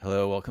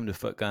welcome to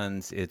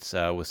Footguns. It's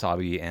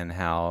Wasabi and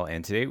Hal,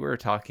 and today we're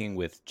talking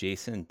with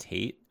Jason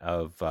Tate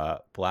of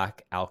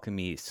Black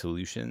Alchemy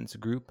Solutions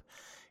Group.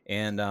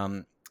 And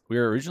we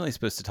were originally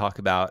supposed to talk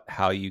about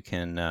how you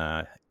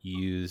can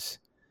use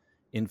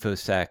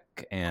InfoSec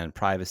and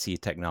privacy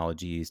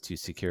technologies to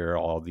secure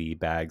all the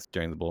bags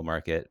during the bull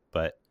market,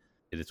 but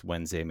it is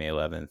Wednesday, May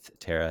 11th.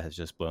 Terra has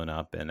just blown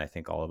up, and I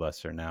think all of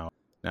us are now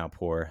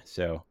poor.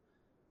 So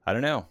I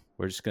don't know.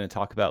 We're just going to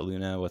talk about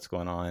Luna, what's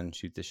going on,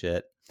 shoot the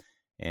shit,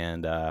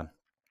 and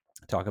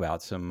talk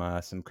about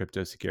some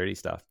crypto security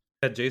stuff.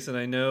 Yeah, Jason,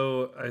 I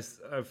know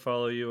I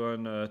follow you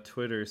on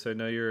Twitter, so I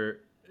know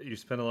you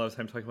spend a lot of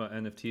time talking about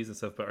NFTs and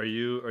stuff. But are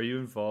you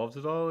involved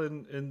at all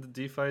in the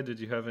DeFi? Did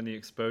you have any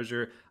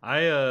exposure?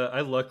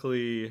 I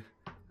luckily,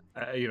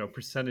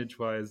 percentage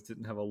wise,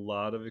 didn't have a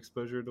lot of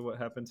exposure to what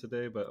happened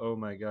today. But oh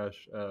my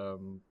gosh,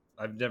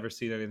 I've never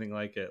seen anything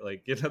like it.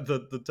 Like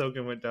the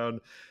token went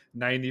down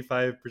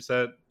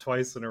 95%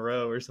 twice in a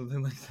row or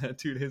something like that,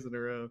 2 days in a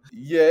row.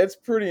 Yeah, it's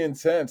pretty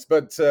intense.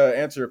 But to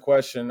answer your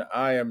question,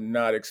 I am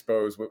not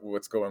exposed with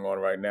what's going on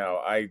right now.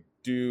 I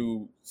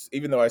do,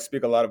 even though I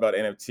speak a lot about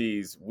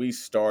NFTs, we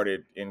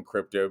started in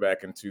crypto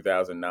back in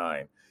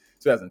 2009,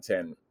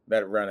 2010,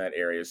 that around that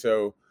area.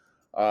 So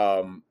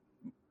um,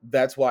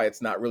 that's why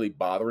it's not really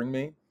bothering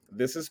me.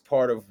 This is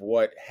part of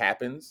what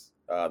happens,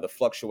 the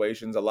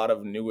fluctuations, a lot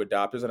of new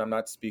adopters, and I'm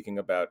not speaking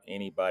about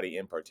anybody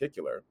in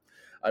particular.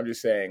 I'm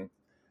just saying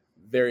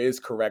there is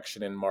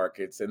correction in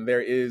markets, and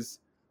there is,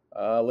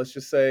 let's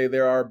just say,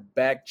 there are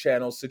back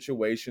channel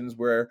situations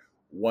where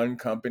one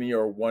company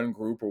or one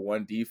group or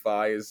one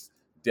DeFi is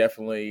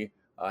definitely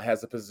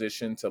has a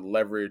position to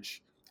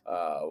leverage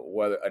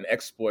whether an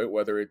exploit,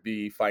 whether it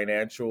be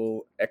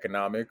financial,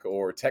 economic,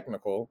 or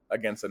technical,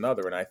 against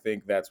another. And I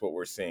think that's what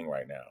we're seeing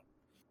right now.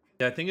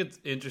 Yeah, I think it's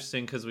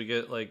interesting because we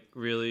get like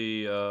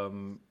really,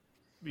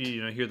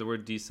 hear the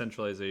word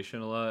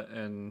decentralization a lot,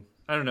 and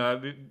I don't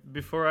know.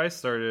 Before I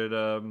started,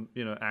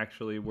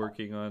 actually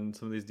working on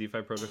some of these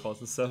DeFi protocols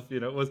and stuff,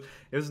 it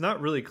was not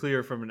really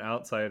clear from an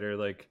outsider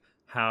like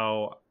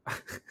how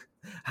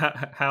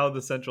how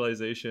the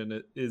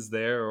centralization is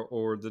there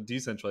or the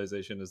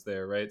decentralization is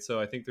there, right? So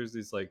I think there's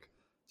these like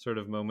sort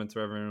of moments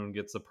where everyone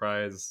gets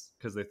surprised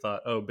because they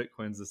thought, oh,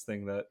 Bitcoin's this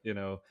thing that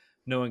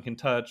no one can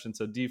touch, and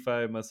so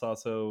DeFi must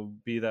also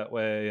be that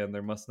way, and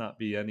there must not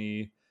be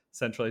any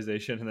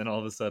centralization. And then all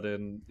of a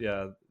sudden,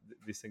 yeah,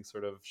 these things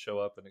sort of show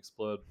up and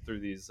explode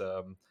through these,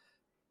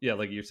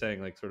 like you're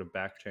saying, like sort of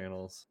back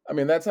channels. I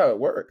mean, that's how it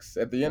works.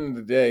 At the end of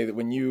the day,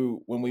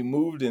 when we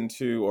moved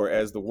into, or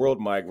as the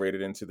world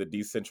migrated into the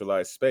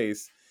decentralized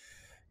space,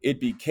 it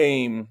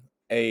became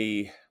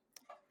a,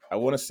 I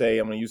want to say,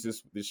 I'm going to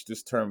use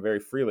this term very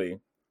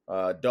freely,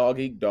 dog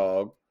eat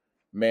dog,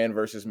 man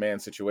versus man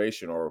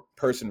situation, or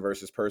person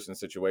versus person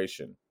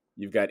situation.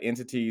 You've got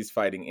entities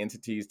fighting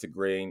entities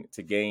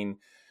to gain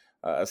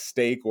a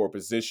stake or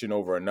position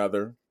over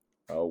another.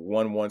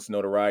 One wants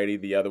notoriety,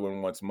 the other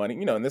one wants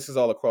money. And this is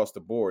all across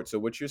the board. So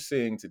what you're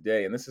seeing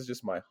today, and this is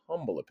just my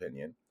humble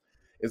opinion,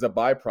 is a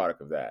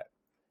byproduct of that.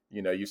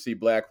 You see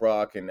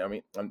BlackRock, and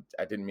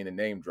I didn't mean to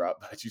name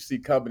drop, but you see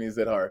companies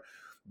that are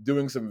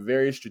doing some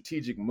very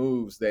strategic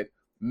moves that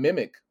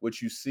mimic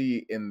what you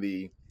see in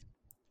the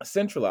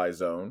centralized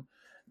zone.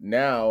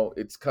 Now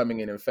it's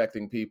coming and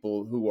infecting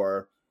people who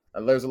are,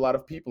 and there's a lot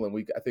of people,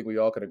 and I think we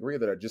all can agree,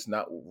 that are just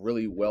not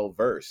really well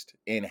versed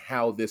in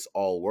how this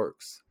all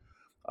works,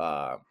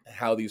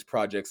 how these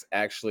projects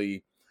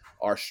actually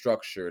are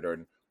structured,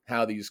 or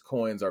how these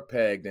coins are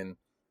pegged, and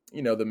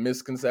the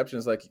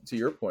misconceptions, like to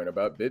your point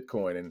about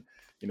Bitcoin, and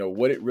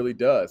what it really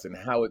does, and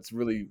how it's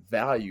really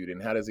valued,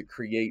 and how does it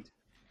create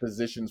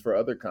positions for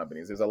other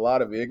companies. There's a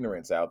lot of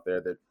ignorance out there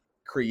that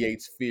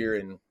creates fear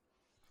and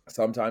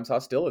sometimes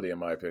hostility, in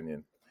my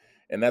opinion.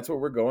 And that's what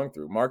we're going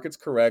through. Markets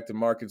correct and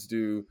markets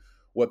do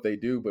what they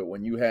do. But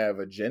when you have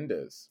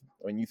agendas,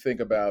 when you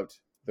think about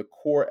the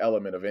core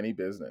element of any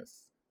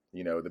business,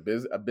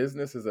 a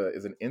business is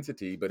an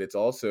entity, but it's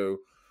also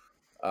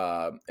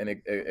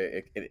an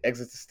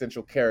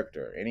existential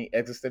character. Any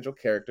existential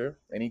character,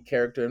 any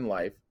character in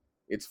life,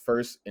 its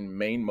first and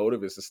main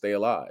motive is to stay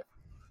alive.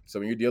 So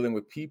when you're dealing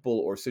with people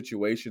or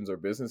situations or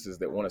businesses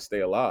that want to stay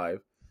alive,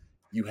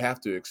 you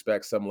have to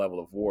expect some level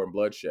of war and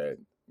bloodshed.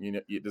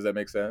 Does that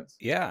make sense?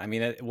 Yeah, I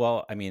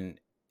mean,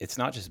 it's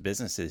not just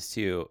businesses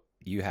too.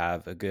 You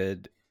have a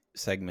good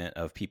segment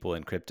of people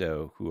in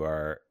crypto who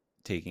are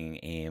taking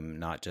aim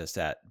not just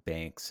at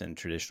banks and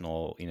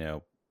traditional,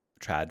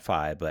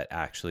 TradFi, but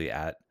actually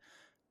at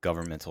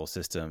governmental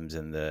systems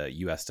and the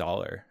US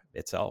dollar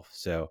itself.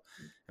 So,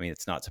 I mean,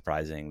 it's not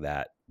surprising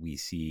that we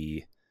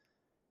see,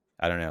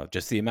 I don't know,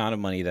 just the amount of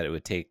money that it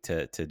would take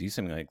to do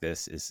something like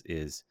this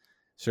is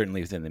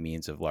certainly within the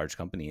means of large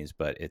companies,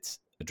 but it's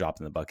a drop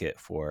in the bucket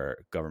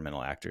for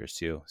governmental actors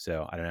too.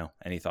 So I don't know.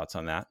 Any thoughts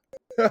on that?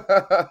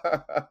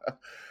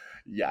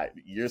 Yeah,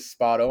 you're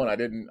spot on.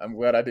 I'm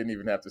glad I didn't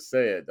even have to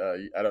say it.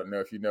 I don't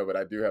know if you know, but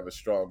I do have a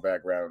strong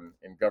background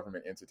in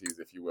government entities,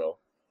 if you will.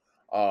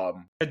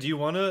 Do you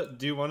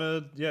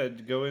wanna yeah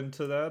go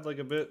into that like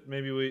a bit?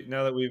 Maybe we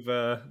now that we've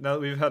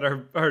had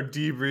our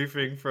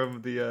debriefing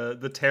from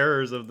the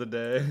terrors of the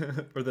day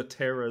or the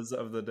terrors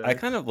of the I day.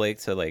 kind of like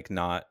to like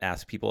not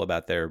ask people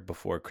about their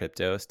before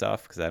crypto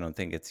stuff because I don't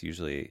think it's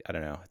usually, I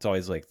don't know, it's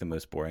always like the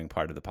most boring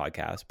part of the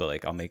podcast, but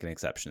like I'll make an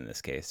exception in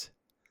this case.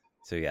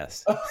 So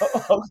yes.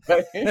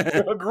 Okay,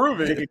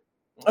 groovy.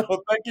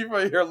 Well, thank you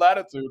for your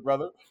latitude,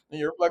 brother,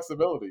 and your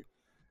flexibility.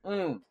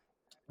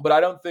 But I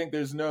don't think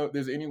there's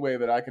any way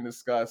that I can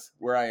discuss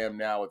where I am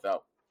now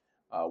without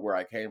where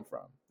I came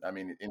from. I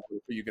mean,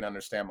 you can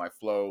understand my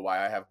flow,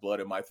 why I have blood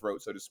in my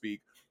throat, so to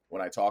speak,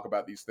 when I talk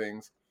about these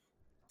things.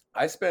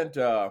 I spent,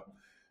 I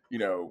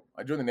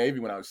joined the Navy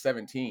when I was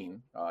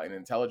 17 in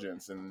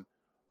intelligence and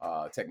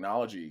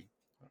technology.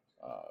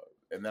 Uh,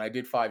 and then I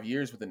did 5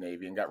 years with the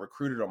Navy and got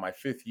recruited on my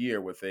fifth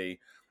year with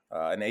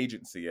an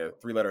agency, a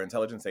three-letter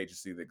intelligence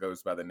agency that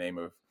goes by the name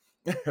of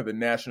the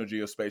National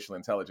Geospatial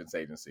Intelligence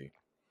Agency.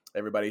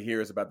 Everybody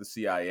hears about the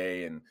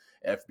CIA and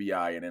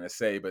FBI and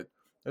NSA, but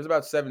there's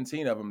about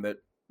 17 of them that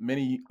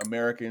many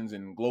Americans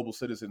and global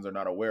citizens are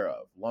not aware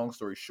of. Long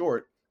story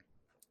short,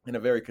 in a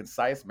very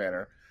concise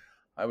manner,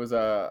 I was,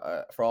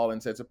 for all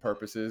intents and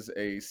purposes,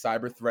 a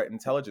cyber threat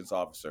intelligence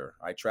officer.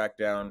 I tracked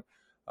down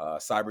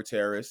cyber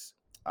terrorists.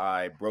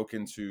 I broke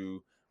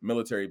into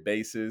military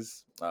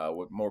bases,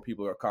 what more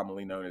people are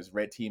commonly known as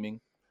red teaming.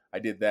 I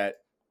did that,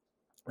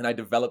 and I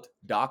developed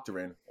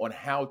doctrine on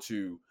how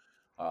to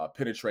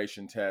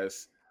penetration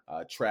test,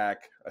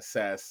 track,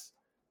 assess,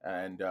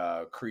 and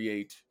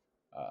create,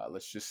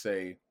 let's just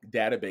say,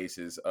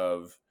 databases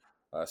of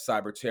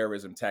cyber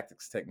terrorism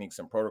tactics, techniques,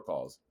 and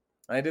protocols.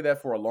 And I did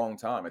that for a long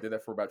time. I did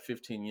that for about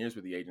 15 years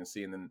with the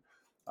agency, and then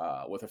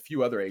with a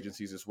few other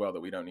agencies as well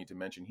that we don't need to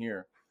mention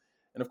here.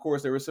 And of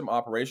course, there were some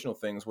operational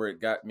things where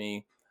it got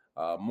me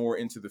more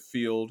into the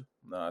field,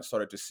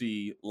 started to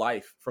see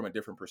life from a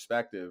different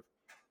perspective,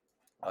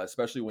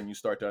 especially when you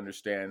start to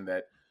understand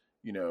that,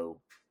 you know,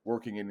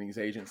 working in these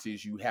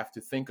agencies, you have to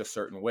think a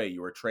certain way.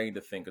 You are trained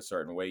to think a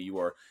certain way. You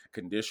are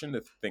conditioned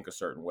to think a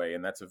certain way,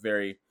 and that's it's a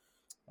very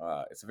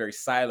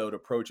siloed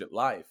approach at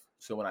life.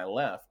 So when I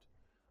left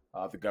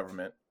the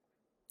government,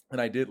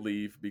 and I did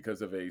leave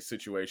because of a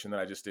situation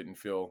that I just didn't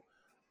feel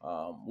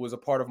was a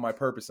part of my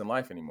purpose in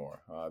life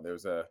anymore. There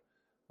was a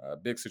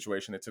big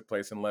situation that took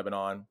place in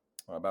Lebanon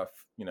about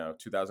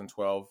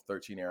 2012,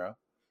 13 era,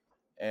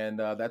 and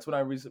that's when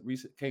I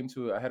came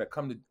to. I had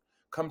to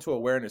come to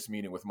awareness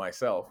meeting with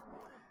myself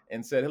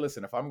and said, "Hey,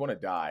 listen, if I'm going to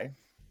die,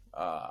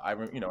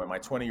 in my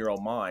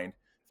 20-year-old mind,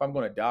 if I'm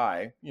going to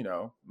die, in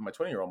my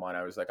 20-year-old mind,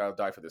 I was like, I'll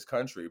die for this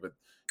country, but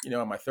in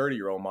my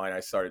 30-year-old mind, I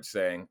started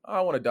saying, oh,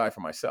 I want to die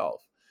for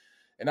myself."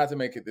 And not to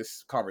make it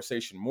this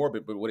conversation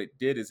morbid, but what it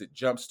did is it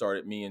jump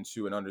started me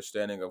into an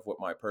understanding of what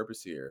my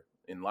purpose here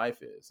in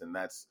life is, and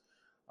that's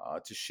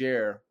to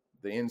share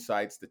the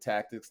insights, the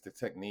tactics, the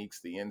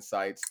techniques, the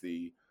insights,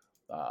 the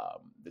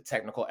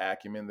technical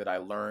acumen that I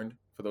learned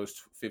for those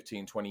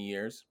 15, 20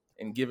 years,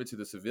 and give it to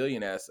the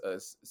civilian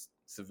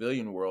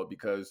world,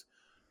 because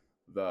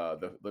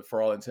the for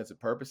all intents and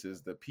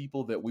purposes, the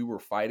people that we were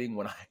fighting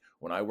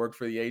when I worked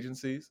for the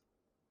agencies,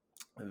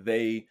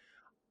 they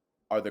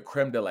are the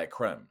creme de la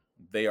creme.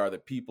 They are the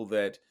people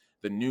that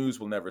the news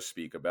will never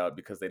speak about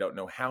because they don't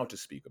know how to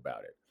speak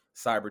about it.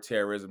 Cyber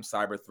terrorism,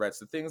 cyber threats,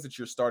 the things that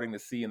you're starting to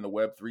see in the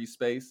Web3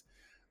 space,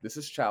 this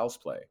is child's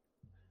play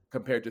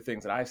compared to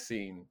things that I've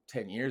seen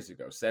 10 years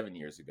ago, 7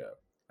 years ago.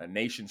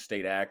 Nation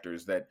state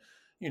actors that,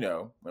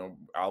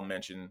 I'll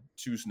mention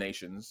two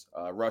nations,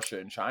 Russia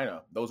and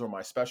China. Those are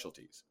my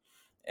specialties.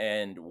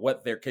 And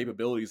what their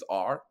capabilities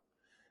are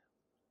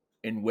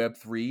in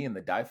Web3 and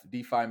the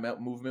DeFi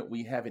movement,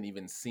 we haven't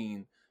even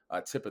seen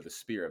a tip of the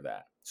spear of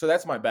that. So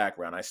that's my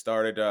background. I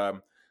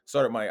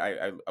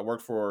I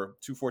worked for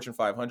two Fortune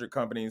 500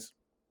 companies,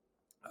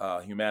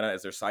 Humana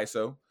as their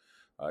CISO,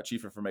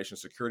 Chief Information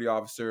Security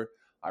Officer.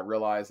 I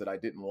realized that I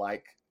didn't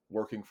like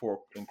working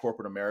in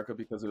corporate America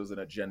because it was an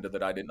agenda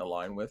that I didn't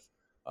align with,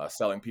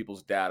 selling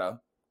people's data,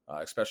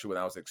 especially when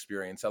I was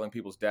experienced, selling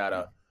people's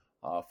data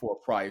for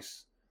a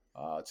price,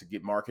 to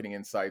get marketing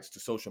insights to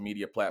social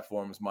media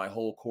platforms. My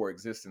whole core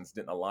existence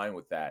didn't align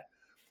with that.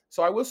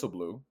 So I whistle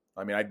blew.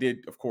 I mean, I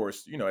did, of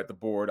course, at the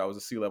board, I was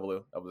a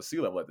C-level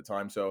at the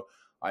time. So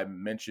I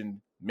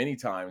mentioned many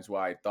times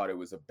why I thought it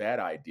was a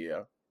bad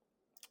idea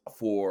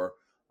for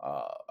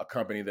a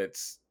company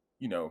that's,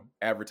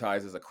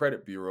 advertised as a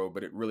credit bureau,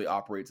 but it really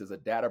operates as a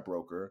data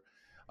broker,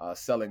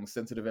 selling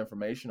sensitive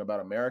information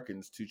about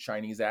Americans to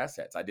Chinese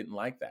assets. I didn't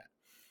like that.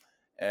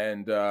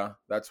 And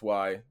that's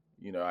why,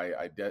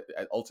 I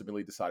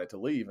ultimately decided to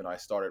leave, and I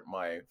started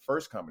my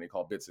first company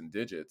called Bits and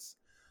Digits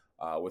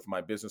with my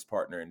business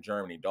partner in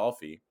Germany,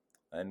 Dolphy,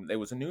 and it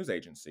was a news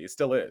agency. It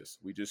still is.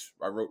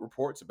 I wrote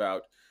reports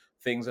about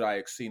things that I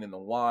had seen in the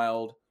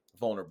wild,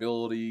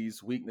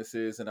 vulnerabilities,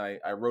 weaknesses, and I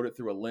wrote it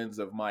through a lens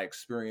of my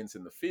experience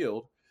in the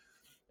field.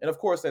 And of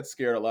course, that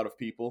scared a lot of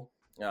people.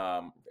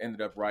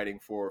 Ended up writing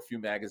for a few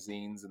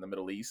magazines in the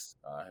Middle East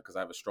because I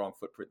have a strong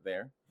footprint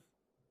there.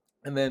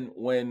 And then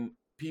when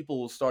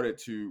people started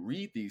to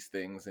read these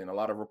things, and a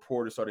lot of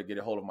reporters started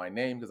getting a hold of my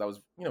name because I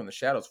was, in the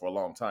shadows for a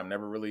long time.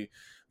 Never really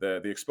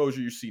the exposure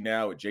you see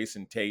now with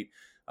Jason Tate.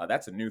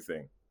 That's a new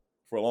thing.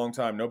 For a long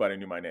time, nobody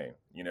knew my name.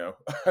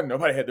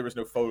 There was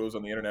no photos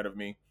on the internet of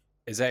me.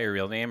 Is that your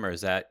real name, or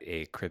is that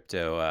a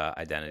crypto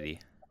identity?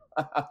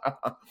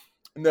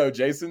 No,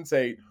 Jason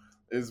Tate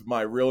is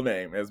my real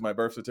name, as my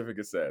birth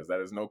certificate says. That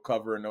is no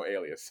cover and no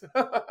alias.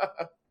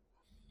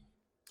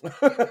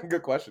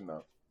 Good question,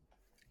 though.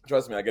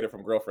 Trust me, I get it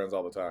from girlfriends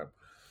all the time.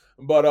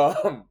 But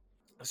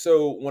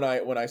so when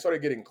I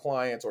started getting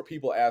clients or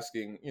people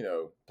asking,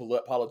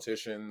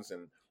 politicians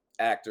and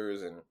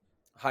actors and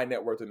high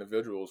net worth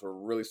individuals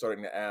were really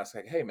starting to ask,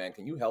 like, hey man,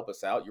 can you help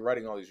us out? You're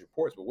writing all these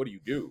reports, but what do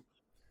you do?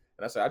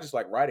 And I said, I just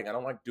like writing. I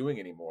don't like doing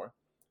anymore.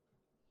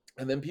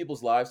 And then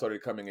people's lives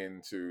started coming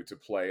into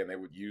play, and they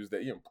would use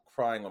that,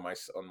 crying on my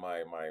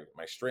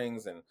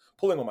strings and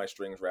pulling on my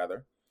strings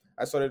rather.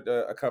 I started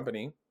a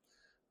company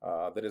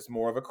that is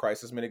more of a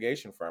crisis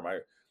mitigation firm.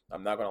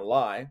 I'm not going to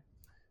lie.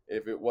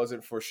 If it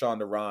wasn't for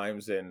Shonda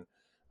Rhimes and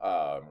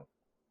the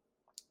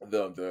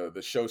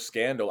show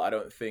Scandal, I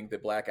don't think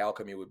that Black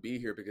Alchemy would be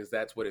here, because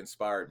that's what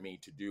inspired me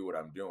to do what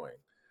I'm doing.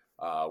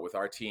 With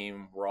our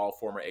team, we're all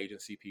former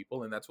agency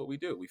people, and that's what we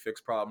do. We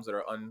fix problems that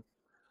are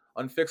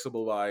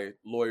unfixable by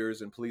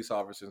lawyers and police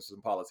officers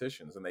and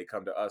politicians, and they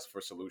come to us for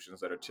solutions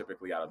that are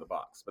typically out of the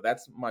box. But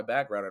that's my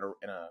background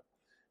in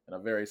a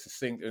very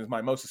succinct, in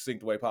my most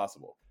succinct way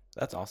possible.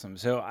 That's awesome.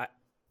 So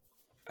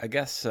I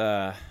guess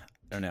I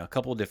don't know, a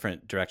couple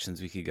different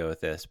directions we could go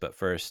with this. But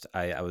first,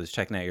 I was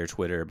checking out your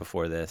Twitter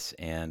before this,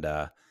 and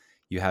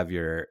you have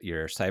your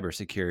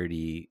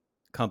cybersecurity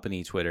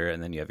company Twitter,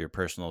 and then you have your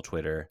personal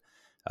Twitter,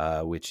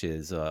 which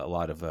is a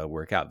lot of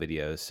workout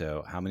videos.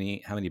 So how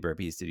many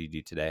burpees did you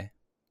do today?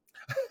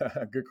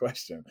 Good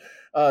question.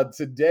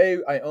 Today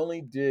I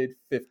only did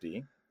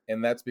 50,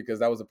 and that's because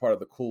that was a part of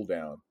the cool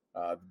down.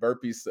 The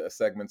burpees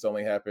segments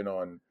only happen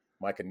on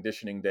my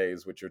conditioning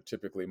days, which are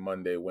typically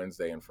Monday,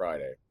 Wednesday, and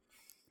Friday.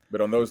 But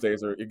on those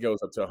days, it goes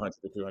up to 100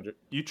 to 200.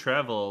 You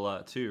travel a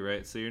lot too,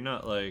 right? So you're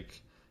not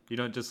like, you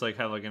don't just like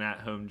have like an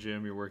at-home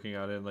gym you're working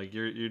out in. Like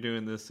you're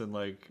doing this in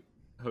like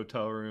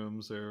hotel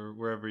rooms or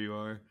wherever you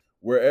are.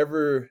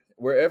 Wherever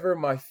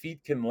my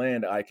feet can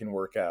land, I can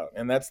work out,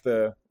 and that's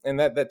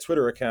that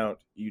Twitter account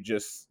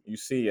you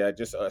see. I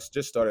just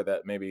started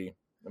that maybe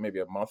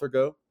a month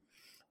ago.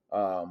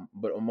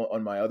 But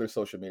on my other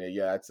social media,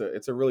 yeah,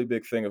 it's a really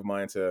big thing of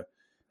mine to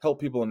help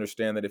people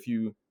understand that if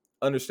you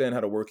understand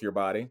how to work your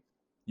body,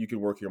 you can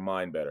work your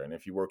mind better, and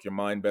if you work your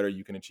mind better,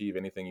 you can achieve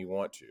anything you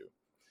want to.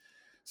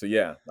 So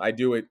yeah, I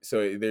do it.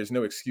 So there's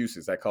no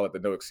excuses. I call it the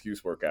no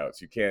excuse workouts.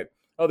 You can't.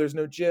 Oh, there's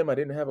no gym. I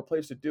didn't have a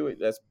place to do it.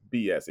 That's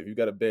BS. If you've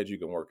got a bed, you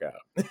can work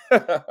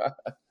out.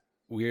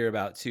 We're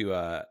about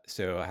to,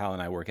 so Hal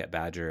and I work at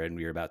Badger, and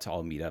we were about to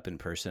all meet up in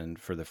person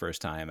for the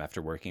first time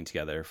after working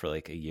together for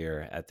like a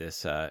year at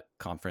this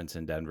conference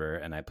in Denver.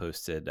 And I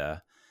posted, all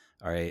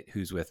right,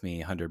 who's with me?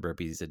 100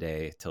 burpees a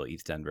day till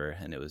East Denver.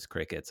 And it was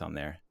crickets on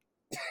there.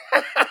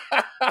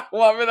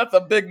 Well, I mean, that's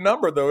a big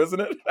number though, isn't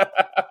it?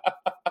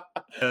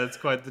 Yeah, it's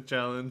quite the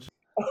challenge.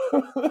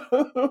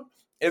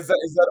 Is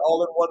that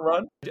all in one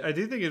run? I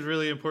do think it's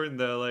really important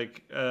though.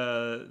 Like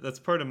that's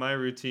part of my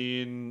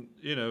routine,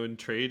 in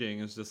trading,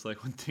 is just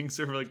like when things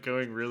are like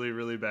going really,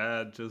 really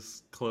bad,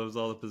 just close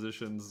all the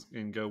positions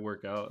and go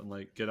work out and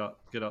like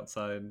get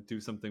outside and do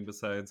something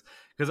besides.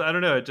 Because I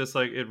don't know, it just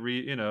like it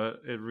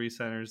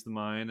recenters the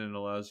mind and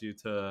allows you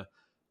to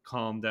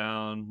calm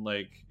down,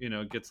 like,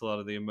 gets a lot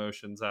of the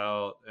emotions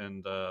out,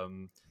 and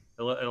it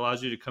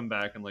allows you to come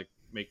back and like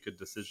make good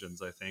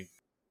decisions, I think.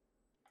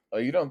 Oh,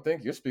 you don't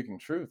think? You're speaking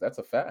truth. That's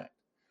a fact.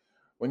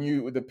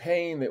 The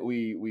pain that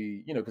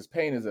we because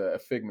pain is a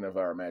figment of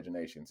our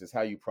imaginations. It's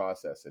how you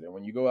process it. And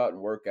when you go out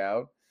and work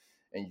out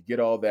and you get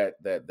all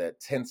that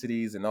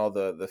tensities and all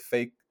the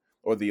fake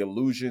or the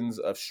illusions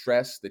of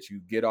stress that you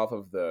get off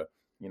of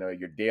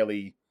your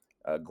daily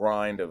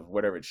grind of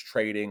whatever it's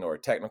trading or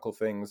technical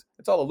things,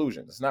 it's all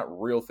illusions. It's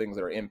not real things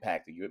that are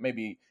impacting you. It may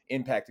be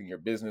impacting your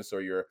business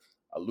or your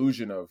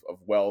illusion of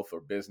wealth or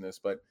business.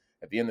 But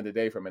at the end of the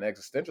day, from an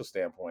existential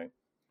standpoint,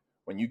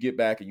 when you get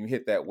back and you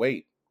hit that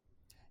weight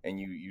and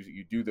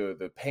you do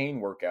the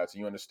pain workouts and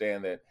you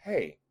understand that,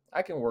 hey,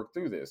 I can work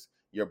through this,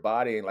 your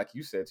body, and like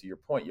you said, to your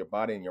point, your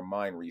body and your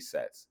mind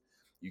resets.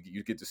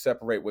 You get to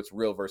separate what's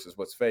real versus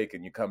what's fake,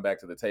 and you come back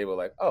to the table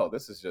like, oh,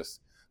 this is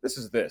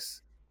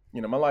this.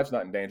 My life's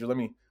not in danger. Let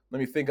me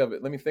think of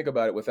it. Let me think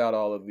about it without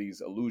all of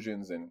these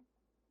illusions and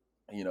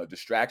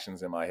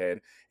distractions in my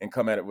head, and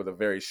come at it with a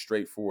very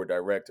straightforward,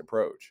 direct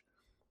approach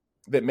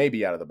that may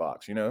be out of the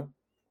box.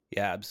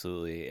 Yeah,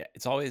 absolutely.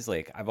 It's always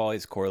like I've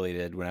always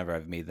correlated whenever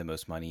I've made the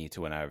most money to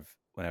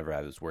whenever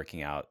I was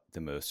working out the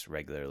most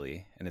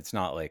regularly. And it's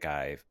not like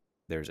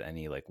there's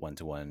any like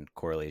one-to-one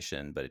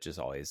correlation, but it just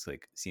always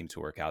like seemed to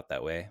work out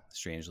that way,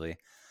 strangely.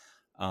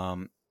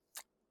 I've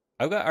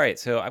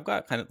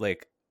got kind of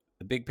like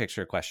a big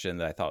picture question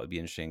that I thought would be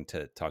interesting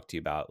to talk to you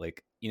about.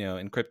 Like,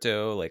 in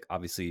crypto, like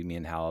obviously me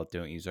and Hal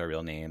don't use our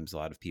real names. A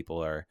lot of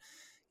people are,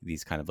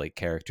 these kind of like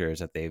characters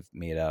that they've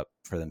made up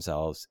for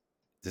themselves,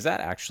 does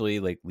that actually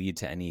like lead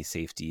to any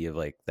safety of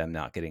like them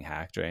not getting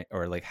hacked, right?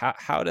 Or like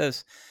how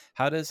does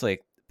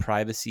like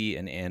privacy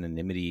and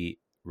anonymity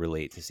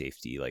relate to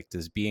safety? Like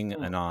does being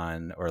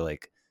anon, or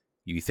like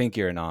you think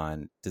you're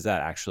anon, does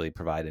that actually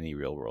provide any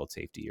real world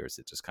safety, or is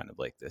it just kind of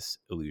like this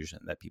illusion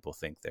that people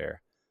think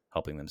they're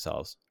helping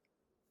themselves?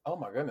 Oh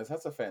my goodness,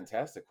 that's a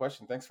fantastic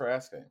question. Thanks for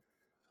asking.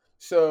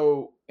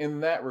 So, in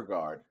that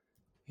regard,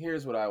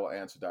 here's what I will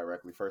answer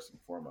directly first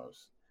and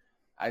foremost.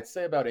 I'd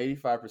say about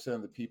 85%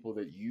 of the people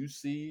that you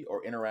see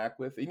or interact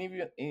with, and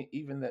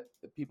even the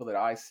people that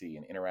I see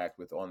and interact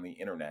with on the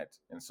internet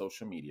and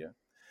social media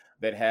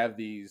that have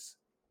these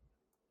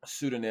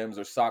pseudonyms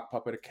or sock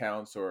puppet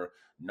accounts or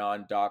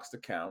non-doxed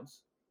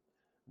accounts,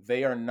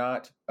 they are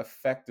not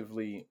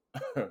effectively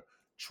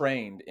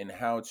trained in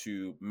how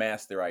to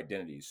mask their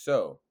identities.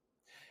 So,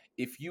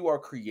 if you are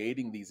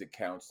creating these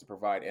accounts to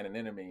provide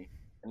anonymity,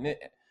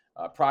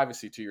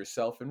 privacy to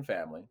yourself and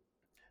family,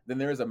 then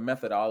there is a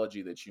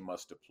methodology that you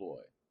must deploy.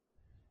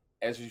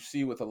 As you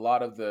see with a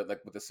lot of the,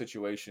 like with the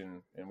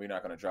situation, and we're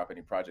not going to drop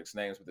any projects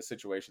names, but the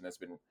situation that's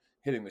been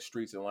hitting the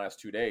streets in the last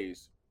 2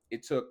 days,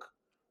 it took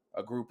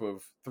a group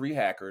of 3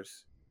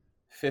 hackers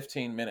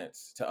 15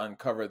 minutes to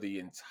uncover the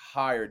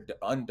entire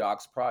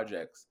undoxed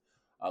projects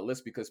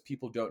list, because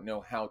people don't know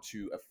how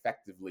to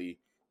effectively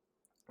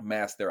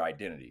mask their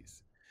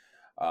identities.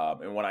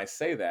 And when I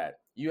say that,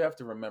 you have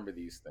to remember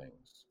these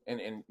things.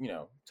 And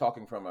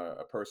talking from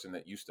a person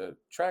that used to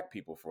track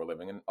people for a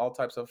living and all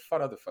types of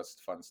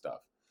fun stuff.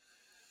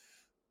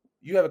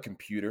 You have a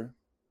computer,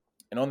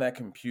 and on that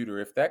computer,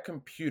 if that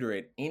computer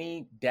at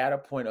any data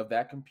point of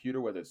that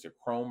computer, whether it's your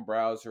Chrome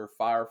browser,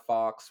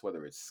 Firefox,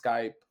 whether it's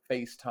Skype,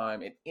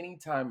 FaceTime, at any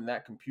time in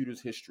that computer's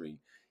history,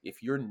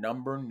 if your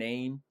number,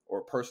 name,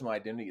 or personal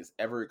identity is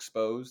ever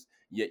exposed,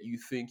 yet you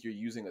think you're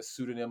using a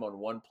pseudonym on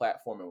one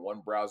platform and one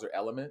browser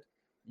element,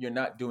 you're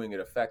not doing it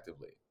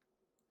effectively.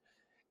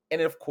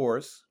 And of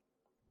course,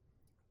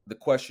 the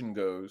question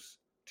goes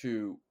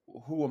to,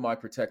 who am I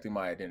protecting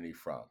my identity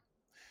from?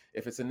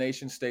 If it's a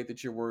nation state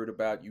that you're worried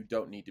about, you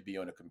don't need to be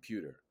on a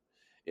computer.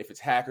 If it's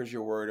hackers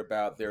you're worried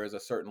about, there is a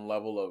certain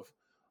level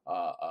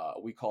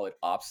of, we call it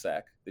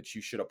OPSEC, that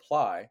you should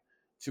apply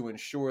to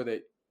ensure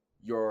that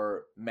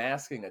your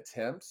masking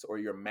attempts or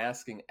your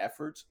masking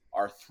efforts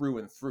are through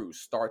and through,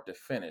 start to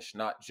finish,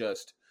 not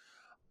just,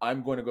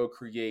 I'm going to go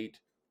create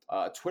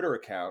a Twitter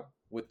account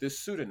with this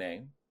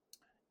pseudonym,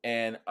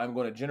 and I'm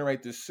going to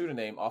generate this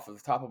pseudonym off of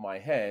the top of my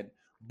head,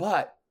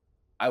 but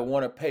I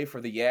want to pay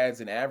for the ads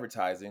and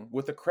advertising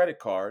with a credit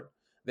card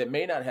that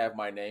may not have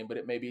my name, but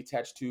it may be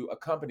attached to a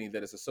company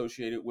that is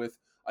associated with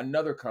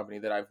another company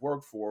that I've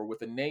worked for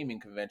with a naming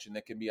convention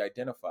that can be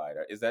identified.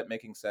 Is that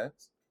making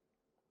sense?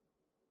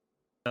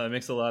 It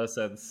makes a lot of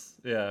sense.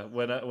 Yeah,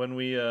 when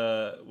we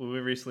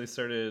recently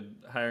started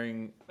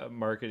hiring a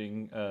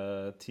marketing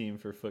team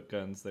for Foot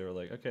Guns, they were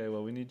like, "Okay,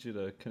 well, we need you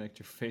to connect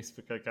your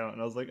Facebook account,"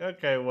 and I was like,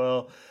 "Okay,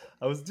 well,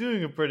 I was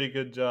doing a pretty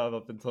good job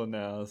up until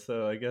now,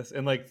 so I guess."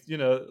 And like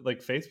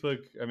like Facebook,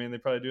 I mean, they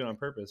probably do it on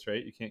purpose,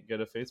 right? You can't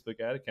get a Facebook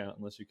ad account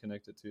unless you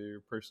connect it to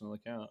your personal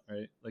account,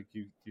 right? Like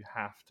you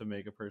have to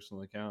make a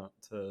personal account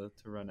to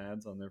run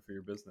ads on there for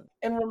your business.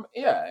 And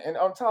and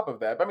on top of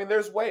that, I mean,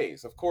 there's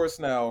ways. Of course,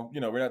 now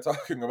we're not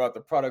talking about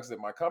the products that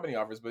my company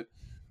offers, but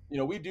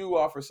we do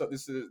offer something.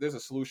 There's a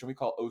solution we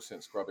call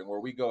OSINT scrubbing, where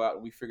we go out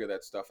and we figure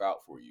that stuff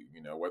out for you.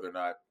 Whether or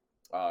not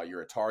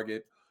you're a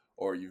target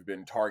or you've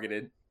been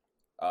targeted.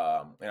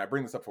 And I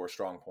bring this up for a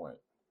strong point.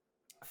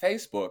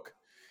 Facebook,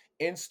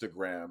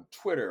 Instagram,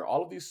 Twitter,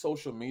 all of these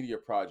social media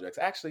projects.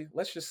 Actually,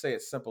 let's just say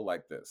it's simple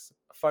like this.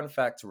 A fun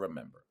fact to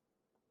remember: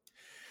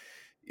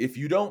 if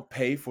you don't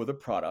pay for the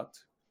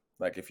product,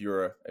 like if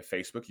you're a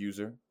Facebook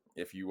user,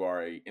 if you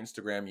are a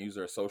Instagram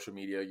user, a social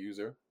media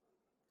user,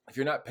 if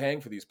you're not paying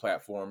for these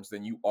platforms,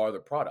 then you are the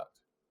product.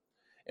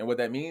 And what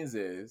that means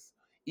is,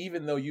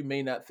 even though you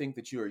may not think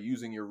that you are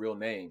using your real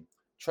name,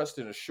 trust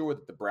and assure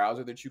that the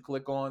browser that you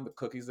click on, the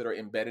cookies that are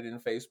embedded in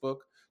Facebook,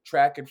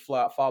 track and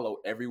follow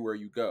everywhere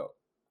you go.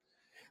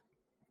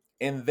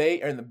 And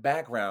they are in the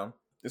background.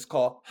 It's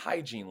called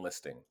hygiene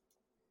listing.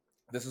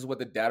 This is what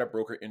the data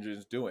broker engine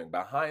is doing.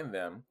 Behind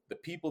them, the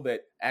people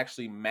that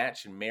actually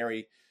match and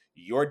marry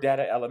your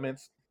data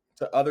elements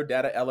to other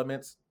data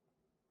elements,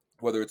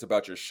 whether it's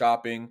about your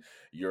shopping,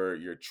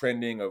 your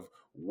trending of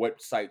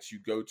what sites you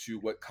go to,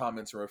 what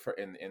comments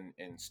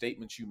and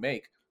statements you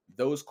make,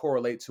 those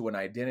correlate to an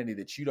identity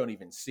that you don't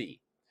even see.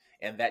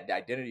 And that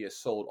identity is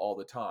sold all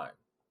the time.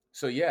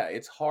 So yeah,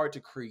 it's hard to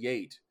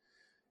create,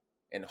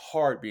 and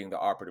hard being the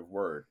operative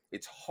word.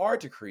 It's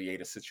hard to create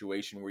a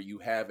situation where you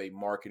have a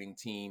marketing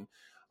team,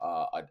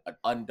 an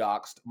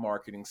undoxed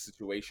marketing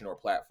situation or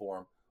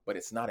platform, but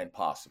it's not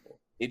impossible.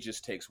 It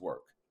just takes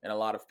work. And a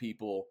lot of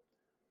people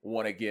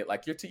want to get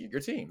like your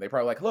team. They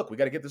probably like, look, we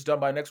got to get this done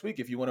by next week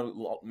if you want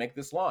to make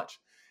this launch.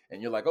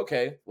 And you're like,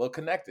 okay, well,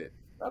 connect it.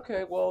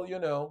 Okay, well,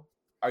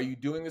 are you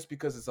doing this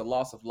because it's a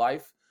loss of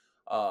life,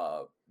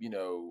 a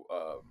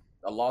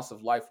loss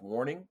of life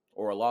warning,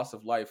 or a loss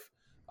of life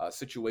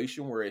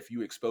situation where if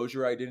you expose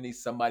your identity,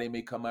 somebody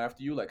may come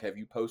after you? Like, have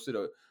you posted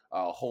a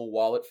whole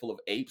wallet full of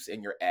apes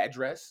and your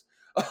address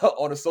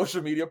on a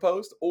social media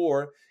post?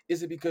 Or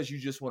is it because you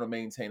just want to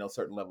maintain a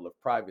certain level of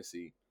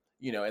privacy?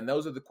 And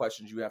those are the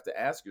questions you have to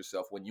ask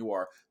yourself when you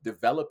are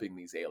developing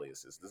these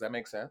aliases. Does that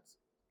make sense?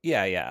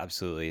 Yeah,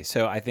 absolutely.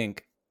 So I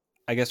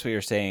guess what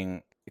you're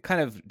saying, it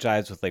kind of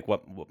jives with like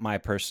what my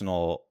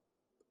personal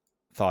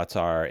thoughts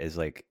are is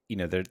like,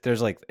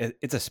 there's like,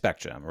 it's a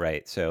spectrum,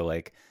 right? So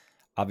like,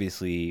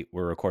 obviously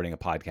we're recording a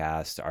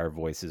podcast, our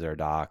voices are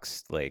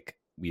doxed, like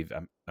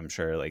I'm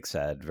sure like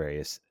said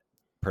various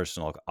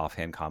personal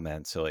offhand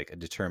comments. So like a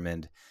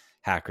determined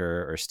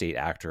hacker or state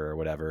actor or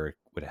whatever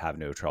would have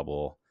no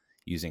trouble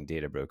using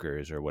data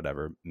brokers or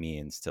whatever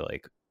means to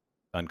like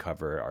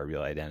uncover our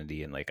real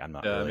identity. And like, I'm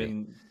not Yeah, I really.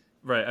 mean,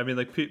 right. I mean,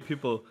 like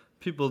people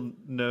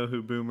know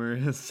who Boomer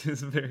is.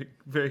 He's a very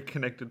very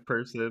connected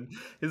person.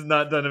 He's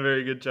not done a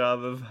very good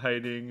job of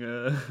hiding.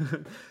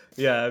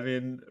 Yeah, I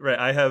mean, right.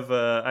 I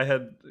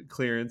had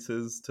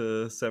clearances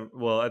to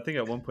well, I think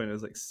at one point it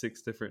was like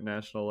 6 different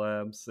national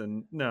labs,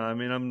 and no, I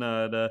mean, I'm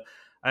not.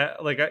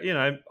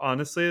 I'm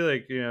honestly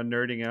like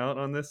nerding out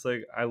on this.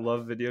 Like, I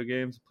love video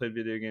games. Played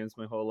video games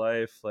my whole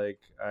life. Like,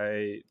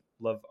 I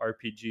love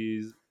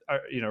RPGs,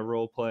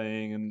 role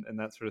playing and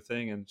that sort of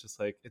thing, and just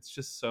like it's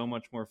just so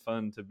much more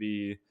fun to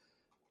be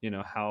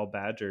Hal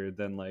Badger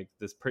than like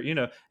this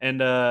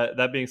and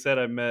that being said,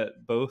 I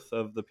met both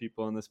of the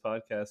people on this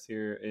podcast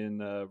here in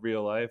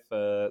real life.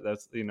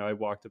 That's I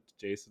walked up to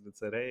Jason and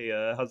said, hey,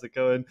 how's it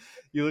going?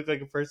 You look like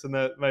a person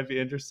that might be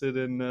interested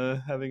in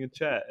having a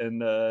chat.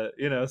 And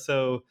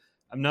so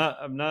I'm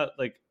not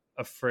like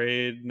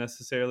afraid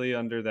necessarily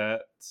under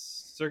that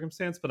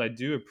circumstance, but I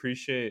do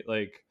appreciate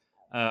like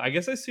I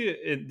guess I see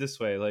it this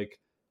way, like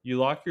you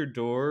lock your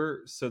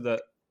door so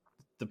that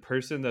the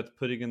person that's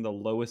putting in the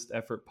lowest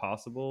effort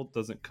possible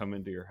doesn't come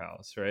into your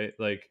house, right?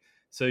 Like,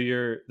 so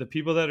the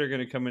people that are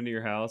going to come into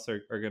your house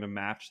are going to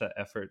match that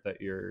effort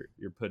that you're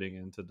putting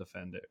in to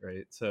defend it,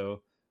 right?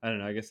 So I don't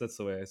know, I guess that's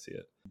the way I see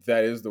it.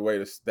 That is the way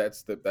to,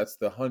 that's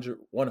the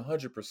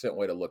 100%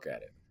 way to look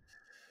at it.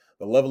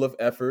 The level of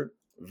effort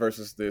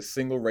versus the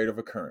single rate of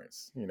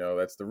occurrence.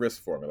 That's the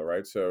risk formula,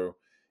 right? So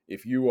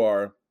if you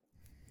are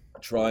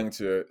trying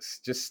to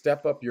just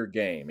step up your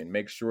game and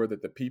make sure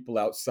that the people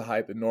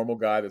outside, the normal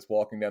guy that's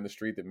walking down the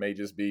street that may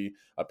just be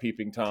a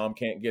peeping Tom,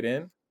 can't get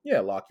in,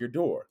 lock your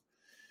door.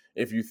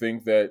 If you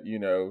think that,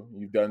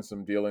 you've done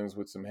some dealings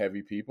with some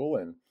heavy people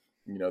and,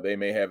 they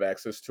may have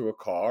access to a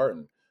car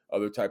and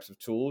other types of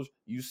tools,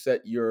 you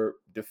set your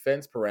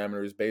defense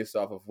parameters based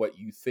off of what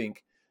you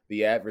think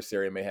the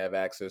adversary may have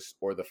access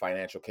or the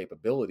financial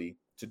capability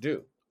to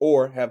do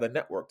or have the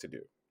network to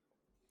do.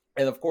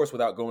 And of course,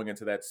 without going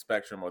into that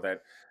spectrum or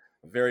that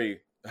very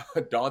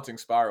daunting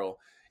spiral,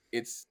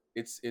 it's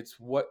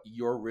what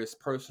your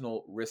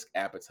personal risk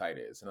appetite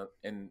is.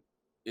 And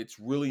it's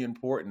really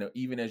important that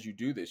even as you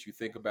do this, you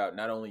think about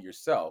not only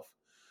yourself,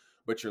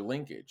 but your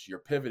linkage. You're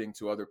pivoting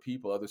to other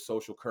people, other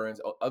social currents,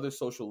 other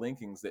social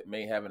linkings that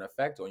may have an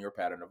effect on your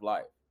pattern of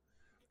life.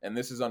 And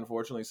this is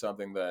unfortunately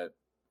something that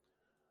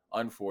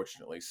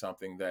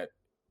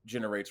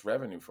generates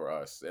revenue for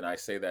us. And I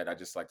say that, I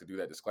just like to do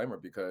that disclaimer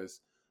because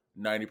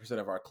 90%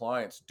 of our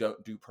clients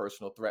don't do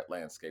personal threat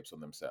landscapes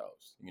on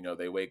themselves.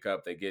 They wake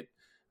up, they get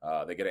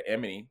an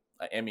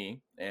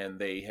Emmy, and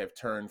they have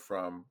turned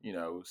from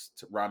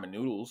ramen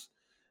noodles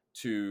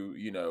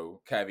to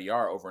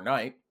caviar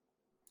overnight,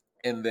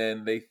 and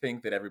then they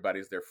think that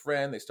everybody's their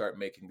friend. They start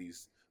making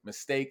these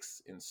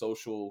mistakes in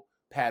social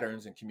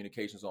patterns and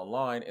communications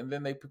online, and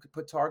then they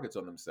put targets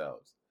on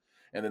themselves.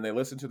 And then they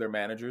listen to their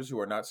managers who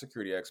are not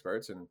security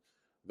experts, and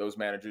those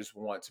managers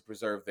want to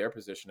preserve their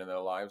position in their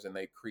lives, and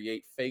they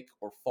create fake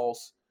or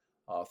false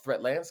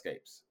threat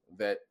landscapes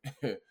that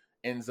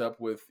ends up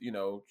with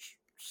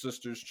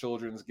sisters,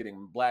 children's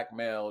getting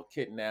blackmailed,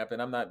 kidnapped.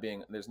 And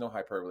there's no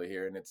hyperbole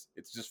here, and it's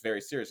just very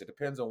serious. It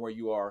depends on where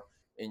you are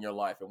in your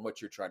life and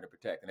what you're trying to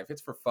protect. And if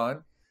it's for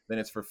fun, then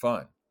it's for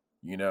fun,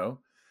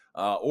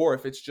 or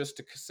if it's just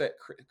to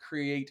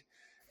create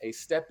a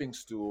stepping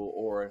stool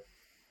or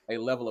a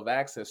level of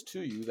access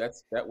to you,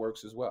 that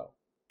works as well.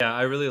 Yeah,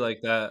 I really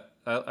like that.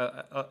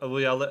 Well,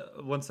 yeah,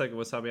 one second,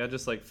 Wasabi. I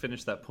just like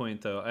finish that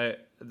point though.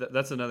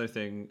 That's another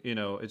thing.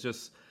 It's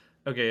just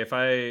okay. If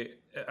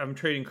I'm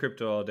trading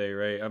crypto all day,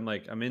 right?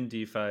 I'm in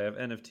DeFi, I have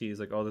NFTs,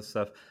 like all this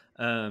stuff.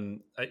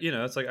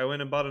 It's like I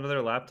went and bought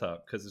another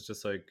laptop because it's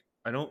just like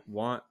I don't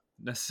want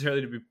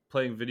necessarily to be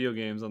playing video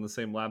games on the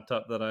same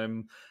laptop that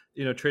I'm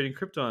trading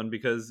crypto on,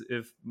 because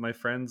if my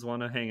friends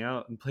want to hang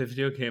out and play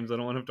video games, I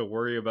don't want to have to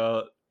worry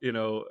about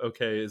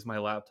okay, is my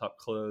laptop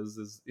closed,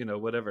 is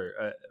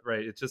whatever,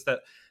 right? It's just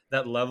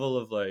that level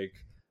of like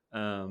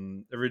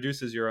it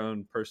reduces your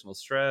own personal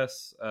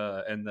stress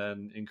and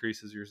then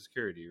increases your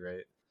security,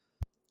 right?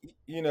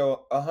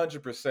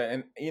 100%.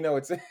 And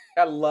it's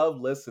I love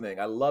listening.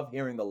 I love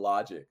hearing the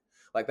logic,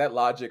 like that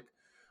logic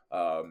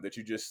that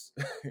you just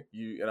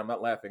and I'm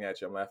not laughing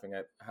at you, I'm laughing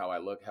at how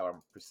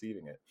I'm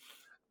perceiving it.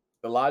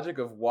 The logic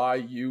of why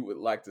you would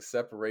like to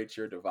separate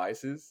your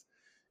devices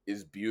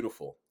is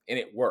beautiful. and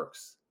it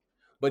works.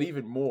 But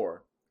even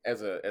more,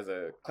 as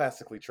a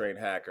classically trained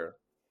hacker,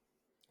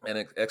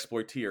 an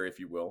exploiter, if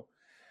you will,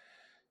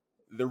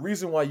 the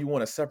reason why you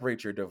want to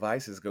separate your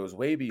devices goes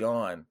way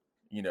beyond,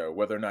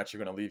 whether or not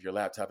you're going to leave your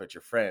laptop at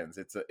your friends.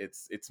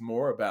 It's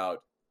more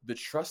about the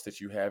trust that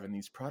you have in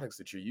these products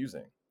that you're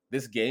using.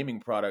 This gaming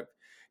product,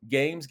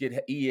 games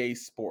get EA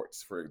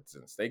Sports, for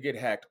instance, they get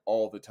hacked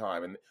all the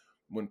time. And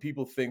when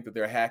people think that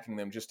they're hacking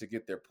them just to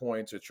get their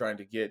points or trying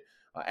to get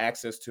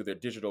access to their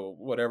digital,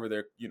 whatever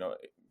their,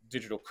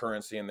 digital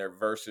currency in their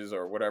verses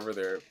or whatever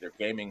their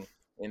gaming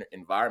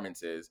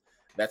environments is,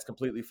 that's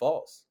completely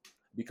false,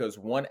 because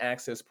one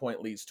access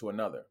point leads to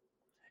another.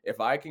 If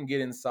I can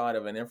get inside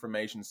of an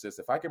information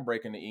system, if I can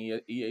break into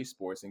EA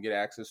Sports and get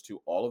access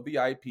to all of the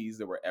IPs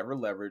that were ever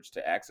leveraged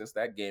to access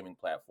that gaming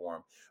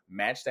platform,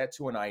 match that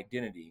to an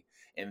identity,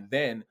 and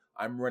then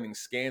I'm running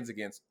scans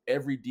against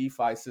every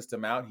DeFi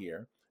system out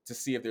here to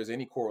see if there's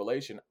any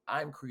correlation,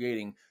 I'm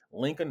creating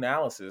link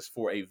analysis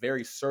for a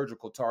very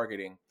surgical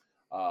targeting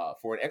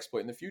for an exploit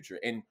in the future.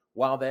 And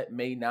while that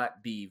may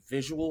not be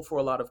visual for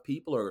a lot of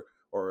people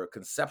or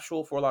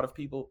conceptual for a lot of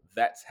people,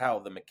 that's how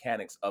the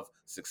mechanics of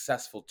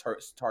successful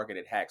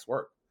targeted hacks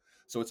work.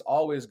 So it's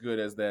always good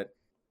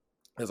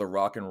as a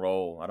rock and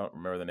roll. I don't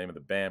remember the name of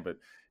the band, but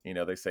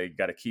they say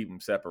got to keep them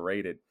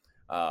separated.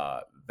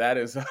 That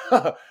is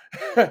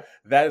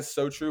that is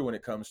so true when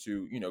it comes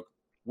to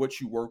what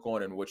you work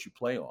on and what you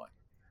play on.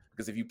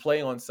 Because if you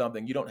play on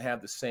something, you don't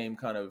have the same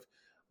kind of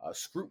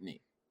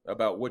scrutiny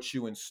about what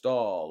you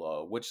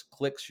install, which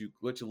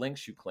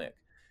links you click.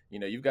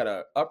 You've got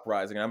an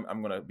uprising.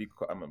 I'm going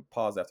to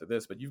pause after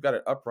this, but you've got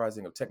an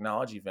uprising of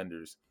technology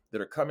vendors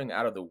that are coming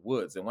out of the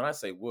woods. And when I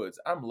say woods,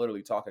 I'm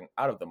literally talking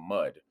out of the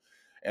mud.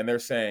 And they're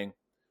saying,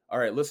 all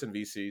right, listen,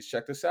 VCs,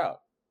 check this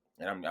out.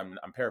 And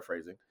I'm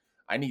paraphrasing.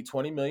 I need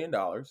 $20 million.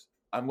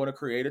 I'm going to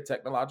create a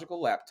technological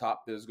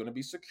laptop that is going to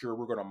be secure.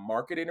 We're going to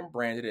market it and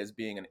brand it as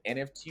being an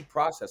NFT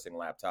processing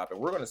laptop. And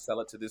we're going to sell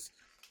it to this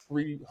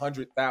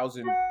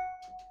 300,000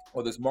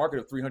 or this market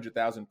of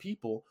 300,000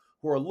 people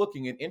who are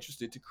looking and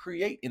interested to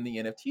create in the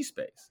NFT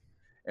space.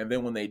 And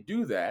then when they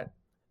do that,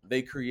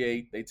 they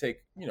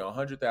take,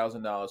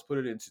 $100,000, put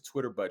it into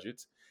Twitter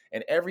budgets.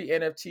 And every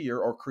NFT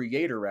or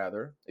creator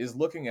rather is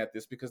looking at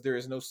this because there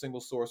is no single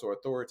source or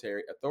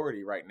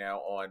authority right now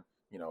on,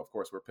 of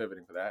course we're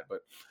pivoting for that,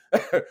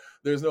 but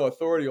there's no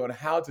authority on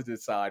how to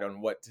decide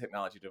on what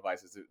technology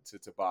devices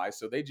to buy.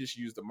 So they just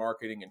use the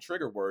marketing and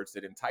trigger words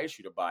that entice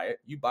you to buy it.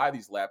 You buy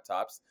these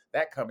laptops,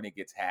 that company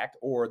gets hacked,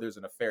 or there's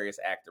a nefarious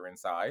actor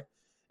inside,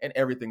 and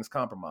everything's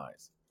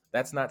compromised.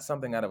 That's not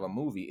something out of a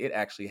movie. It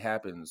actually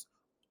happens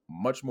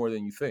much more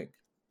than you think.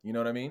 You know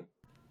what I mean?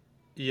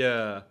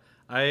 Yeah.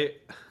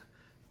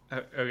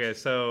 Okay,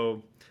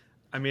 so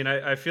I mean,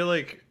 I feel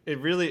like it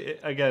really,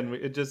 again,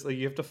 it just like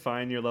you have to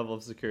find your level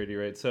of security,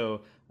 right?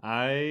 So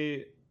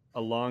a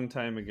long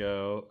time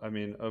ago, I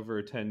mean,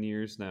 over 10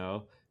 years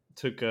now,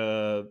 took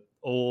a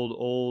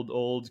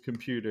old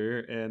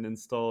computer and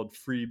installed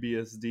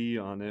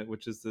FreeBSD on it,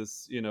 which is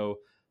this,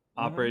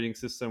 operating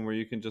system where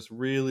you can just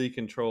really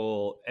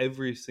control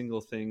every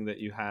single thing that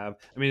you have.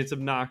 I mean, it's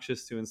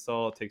obnoxious to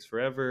install. It takes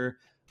forever.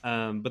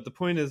 But the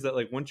point is that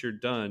like once you're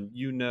done,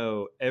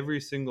 every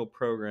single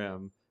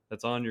program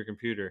that's on your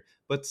computer,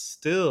 but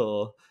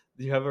still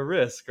you have a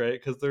risk, right?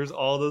 Because there's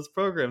all those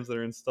programs that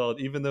are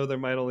installed, even though there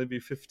might only be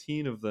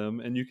 15 of them,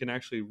 and you can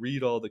actually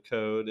read all the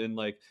code and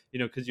like,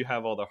 because you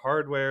have all the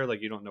hardware,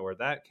 like you don't know where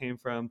that came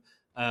from.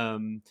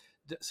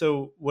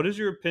 So what is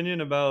your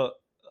opinion about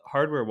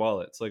hardware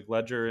wallets like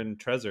Ledger and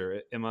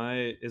Trezor?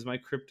 Is my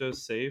crypto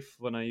safe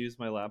when I use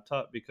my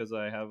laptop because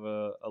I have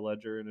a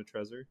Ledger and a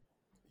Trezor?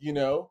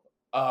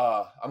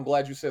 I'm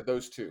glad you said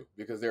those two,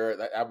 because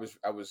I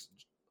was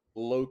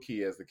low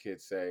key, as the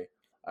kids say.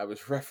 I was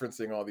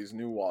referencing all these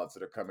new wallets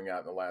that are coming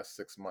out in the last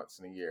 6 months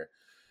and a year.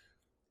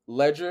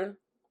 Ledger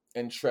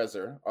and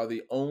Trezor are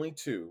the only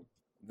two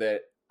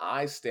that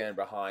I stand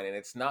behind, and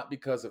it's not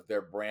because of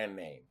their brand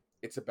name.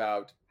 It's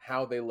about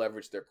how they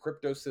leverage their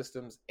crypto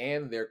systems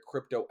and their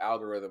crypto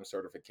algorithm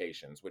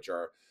certifications, which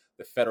are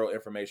the Federal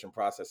Information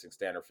Processing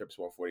Standard FIPS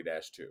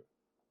 140-2,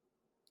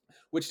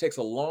 which takes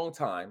a long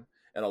time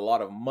and a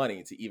lot of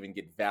money to even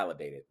get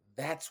validated.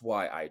 That's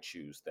why I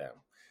choose them.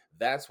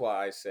 That's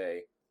why I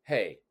say,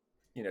 hey,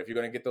 if you're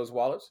going to get those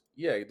wallets,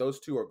 yeah, those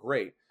two are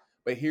great.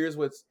 But here's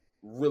what's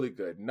really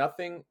good.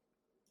 Nothing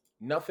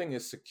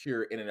is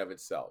secure in and of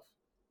itself.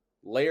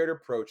 Layered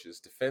approaches,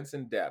 defense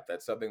in depth.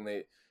 That's something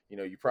that,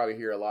 you probably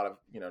hear a lot of,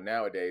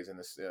 nowadays in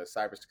the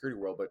cybersecurity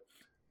world. But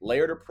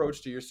layered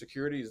approach to your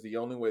security is the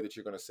only way that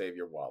you're going to save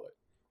your wallet.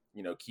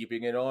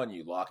 Keeping it on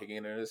you, locking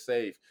it in a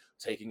safe,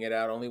 taking it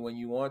out only when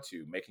you want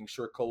to, making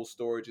sure cold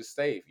storage is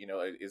safe,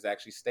 is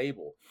actually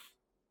stable.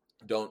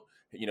 Don't,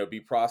 be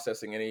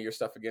processing any of your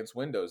stuff against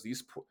Windows.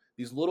 These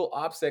little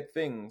OPSEC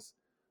things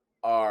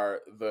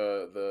are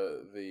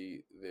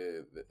the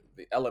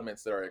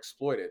elements that are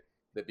exploited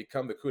that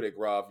become the coup de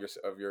grace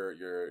of your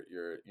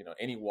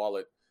any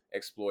wallet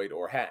exploit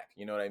or hack.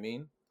 You know what I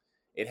mean?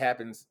 It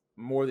happens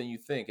more than you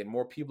think, and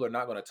more people are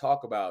not going to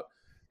talk about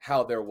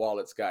how their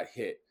wallets got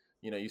hit.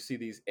 You see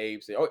these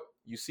apes.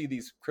 You see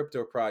these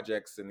crypto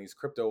projects and these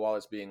crypto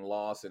wallets being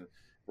lost, and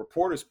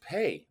reporters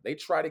pay. They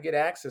try to get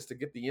access to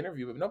get the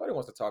interview, but nobody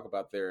wants to talk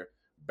about their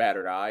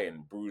battered eye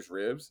and bruised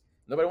ribs.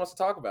 Nobody wants to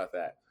talk about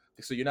that.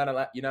 So you're not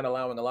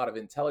allowing a lot of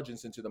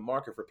intelligence into the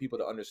market for people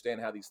to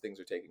understand how these things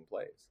are taking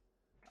place.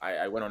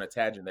 I went on a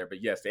tangent there,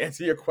 but yes, to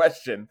answer your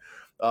question,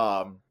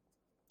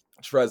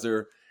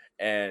 Trezor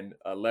and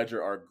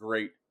Ledger are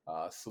great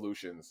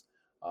solutions.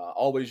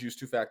 Always use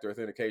two-factor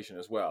authentication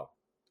as well.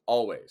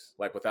 Always,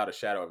 like without a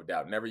shadow of a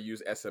doubt. Never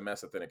use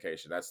SMS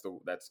authentication.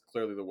 That's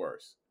clearly the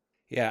worst.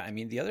 Yeah, I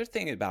mean, the other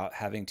thing about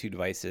having two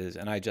devices,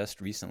 and I just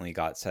recently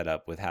got set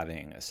up with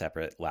having a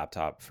separate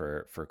laptop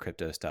for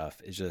crypto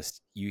stuff, is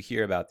just you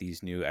hear about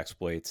these new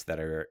exploits that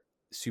are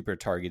super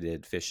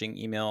targeted phishing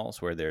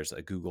emails where there's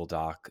a Google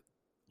Doc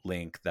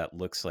link that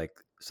looks like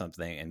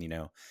something, and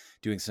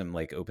doing some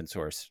like open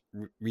source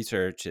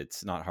research,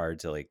 it's not hard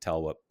to like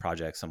tell what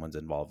project someone's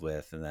involved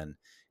with, and then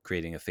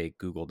creating a fake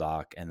Google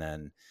Doc, and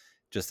then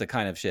just the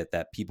kind of shit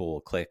that people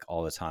will click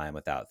all the time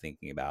without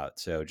thinking about.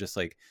 So just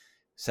like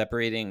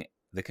separating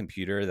the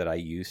computer that I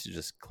use to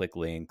just click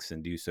links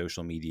and do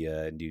social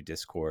media and do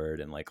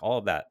Discord and like all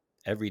of that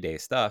everyday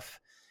stuff,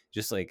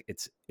 just like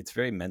it's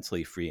very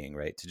mentally freeing,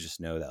 right? To just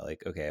know that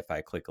like, okay, if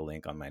I click a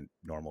link on my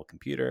normal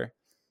computer,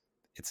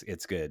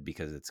 it's good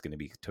because it's going to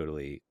be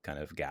totally kind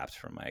of gapped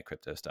from my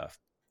crypto stuff.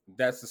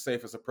 That's the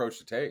safest approach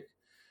to take.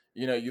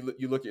 You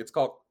look.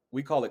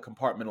 We call it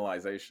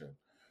compartmentalization.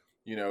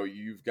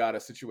 You've got a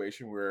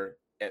situation where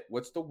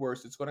what's the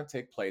worst that's going to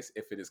take place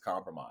if it is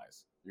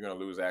compromised? You're going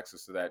to lose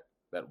access to that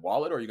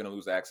wallet, or you're going to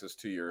lose access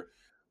to your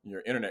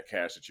internet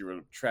cache that you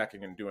were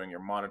tracking and doing your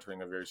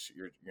monitoring of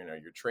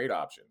your trade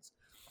options.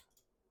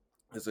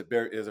 There's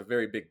a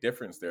very big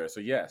difference there. So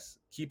yes,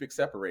 keep it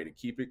separated,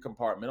 keep it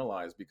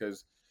compartmentalized,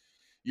 because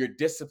your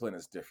discipline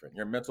is different.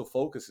 Your mental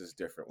focus is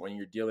different when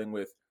you're dealing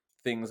with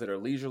things that are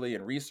leisurely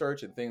and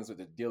research and things that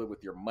are dealing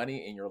with your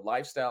money and your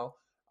lifestyle.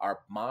 Our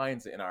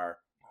minds and our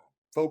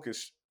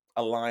focus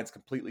aligns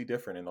completely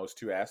different in those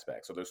two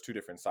aspects, or those two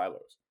different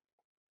silos.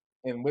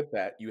 And with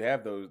that, you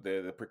have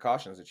the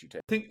precautions that you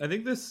take. I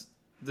think this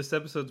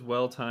episode's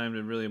well timed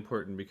and really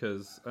important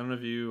because I don't know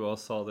if you all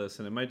saw this,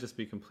 and it might just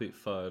be complete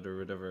FUD or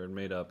whatever and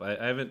made up.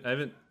 I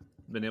haven't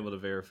been able to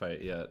verify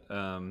it yet.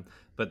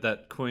 But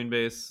that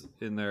Coinbase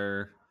in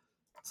their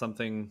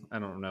something, I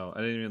don't know.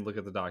 I didn't even look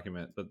at the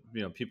document, but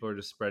people are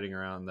just spreading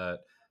around that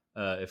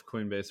if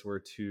Coinbase were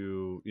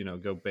to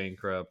go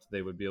bankrupt,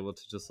 they would be able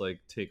to just like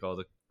take all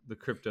the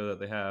crypto that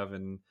they have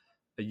and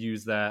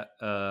use that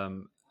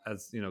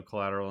as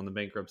collateral in the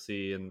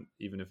bankruptcy, and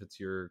even if it's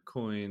your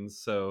coins.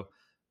 So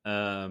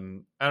I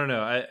don't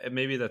know.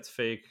 Maybe that's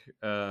fake,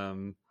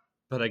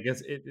 but I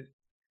guess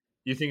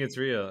you think it's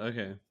real.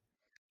 Okay.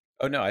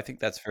 Oh no, I think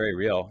that's very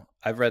real.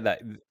 I've read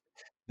that.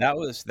 That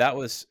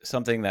was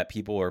something that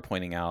people were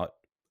pointing out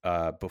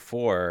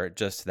before,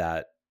 just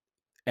that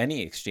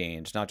any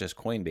exchange, not just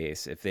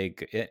Coinbase,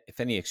 if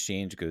any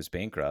exchange goes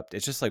bankrupt,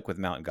 it's just like with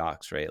Mt.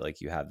 Gox, right? Like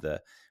we had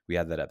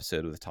that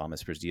episode with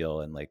Thomas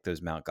Brazil, and like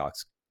those Mt.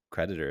 Gox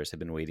creditors have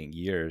been waiting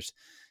years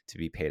to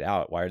be paid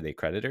out. Why are they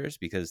creditors?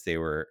 Because they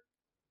were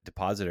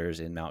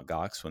depositors in Mt.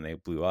 Gox when they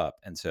blew up,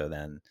 and so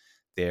then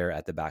they're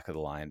at the back of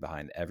the line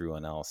behind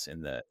everyone else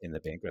in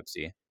the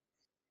bankruptcy.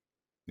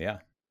 Yeah.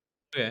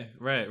 Okay,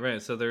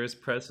 right. So there is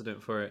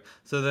precedent for it.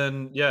 So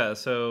then, yeah.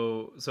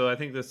 So I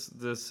think this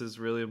is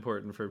really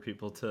important for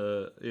people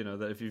to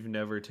that if you've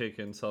never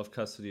taken self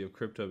custody of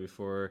crypto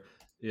before,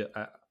 yeah,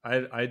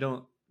 I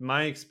don't.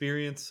 My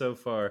experience so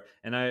far,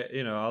 and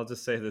I'll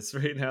just say this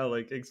right now,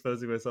 like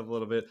exposing myself a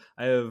little bit.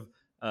 I have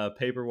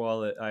paper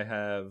wallet. I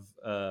have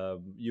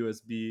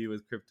USB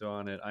with crypto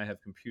on it. I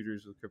have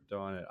computers with crypto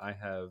on it. I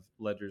have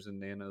ledgers and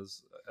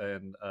nanos,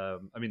 and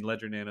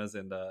ledger nanos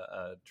and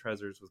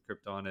Trezors with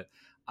crypto on it.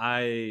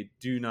 I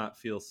do not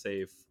feel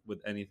safe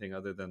with anything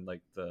other than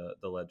like the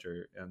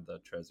ledger and the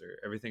Trezor.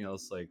 Everything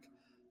else, like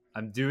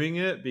I'm doing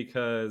it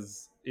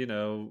because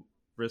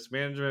risk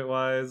management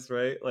wise,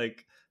 right?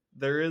 Like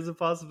there is a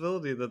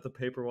possibility that the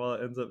paper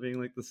wallet ends up being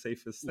like the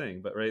safest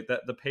thing, but right,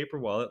 that the paper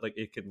wallet, like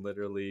it can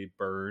literally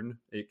burn.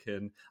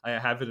 I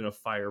have it in a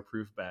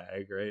fireproof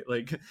bag, right?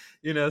 Like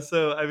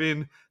so I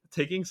mean,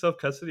 taking self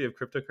custody of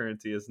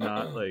cryptocurrency is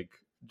not like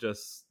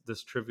just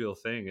this trivial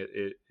thing.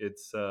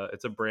 It's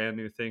a brand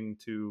new thing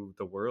to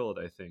the world,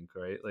 I think,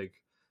 right? Like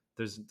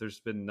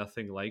there's been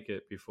nothing like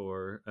it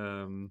before.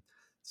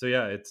 So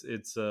yeah, it's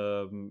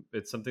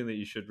something that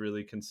you should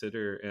really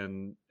consider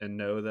and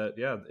know that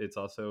it's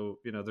also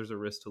there's a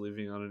risk to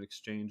leaving on an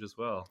exchange as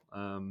well.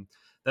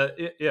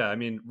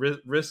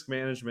 Risk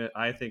management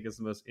I think is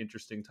the most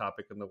interesting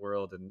topic in the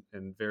world,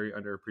 and very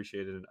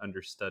underappreciated and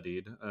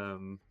understudied.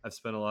 I've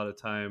spent a lot of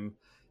time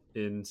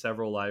in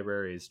several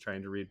libraries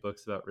trying to read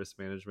books about risk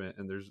management,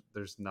 and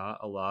there's not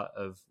a lot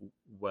of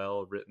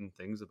well written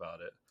things about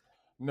it.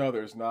 No,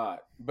 there's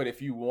not. But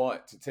if you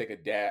want to take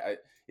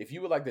if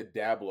you would like to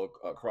dabble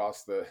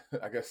across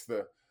I guess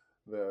the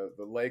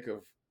lake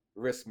of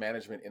risk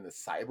management in the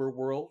cyber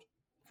world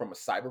from a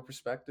cyber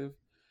perspective,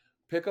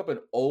 pick up an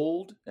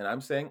old, and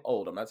I'm saying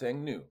old, I'm not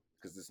saying new,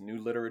 because this new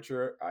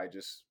literature, I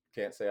just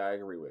can't say I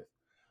agree with.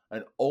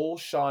 An old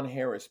Sean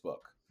Harris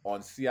book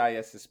on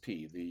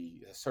CISSP,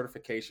 the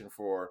certification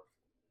for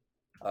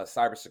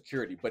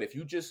cybersecurity. But if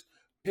you just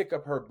pick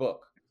up her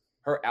book,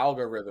 her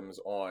algorithms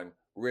on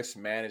risk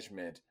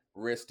management,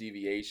 risk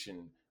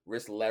deviation,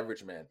 risk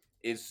leveragement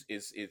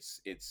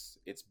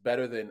it's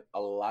better than a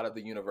lot of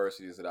the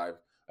universities that I've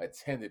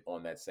attended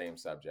on that same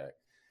subject.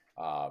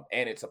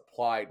 And it's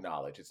applied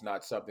knowledge. It's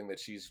not something that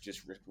she's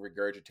just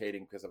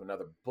regurgitating because of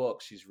another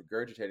book. She's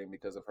regurgitating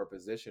because of her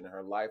position in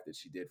her life that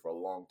she did for a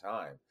long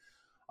time.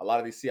 A lot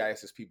of these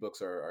CISSP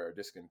books are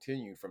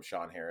discontinued from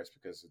Sean Harris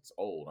because it's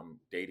old. I'm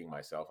dating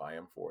myself. I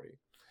am 40,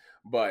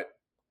 but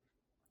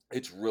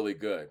it's really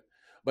good.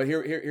 But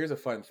here's a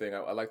fun thing.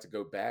 I like to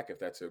go back, if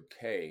that's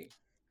okay,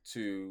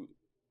 to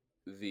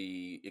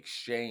the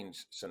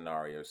exchange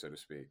scenario, so to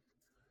speak.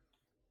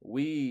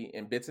 We,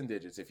 in Bits and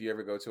Digits, if you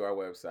ever go to our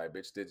website,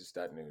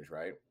 bitsdigits.news,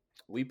 right?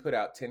 We put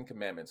out 10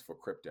 commandments for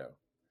crypto.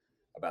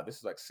 About this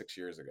is like 6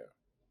 years ago.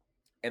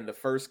 And the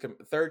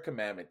third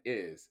commandment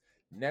is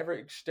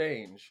never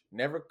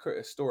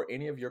store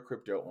any of your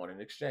crypto on an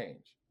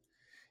exchange.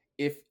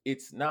 If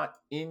it's not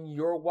in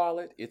your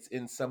wallet, it's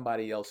in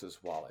somebody else's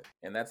wallet.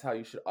 And that's how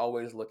you should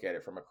always look at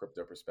it from a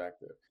crypto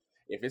perspective.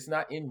 If it's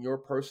not in your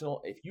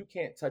personal, if you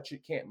can't touch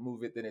it, can't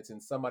move it, then it's in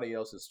somebody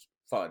else's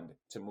fund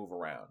to move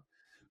around.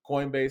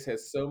 Coinbase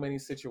has so many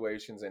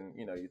situations, and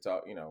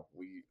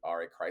we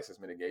are a crisis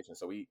mitigation,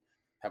 so we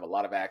have a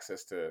lot of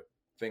access to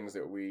things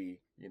that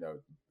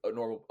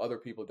normal other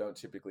people don't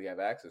typically have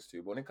access to.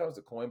 But when it comes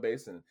to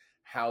Coinbase and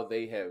how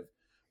they have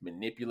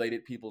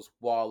manipulated people's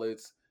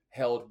wallets,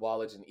 held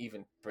wallets, and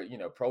even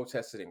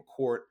protested in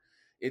court,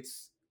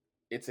 it's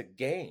a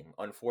game,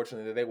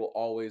 unfortunately, that they will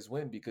always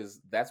win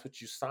because that's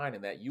what you sign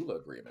in that EULA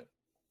agreement.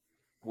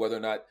 Whether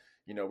or not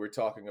we're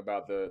talking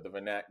about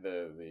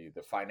the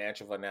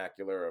financial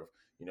vernacular of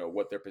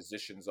what their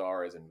positions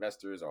are as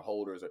investors or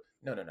holders, or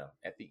no.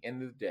 At the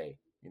end of the day,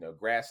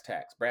 brass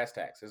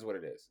tacks is what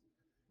it is.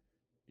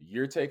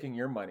 You're taking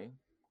your money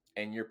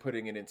and you're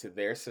putting it into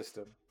their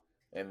system,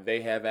 and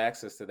they have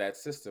access to that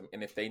system.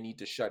 And if they need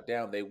to shut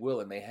down, they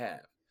will, and they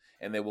have,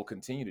 and they will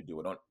continue to do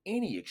it on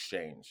any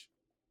exchange.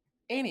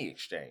 Any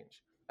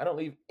exchange.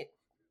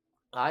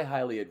 I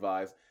highly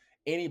advise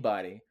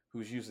anybody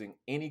who's using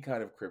any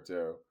kind of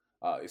crypto,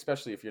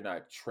 especially if you're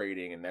not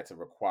trading and that's a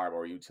requirement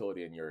or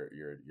utility in your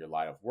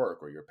line of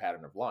work or your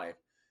pattern of life.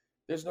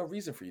 There's no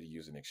reason for you to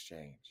use an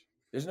exchange.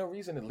 There's no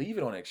reason to leave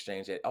it on an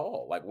exchange at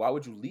all. Like, why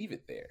would you leave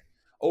it there?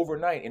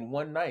 Overnight, in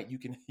one night, you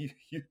can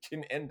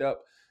end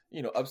up,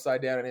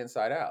 upside down and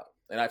inside out.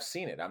 And I've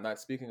seen it. I'm not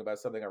speaking about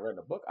something I read in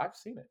a book. I've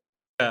seen it.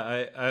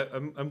 Yeah,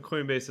 I'm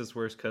Coinbase's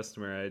worst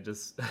customer. I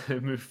just I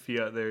move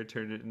fiat there,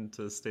 turn it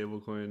into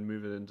stablecoin,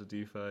 move it into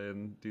DeFi,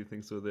 and do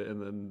things with it, and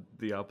then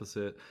the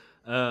opposite.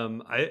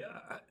 I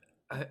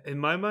in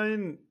my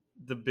mind,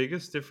 the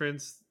biggest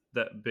difference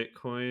that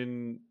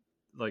Bitcoin,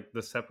 like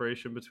the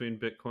separation between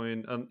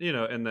Bitcoin,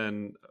 and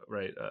then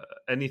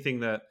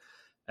anything that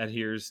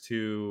adheres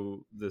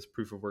to this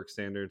proof of work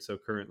standard. So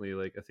currently,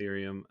 like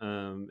Ethereum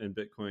and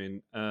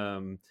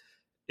Bitcoin.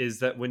 Is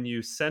that when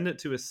you send it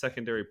to a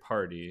secondary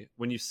party,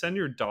 when you send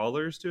your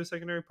dollars to a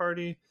secondary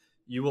party,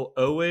 you will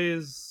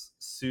always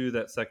sue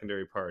that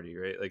secondary party,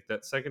 right? Like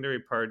that secondary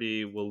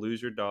party will lose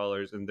your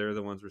dollars and they're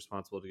the ones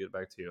responsible to get it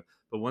back to you.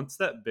 But once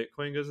that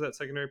Bitcoin goes to that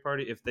secondary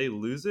party, if they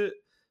lose it,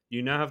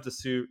 you now have to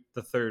sue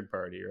the third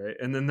party, right?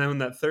 And then when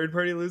that third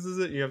party loses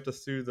it, you have to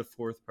sue the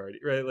fourth party,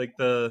 right? Like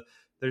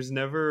there's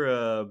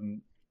never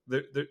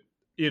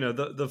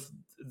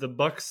the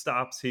buck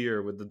stops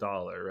here with the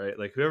dollar, right?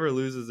 Like whoever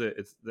loses it,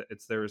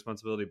 it's their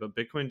responsibility. But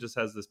Bitcoin just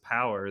has this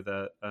power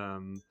that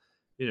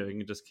you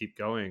can just keep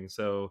going.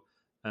 So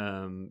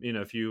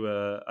if you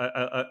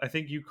I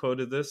think you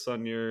quoted this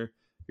on your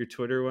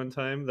Twitter one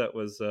time, that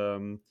was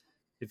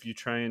if you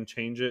try and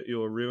change it, you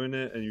will ruin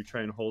it, and you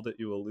try and hold it,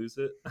 you will lose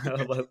it.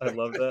 I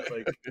love that,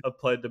 like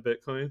applied to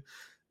Bitcoin,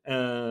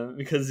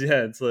 because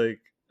it's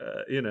like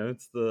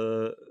it's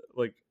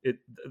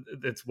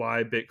it's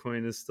why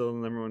Bitcoin is still the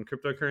number one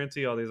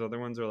cryptocurrency. All these other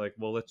ones are like,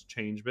 well, let's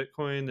change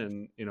Bitcoin,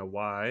 and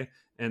why?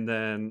 And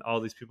then all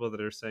these people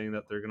that are saying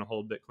that they're going to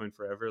hold Bitcoin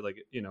forever,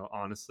 like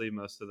honestly,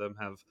 most of them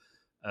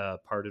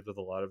have parted with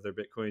a lot of their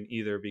Bitcoin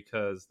either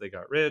because they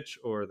got rich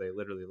or they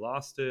literally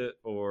lost it,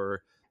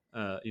 or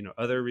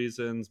other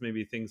reasons,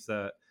 maybe things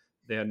that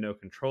they had no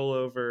control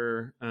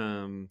over.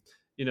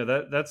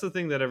 That's the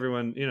thing that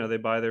everyone, they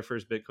buy their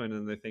first Bitcoin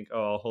and they think,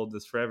 oh, I'll hold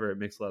this forever. It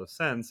makes a lot of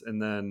sense.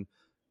 And then,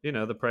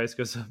 the price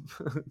goes up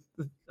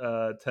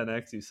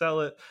 10x, you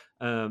sell it.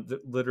 The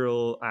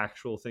literal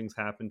actual things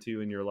happen to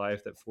you in your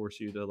life that force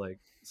you to like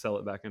sell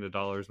it back into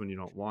dollars when you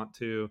don't want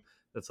to.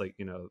 That's like,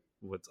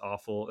 what's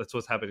awful. It's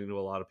what's happening to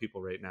a lot of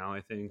people right now,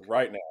 I think.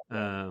 Right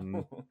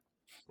now.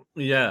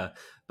 Yeah,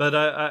 but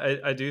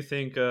I do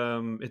think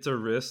it's a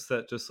risk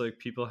that just like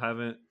people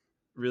haven't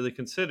really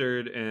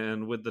considered.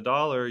 And with the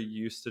dollar,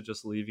 you used to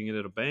just leaving it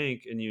at a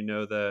bank, and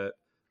that,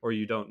 or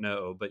you don't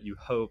know, but you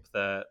hope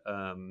that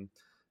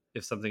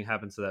if something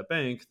happens to that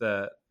bank,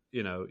 that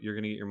you're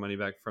going to get your money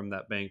back from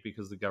that bank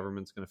because the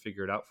government's going to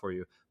figure it out for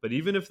you. But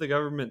even if the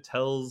government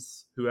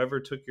tells whoever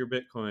took your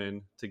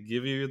Bitcoin to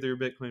give you their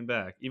Bitcoin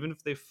back, even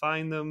if they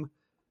find them,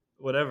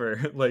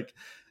 whatever, like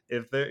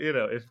if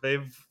they're, if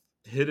they've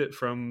hid it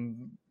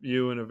from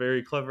you in a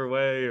very clever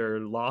way or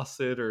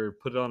lost it or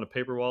put it on a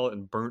paper wallet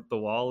and burnt the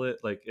wallet,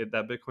 like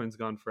that Bitcoin's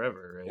gone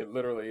forever, right? It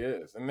literally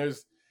is. And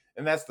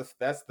that's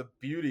the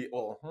beauty.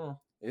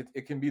 Well,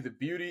 it can be the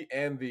beauty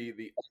and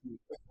the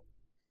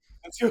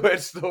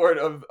two-edged sword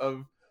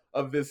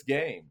of this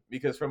game,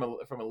 because from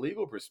a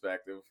legal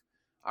perspective,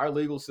 our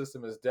legal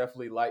system is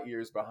definitely light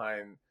years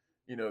behind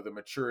the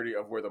maturity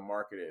of where the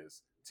market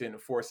is to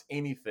enforce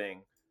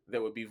anything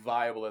that would be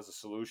viable as a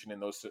solution in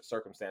those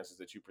circumstances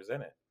that you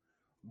presented.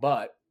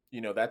 But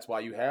that's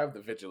why you have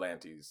the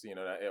vigilantes,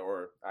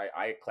 or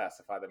I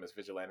classify them as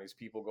vigilantes,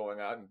 people going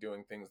out and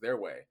doing things their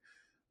way,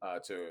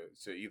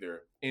 to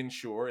either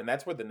insure, and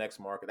that's where the next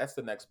market, that's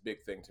the next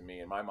big thing to me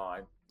in my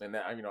mind. And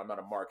that, I'm not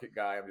a market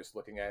guy. I'm just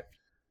looking at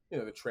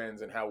the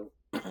trends and how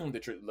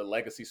the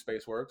legacy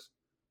space works.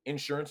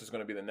 Insurance is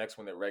going to be the next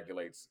one that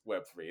regulates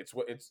Web3.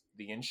 It's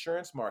the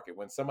insurance market.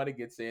 When somebody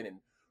gets in and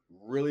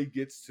really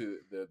gets to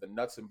the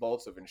nuts and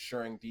bolts of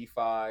insuring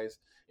DeFi's,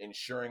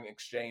 insuring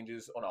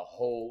exchanges on a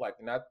whole, like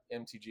not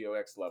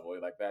MTGOX level,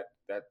 like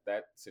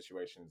that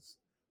situation's,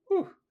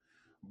 whew.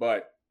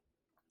 But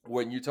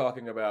when you're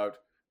talking about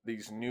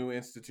these new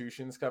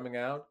institutions coming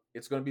out,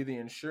 it's going to be the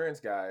insurance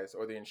guys,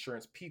 or the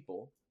insurance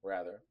people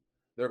rather.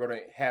 They're going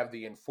to have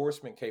the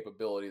enforcement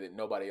capability that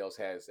nobody else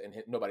has and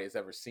nobody has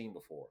ever seen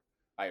before.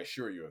 I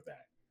assure you of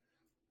that,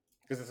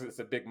 because it's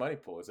a big money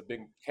pool. It's a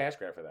big cash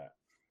grab for that.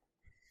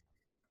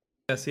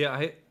 Yes,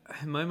 yeah.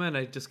 In my mind,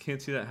 I just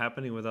can't see that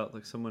happening without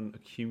like someone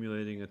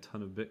accumulating a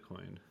ton of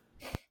Bitcoin.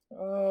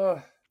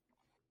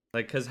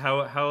 Like, because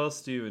how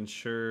else do you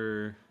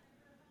insure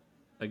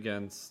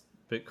against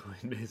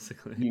Bitcoin,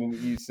 basically?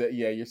 You say,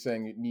 yeah, you're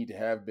saying you need to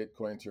have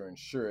Bitcoin to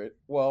insure it.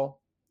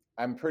 Well,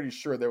 I'm pretty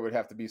sure there would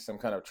have to be some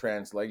kind of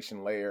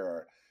translation layer,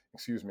 or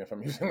excuse me if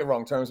I'm using the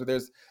wrong terms, but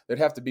there'd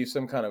have to be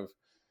some kind of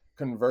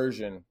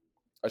conversion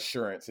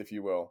assurance, if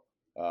you will,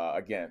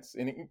 against.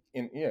 And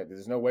yeah,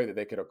 there's no way that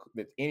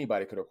that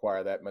anybody could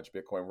acquire that much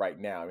Bitcoin right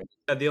now. I mean,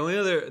 the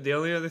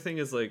only other thing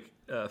is like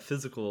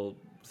physical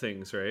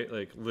things, right?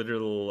 Like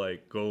literal,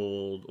 like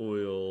gold,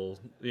 oil.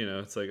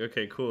 It's like,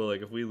 okay, cool.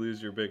 Like if we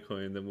lose your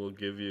Bitcoin, then we'll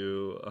give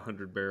you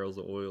 100 barrels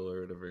of oil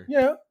or whatever.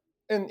 Yeah,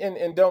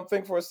 and don't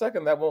think for a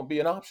second that won't be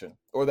an option,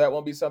 or that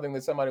won't be something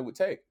that somebody would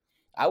take.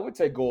 I would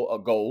take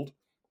gold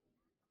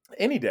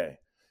any day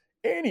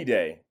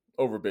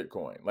over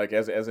Bitcoin, like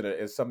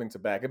as something to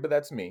back it. But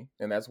that's me,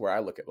 and that's where I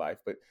look at life.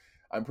 But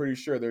I'm pretty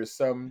sure there's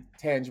some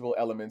tangible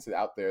elements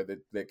out there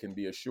that can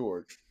be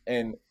assured.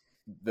 And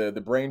the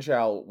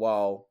brainchild,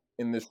 while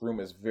in this room,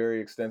 is very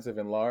extensive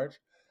and large.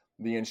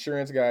 The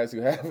insurance guys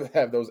who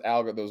have those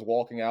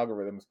walking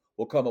algorithms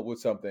will come up with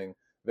something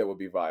that would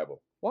be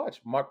viable. Watch,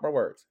 mark my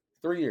words.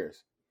 3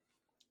 years.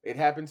 It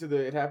happened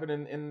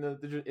in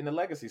the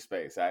legacy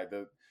space.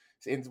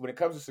 When it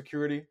comes to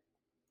security,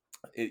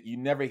 you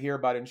never hear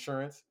about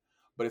insurance,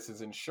 but it's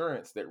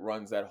insurance that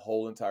runs that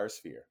whole entire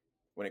sphere.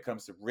 When it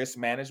comes to risk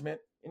management,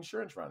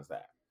 insurance runs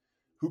that.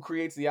 Who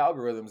creates the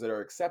algorithms that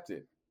are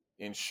accepted?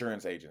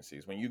 Insurance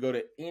agencies. When you go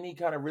to any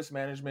kind of risk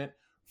management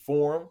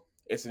forum,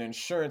 it's an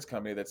insurance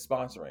company that's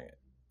sponsoring it.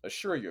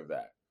 Assure you of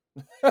that.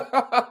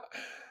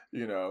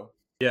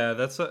 Yeah,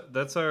 that's our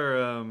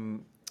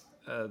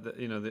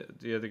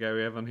the other guy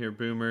we have on here,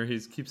 Boomer. He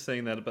keeps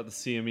saying that about the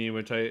CME,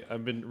 which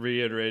I've been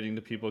reiterating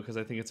to people because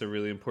I think it's a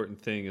really important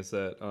thing. Is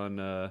that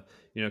on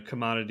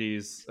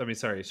commodities?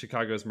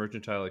 Chicago's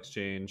Mercantile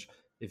Exchange.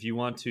 If you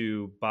want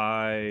to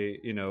buy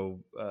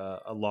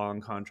a long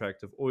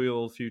contract of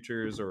oil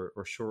futures or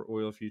short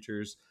oil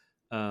futures,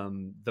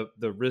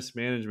 the risk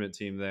management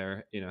team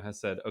there has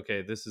said,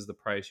 okay, this is the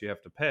price you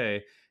have to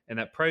pay, and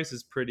that price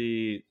is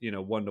pretty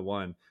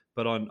 1-to-1.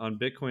 But on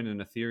Bitcoin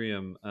and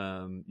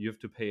Ethereum, you have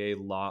to pay a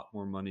lot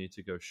more money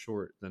to go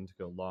short than to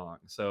go long.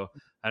 So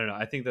I don't know.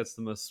 I think that's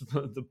the most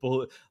the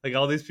bullet. Like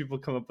all these people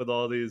come up with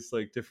all these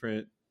like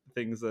different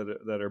things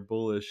that are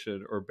bullish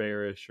or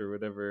bearish or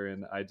whatever,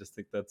 and I just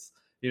think that's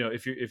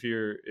if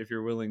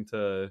you're willing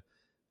to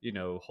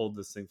hold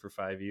this thing for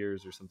 5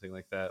 years or something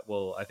like that,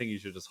 well, I think you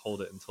should just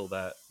hold it until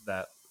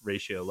that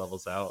ratio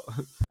levels out.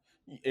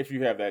 If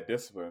you have that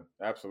discipline,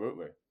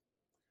 absolutely.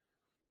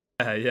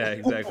 Yeah,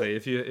 exactly.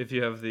 If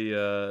you have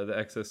the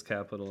excess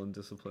capital and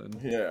discipline.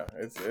 Yeah,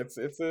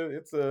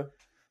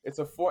 it's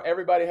a for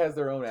everybody has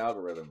their own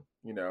algorithm,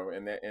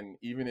 and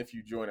even if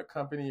you join a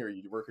company or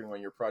you're working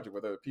on your project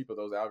with other people,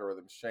 those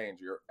algorithms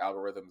change. Your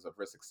algorithms of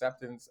risk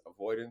acceptance,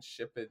 avoidance,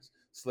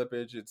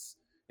 slippage, it's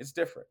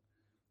different.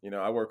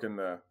 I work in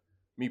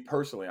me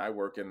personally, I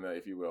work in the,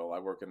 if you will, I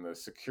work in the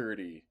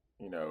security,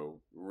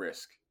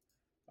 risk.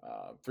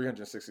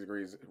 360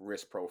 degrees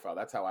risk profile.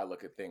 That's how I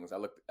look at things. I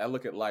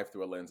look at life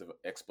through a lens of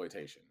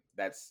exploitation.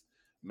 That's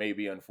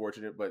maybe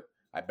unfortunate, but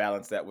I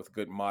balance that with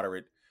good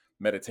moderate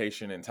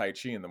meditation and Tai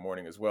Chi in the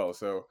morning as well.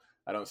 So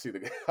I don't see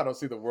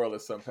the world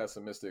as some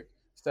pessimistic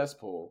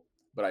cesspool,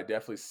 but I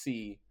definitely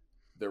see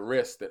the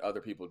risk that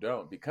other people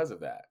don't because of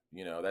that.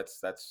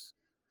 That's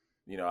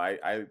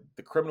I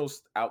the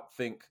criminals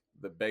outthink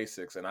the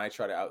basics, and I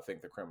try to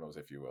outthink the criminals,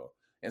 if you will.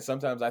 And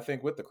sometimes I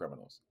think with the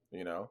criminals.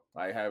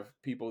 I have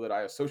people that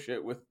I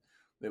associate with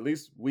at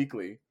least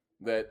weekly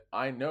that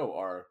I know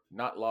are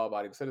not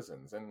law-abiding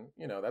citizens, and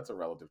that's a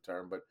relative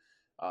term,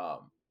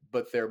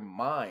 but their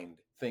mind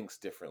thinks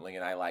differently,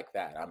 and I like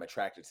that. I'm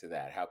attracted to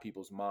that. How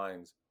people's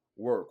minds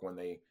work when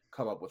they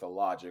come up with a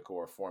logic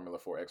or a formula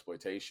for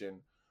exploitation,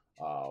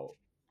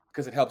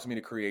 because it helps me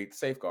to create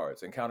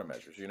safeguards and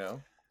countermeasures.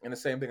 And the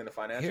same thing in the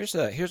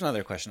financial. Here's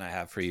another question I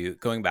have for you.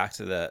 Going back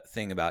to the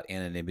thing about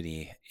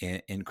anonymity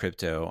in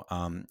crypto,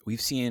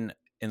 we've seen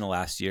in the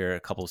last year a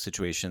couple of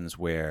situations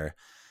where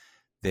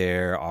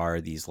there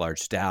are these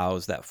large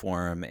DAOs that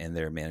form and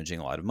they're managing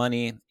a lot of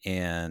money,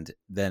 and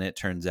then it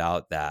turns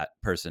out that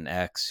person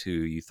X, who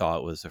you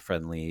thought was a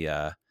friendly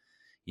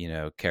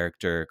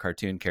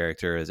cartoon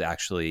character, is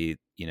actually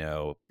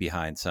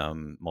behind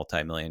some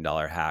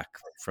multi-million-dollar hack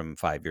from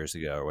 5 years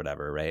ago or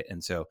whatever, right?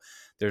 And so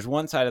there's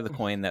one side of the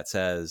coin that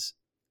says,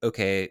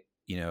 okay,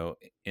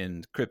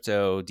 in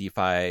crypto,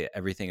 DeFi,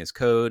 everything is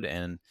code,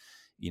 and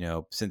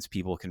since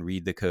people can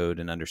read the code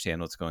and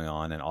understand what's going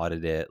on and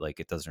audit it, like,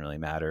 it doesn't really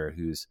matter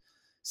who's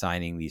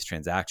signing these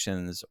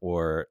transactions.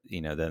 Or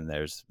then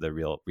there's the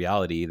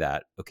reality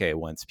that, okay,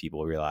 once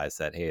people realize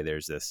that, hey,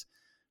 there's this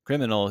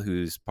criminal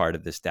who's part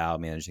of this DAO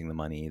managing the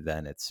money,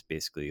 then it's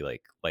basically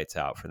like lights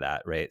out for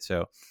that, right?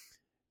 So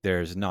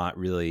there's not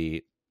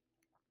really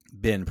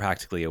been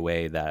practically a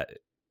way that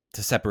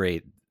to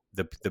separate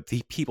the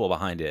people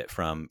behind it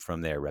from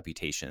their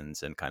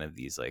reputations and kind of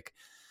these like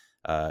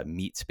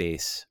meat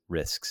space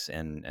risks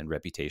and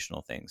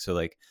reputational things. So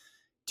like,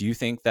 do you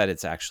think that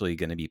it's actually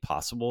going to be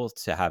possible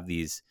to have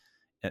these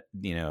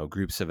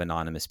groups of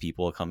anonymous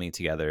people coming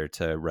together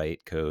to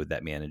write code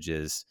that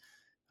manages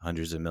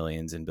hundreds of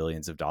millions and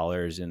billions of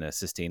dollars in a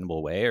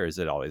sustainable way? Or is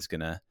it always going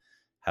to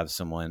have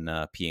someone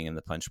peeing in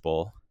the punch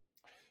bowl?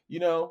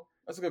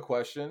 That's a good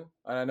question.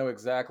 And I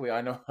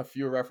know a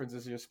few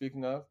references you're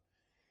speaking of.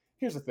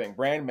 Here's the thing: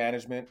 brand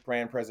management,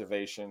 brand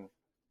preservation,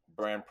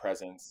 brand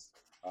presence,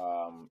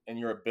 and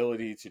your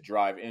ability to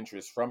drive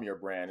interest from your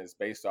brand is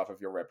based off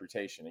of your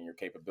reputation and your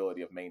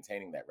capability of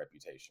maintaining that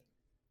reputation.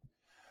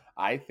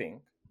 I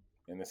think,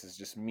 and this is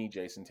just me,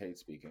 Jason Tate,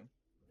 speaking,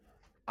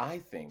 I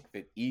think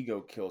that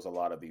ego kills a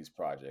lot of these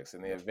projects.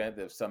 In the event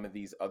of some of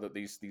these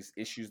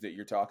issues that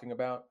you're talking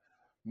about,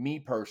 me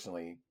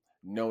personally,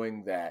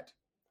 knowing that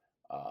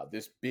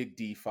this big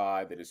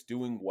DeFi that is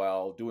doing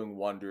well, doing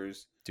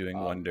wonders,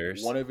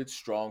 one of its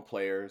strong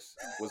players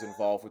was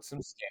involved with some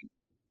scam.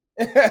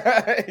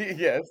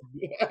 Yes.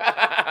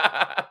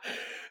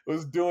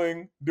 Was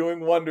doing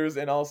wonders,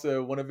 and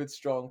also one of its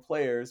strong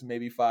players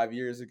maybe 5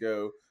 years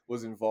ago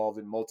was involved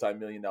in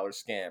multi-million-dollar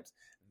scams.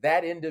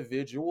 That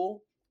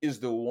individual is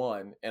the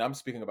one, and I'm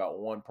speaking about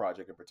one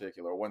project in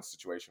particular, one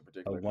situation in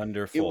particular. A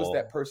wonderful. It was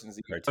that person's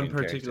one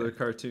particular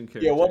cartoon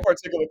character. Yeah, one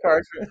particular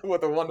cartoon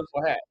with a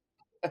wonderful hat.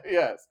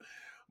 Yes,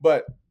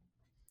 but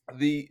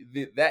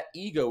that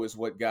ego is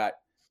what got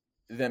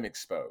them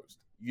exposed.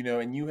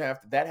 And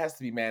that has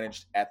to be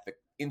managed at the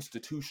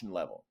institution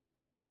level.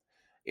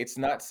 It's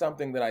not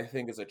something that I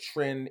think is a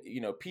trend.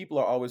 People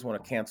are always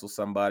want to cancel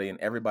somebody, and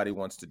everybody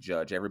wants to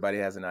judge. Everybody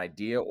has an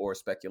idea or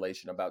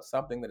speculation about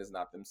something that is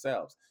not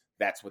themselves.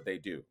 That's what they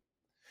do.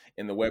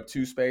 In the Web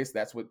 2 space,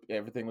 that's what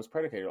everything was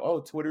predicated.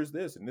 Oh, Twitter's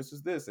this, and this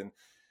is this. And,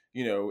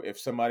 if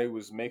somebody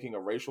was making a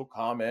racial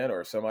comment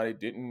or somebody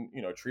didn't,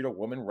 treat a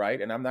woman right,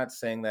 and I'm not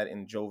saying that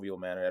in jovial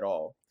manner at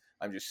all.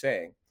 I'm just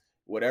saying,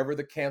 whatever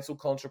the cancel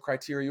culture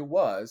criteria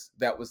was,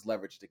 that was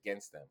leveraged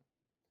against them.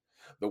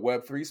 The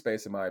Web3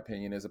 space, in my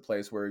opinion, is a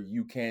place where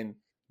you can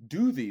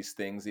do these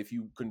things if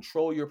you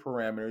control your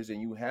parameters and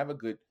you have a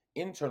good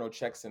internal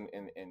checks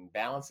and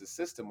balances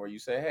system where you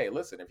say, hey,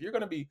 listen, if you're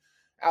going to be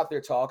out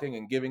there talking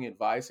and giving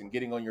advice and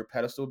getting on your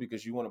pedestal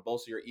because you want to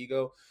bolster your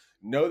ego,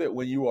 know that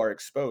when you are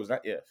exposed,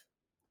 not if,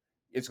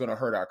 it's going to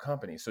hurt our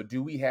company. So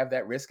do we have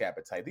that risk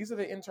appetite? These are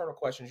the internal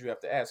questions you have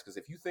to ask, because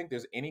if you think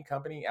there's any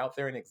company out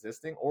there in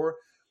existing,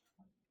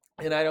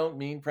 and I don't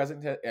mean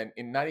present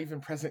and not even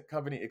present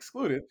company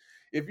excluded,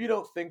 if you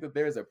don't think that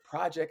there's a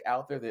project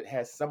out there that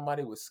has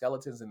somebody with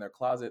skeletons in their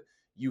closet,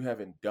 you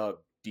haven't dug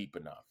deep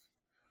enough,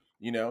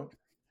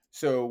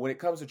 So when it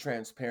comes to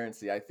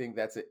transparency, I think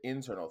that's an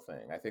internal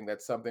thing. I think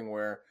that's something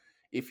where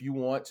if you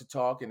want to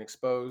talk and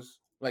expose,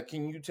 like,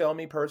 can you tell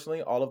me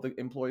personally all of the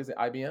employees at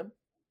IBM?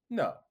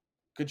 No.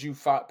 Could you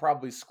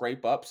probably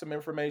scrape up some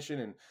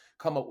information and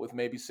come up with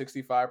maybe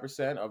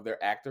 65% of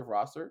their active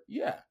roster?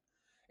 Yeah.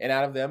 And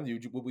out of them,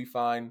 will we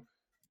find,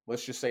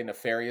 let's just say,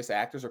 nefarious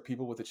actors or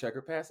people with a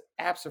checker pass?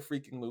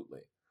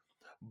 Abso-freaking-lutely.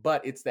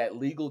 But it's that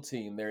legal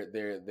team,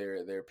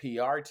 their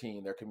PR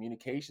team, their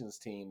communications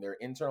team, their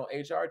internal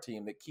HR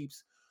team that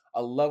keeps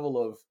a level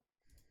of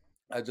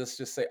just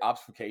say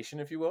obfuscation,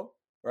 if you will,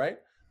 right,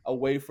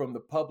 away from the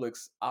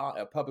public's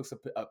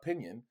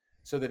opinion,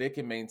 so that it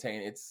can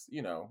maintain its,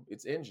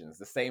 its engines.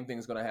 The same thing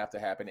is going to have to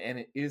happen, and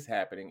it is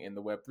happening in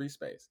the Web3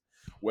 space.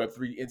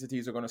 Web3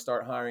 entities are going to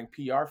start hiring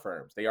PR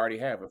firms. They already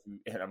have.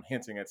 And I'm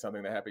hinting at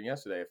something that happened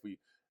yesterday.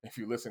 If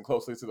you listen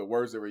closely to the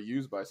words that were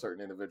used by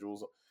certain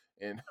individuals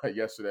in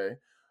yesterday,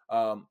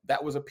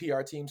 that was a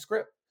PR team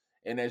script.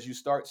 And as you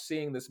start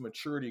seeing this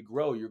maturity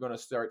grow, you're going to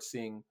start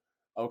seeing,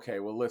 okay,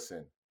 well,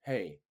 listen,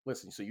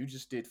 so you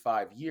just did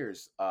 5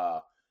 years.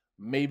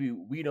 Maybe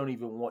we don't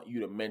even want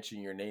you to mention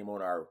your name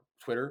on our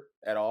Twitter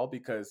at all,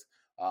 because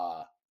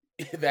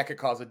that could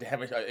cause a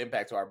damage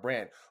impact to our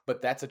brand.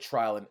 But that's a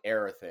trial and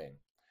error thing.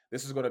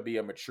 This is going to be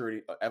a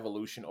maturity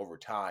evolution over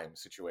time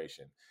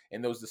situation,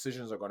 and those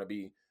decisions are going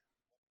to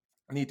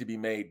need to be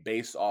made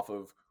based off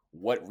of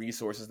what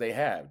resources they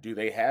have. Do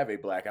they have a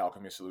Black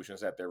Alchemy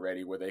Solutions that they're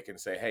ready, where they can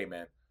say, hey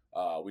man,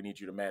 we need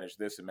you to manage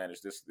this and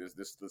manage this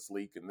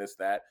leak and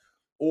that?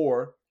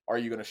 Or are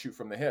you going to shoot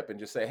from the hip and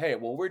just say, hey,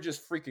 well, we're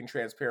just freaking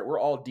transparent, we're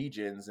all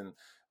degens and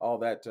all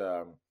that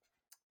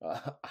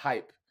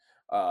hype?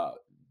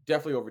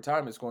 Definitely over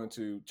time it's going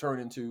to turn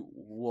into,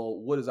 well,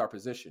 what is our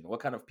position? What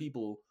kind of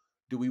people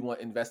do we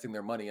want investing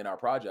their money in our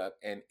project,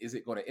 and is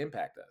it going to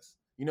impact us?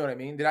 You know what I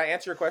mean? Did I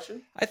answer your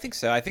question? I think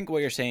so. I think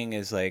what you're saying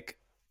is like,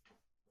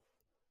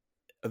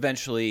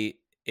 eventually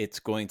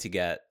it's going to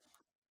get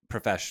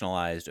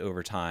professionalized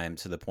over time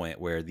to the point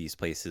where these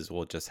places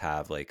will just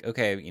have like,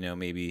 okay,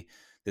 maybe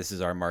this is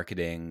our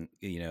marketing,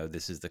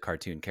 this is the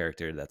cartoon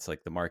character that's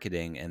like the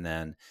marketing. And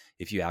then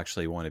if you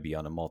actually want to be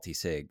on a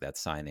multi-sig that's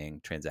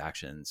signing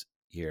transactions,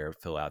 here,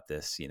 fill out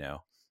this,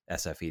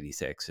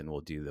 SF86, and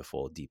we'll do the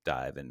full deep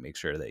dive and make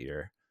sure that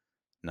you're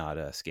not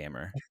a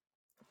scammer.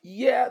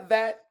 Yeah,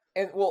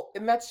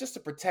 and that's just a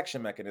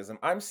protection mechanism.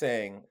 I'm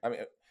saying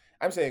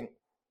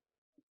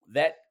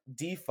that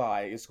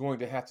DeFi is going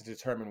to have to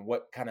determine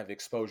what kind of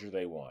exposure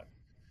they want.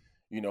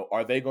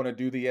 Are they going to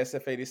do the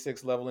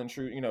SF86 level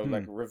intrusion?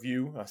 Like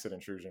review? I said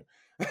intrusion.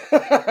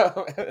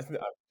 I'm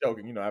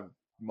joking. I have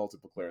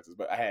multiple clearances,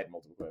 but I had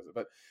multiple clearances.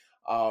 But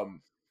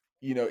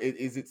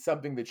is it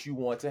something that you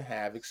want to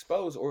have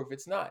exposed, or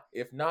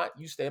if not,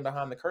 you stand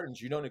behind the curtains.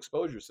 You don't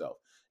expose yourself.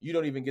 You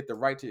don't even get the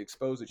right to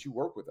expose that you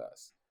work with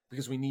us,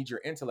 because we need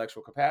your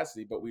intellectual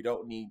capacity, but we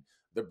don't need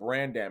the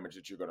brand damage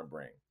that you're going to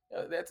bring.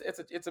 It's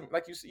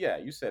like you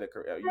said it.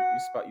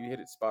 You hit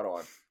it spot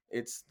on.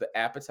 It's the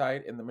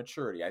appetite and the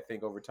maturity. I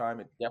think over time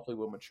it definitely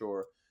will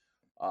mature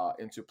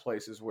into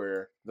places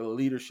where the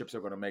leaderships are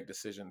going to make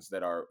decisions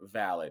that are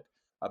valid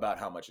about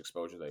how much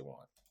exposure they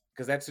want.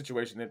 Because that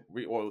situation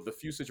the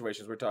few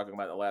situations we're talking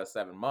about in the last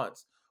 7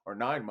 months or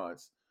 9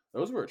 months,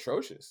 those were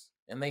atrocious,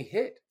 and they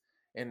hit.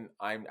 And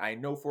I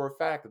know for a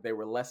fact that they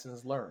were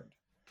lessons learned.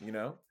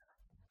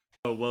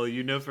 Oh,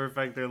 well, for a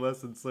fact they're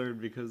lessons learned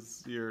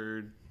because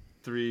you're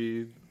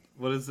 3.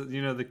 What is it?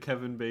 The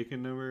Kevin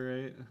Bacon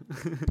number,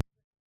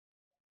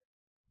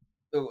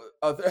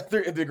 right?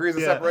 3 degrees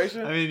of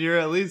separation. I mean, you're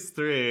at least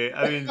 3.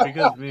 I mean,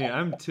 because me,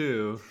 I'm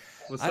 2.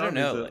 I don't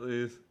know. At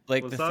least.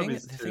 Like the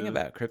thing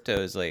about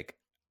crypto is like,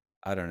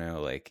 I don't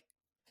know. Like,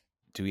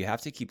 do we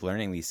have to keep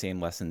learning these same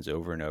lessons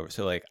over and over?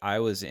 So like, I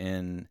was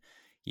in,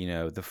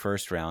 the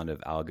first round of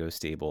algo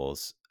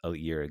stables a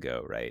year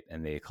ago, right?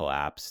 And they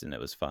collapsed, and it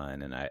was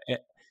fun. And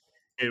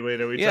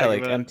wait, are we talking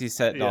like about empty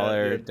set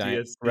dollar,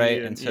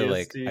 right? And so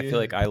like, I feel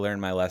like I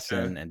learned my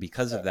lesson, and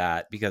because of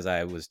that, because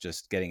I was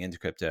just getting into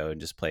crypto and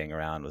just playing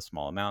around with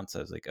small amounts,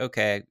 I was like,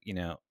 okay,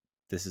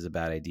 this is a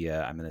bad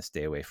idea. I'm going to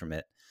stay away from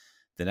it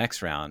the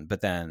next round.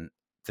 But then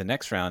the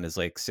next round is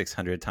like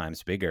 600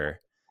 times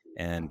bigger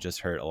and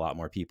just hurt a lot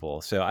more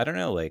people. So I don't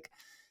know, like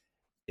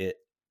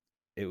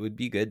it would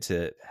be good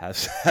to have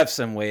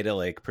some way to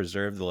like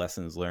preserve the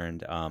lessons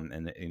learned.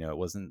 And it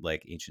wasn't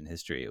like ancient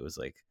history. It was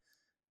like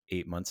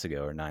 8 months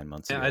ago or 9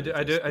 months ago. I do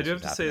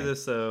have to say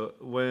this though.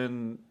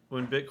 When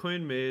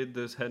Bitcoin made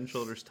this Head and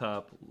Shoulders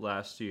top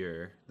last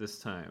year, this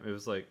time it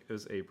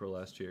was April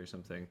last year or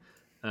something.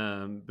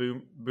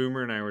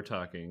 Boomer and I were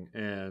talking,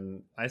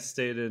 and I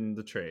stayed in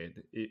the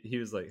trade. He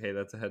was like, "Hey,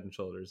 that's a Head and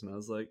Shoulders," and I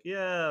was like,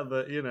 "Yeah,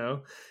 but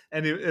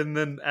And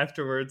then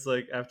afterwards,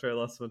 like after I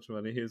lost a bunch of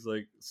money, he was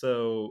like,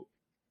 "So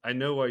I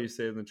know why you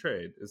stayed in the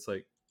trade. It's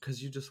like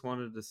because you just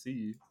wanted to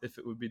see if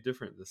it would be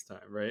different this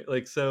time, right?"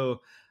 Like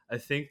so. I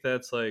think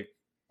that's like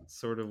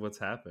sort of what's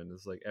happened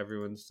is like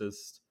everyone's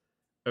just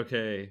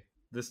okay,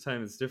 this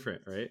time it's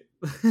different, right?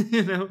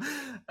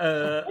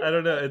 I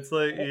don't know, it's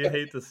like you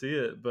hate to see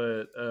it,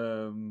 but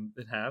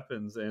it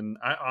happens, and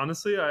I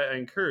honestly I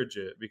encourage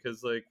it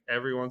because like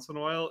every once in a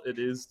while it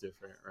is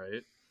different,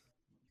 right?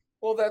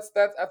 Well, that's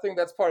I think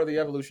that's part of the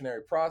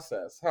evolutionary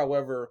process.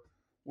 However,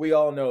 we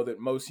all know that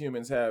most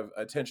humans have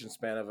attention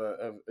span of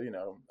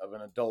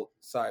an adult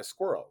sized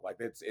squirrel.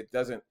 Like it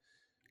doesn't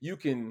you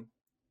can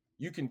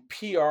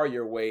PR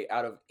your way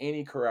out of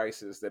any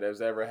crisis that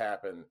has ever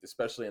happened,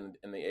 especially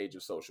in the age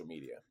of social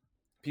media.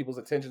 People's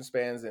attention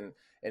spans and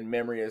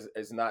memory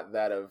is not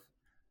that of,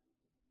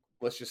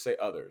 let's just say,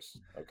 others.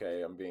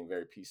 Okay, I'm being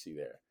very PC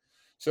there.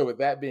 So with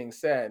that being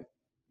said,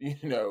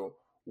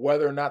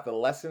 whether or not the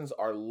lessons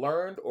are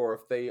learned or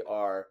if they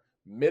are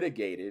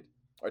mitigated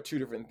are two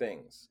different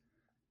things.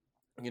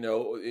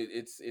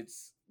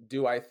 it's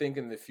do I think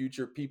in the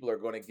future people are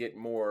going to get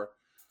more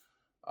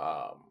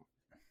um,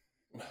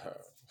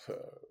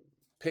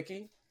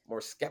 picky,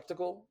 more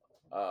skeptical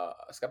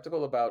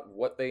about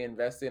what they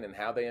invest in and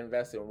how they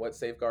invest and what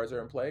safeguards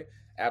are in play?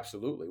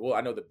 Absolutely. Well,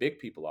 I know the big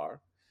people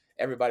are.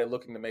 Everybody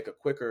looking to make a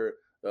quicker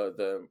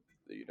the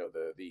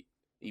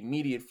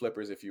immediate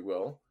flippers, if you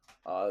will.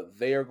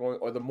 They are going,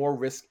 or the more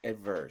risk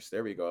adverse.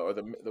 There we go. Or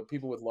the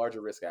people with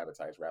larger risk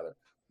appetites, rather.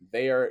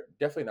 They are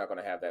definitely not going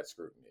to have that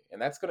scrutiny, and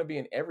that's going to be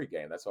in every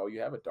game. That's why you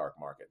have a dark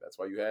market. That's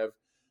why you have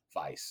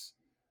vice.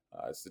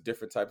 It's the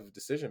different type of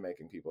decision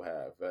making people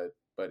have.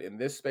 But in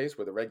this space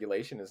where the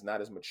regulation is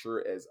not as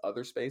mature as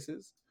other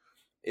spaces,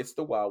 it's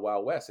the wild,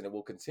 wild west. And it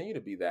will continue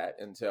to be that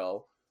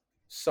until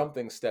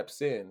something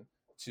steps in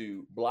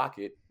to block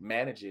it,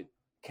 manage it,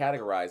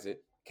 categorize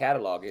it,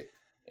 catalog it,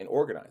 and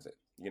organize it.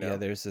 Yeah,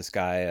 there's this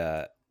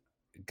guy,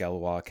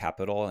 Galois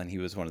Capital, and he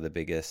was one of the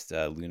biggest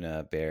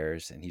Luna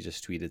bears, and he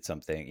just tweeted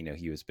something.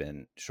 He was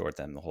been short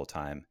them the whole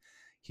time.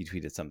 He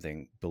tweeted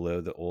something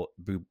beware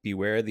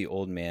the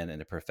old man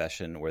in a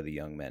profession where the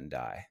young men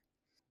die.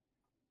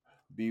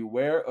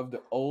 Beware of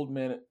the old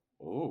men.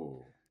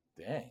 Oh,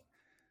 dang.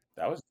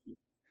 That was.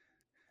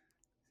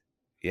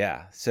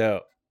 Yeah.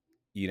 So,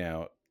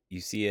 you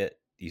see it,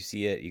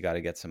 you got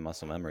to get some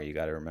muscle memory. You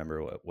got to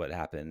remember what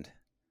happened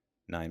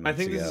 9 months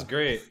ago. I think this is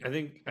great. I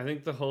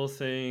think the whole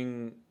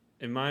thing,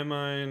 in my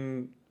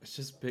mind, it's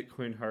just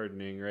Bitcoin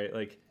hardening, right?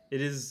 Like,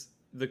 it is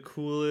the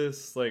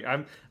coolest. Like,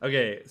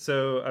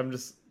 so I'm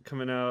just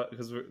coming out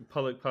because we're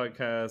public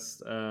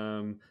podcast.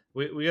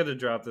 We got to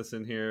drop this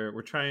in here.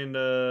 We're trying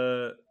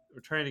to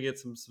get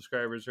some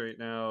subscribers right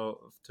now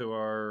to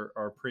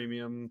our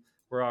premium.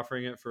 We're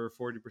offering it for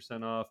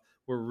 40% off.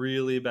 We're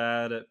really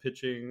bad at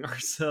pitching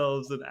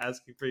ourselves and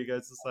asking for you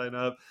guys to sign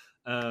up.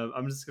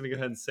 I'm just going to go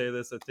ahead and say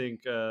this. I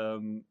think,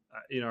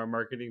 our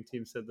marketing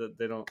team said that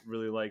they don't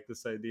really like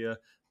this idea,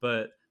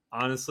 but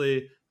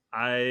honestly,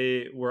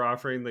 we're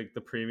offering like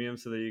the premium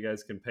so that you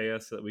guys can pay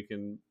us so that we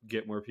can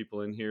get more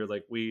people in here.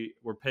 Like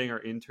we're paying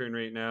our intern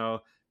right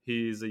now.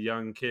 He's a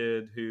young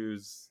kid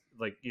who's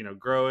like,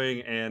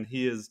 growing, and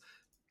he is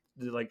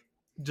like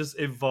just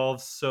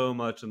evolved so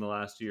much in the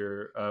last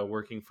year,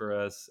 working for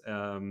us,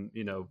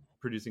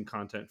 producing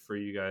content for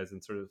you guys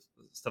and sort of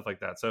stuff like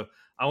that. So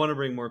I want to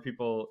bring more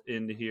people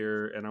into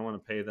here, and I want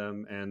to pay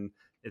them, and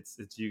it's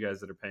you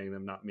guys that are paying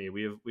them, not me.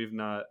 We've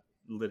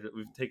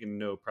taken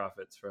no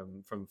profits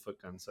from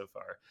Footgun so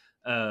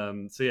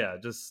far. So yeah,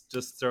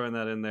 just throwing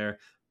that in there.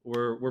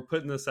 We're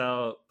putting this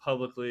out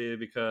publicly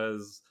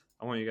because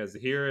I want you guys to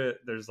hear it.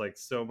 There's like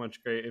so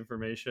much great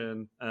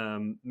information.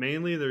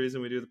 Mainly the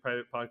reason we do the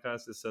private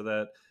podcast is so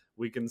that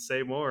we can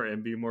say more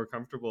and be more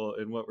comfortable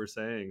in what we're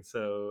saying.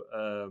 So,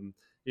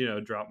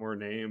 drop more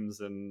names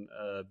and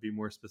be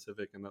more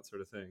specific and that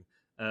sort of thing.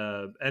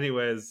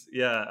 Anyways,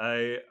 yeah,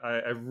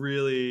 I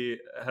really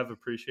have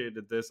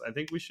appreciated this. I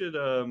think we should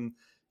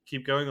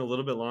keep going a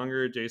little bit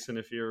longer, Jason,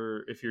 if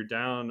you're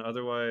down.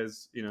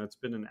 Otherwise, it's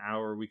been an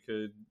hour. We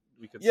could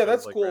yeah,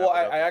 that's cool.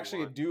 I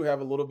actually do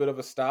have a little bit of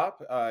a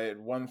stop at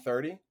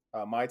 1:30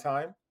 my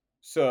time.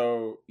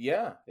 So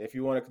yeah, if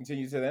you want to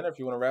continue to then, or if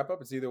you want to wrap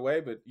up, it's either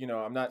way. But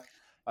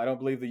I don't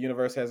believe the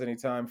universe has any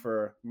time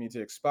for me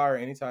to expire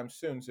anytime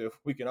soon. So if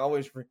we can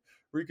always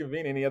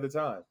reconvene any other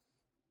time.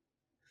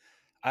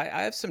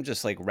 I have some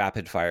just like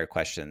rapid fire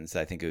questions.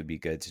 I think it would be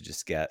good to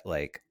just get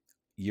like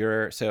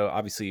so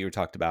obviously you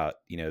talked about,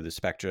 the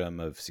spectrum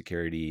of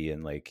security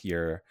and like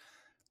your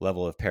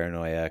level of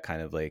paranoia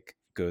kind of like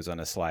goes on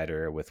a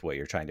slider with what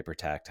you're trying to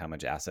protect, how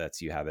much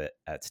assets you have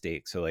at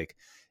stake. So like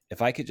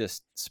if I could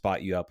just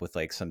spot you up with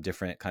like some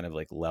different kind of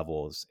like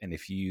levels, and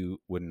if you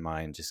wouldn't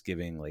mind just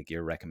giving like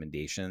your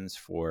recommendations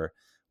for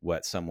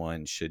what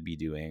someone should be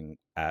doing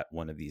at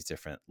one of these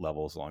different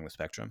levels along the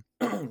spectrum.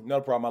 No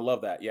problem. I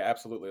love that. Yeah,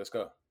 absolutely. Let's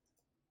go.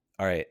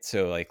 All right.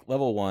 So like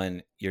level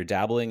 1, you're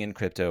dabbling in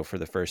crypto for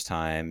the first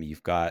time.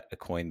 You've got a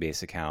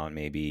Coinbase account.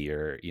 Maybe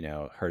you're,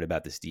 heard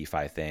about this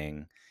DeFi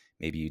thing.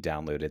 Maybe you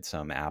downloaded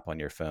some app on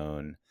your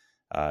phone.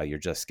 You're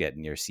just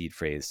getting your seed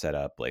phrase set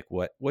up. Like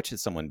what should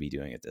someone be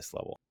doing at this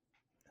level?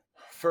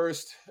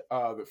 First,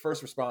 the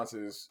first response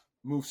is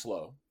move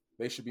slow.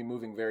 They should be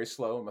moving very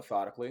slow and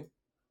methodically.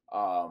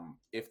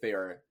 If they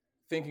are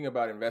thinking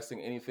about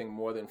investing anything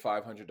more than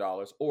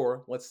 $500,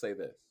 or let's say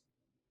this,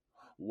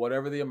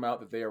 whatever the amount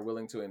that they are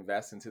willing to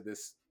invest into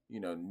this,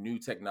 new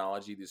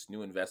technology, this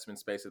new investment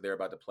space that they're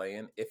about to play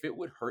in, if it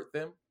would hurt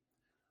them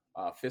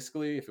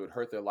fiscally, if it would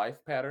hurt their life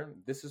pattern,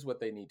 this is what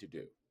they need to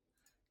do.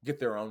 Get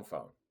their own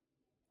phone.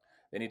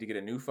 They need to get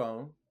a new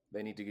phone.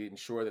 They need to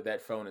ensure that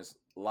that phone is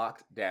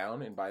locked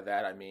down. And by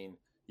that, I mean,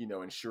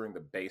 ensuring the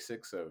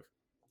basics of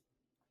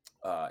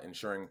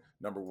ensuring,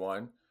 number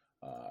one,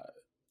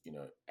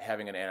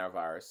 having an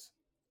antivirus,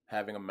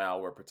 having a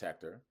malware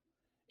protector,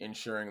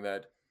 ensuring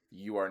that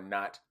you are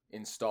not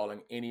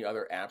installing any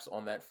other apps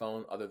on that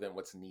phone other than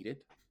what's needed.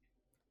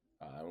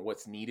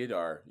 What's needed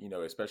are,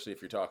 especially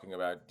if you're talking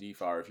about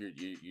DeFi, or if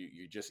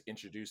you're just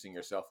introducing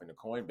yourself into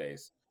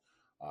Coinbase,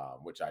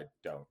 which I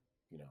don't,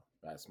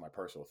 that's my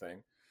personal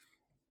thing.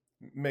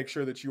 Make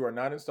sure that you are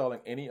not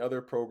installing any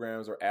other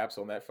programs or apps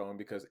on that phone,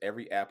 because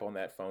every app on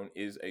that phone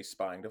is a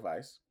spying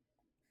device.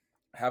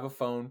 Have a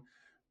phone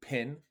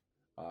PIN.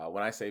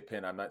 When I say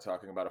PIN, I'm not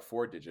talking about a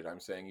 4-digit. I'm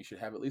saying you should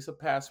have at least a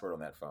password on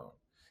that phone.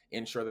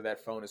 Ensure that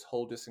that phone is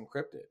whole disk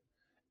encrypted,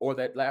 or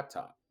that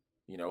laptop.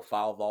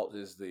 File Vault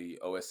is the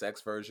OS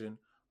X version.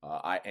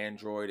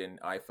 Android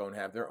and iPhone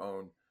have their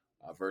own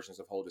versions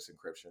of whole disk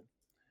encryption.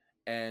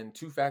 And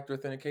two-factor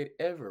authenticate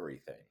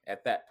everything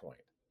at that point.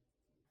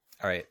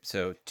 All right.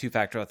 So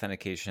 2-factor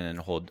authentication and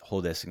hold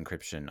disk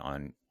encryption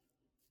on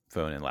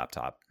phone and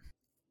laptop.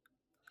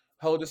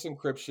 Whole disk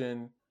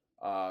encryption,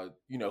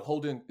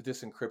 holding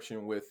this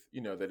encryption with,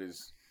 that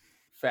is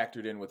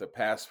factored in with a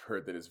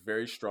password that is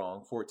very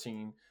strong,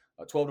 12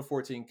 to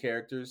 14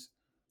 characters,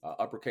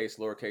 uppercase,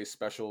 lowercase,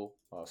 special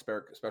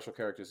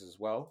characters as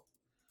well.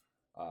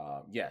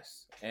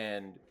 Yes.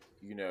 And,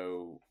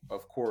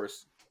 of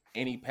course,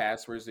 any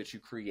passwords that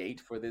you create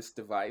for this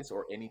device,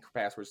 or any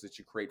passwords that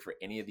you create for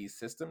any of these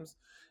systems,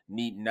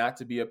 need not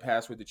to be a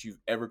password that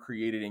you've ever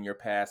created in your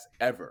past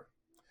ever.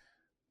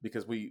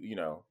 Because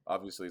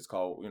obviously it's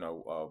called,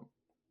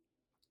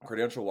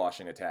 credential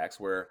washing attacks,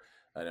 where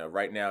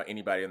right now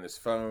anybody on this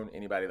phone,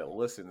 anybody that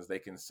listens, they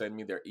can send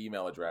me their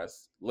email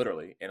address,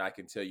 literally, and I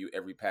can tell you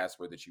every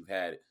password that you've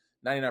had.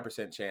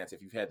 99% chance,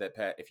 if you've had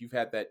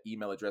that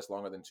email address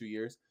longer than 2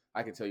 years,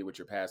 I can tell you what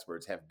your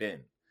passwords have been.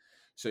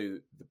 So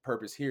the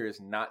purpose here is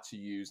not to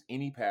use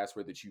any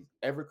password that you've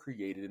ever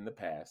created in the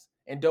past.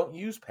 And don't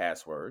use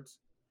passwords,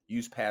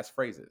 use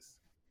passphrases.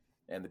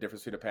 And the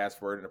difference between a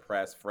password and a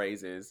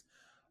passphrase is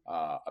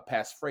a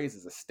passphrase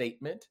is a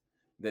statement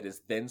that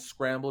is then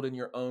scrambled in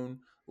your own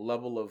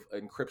level of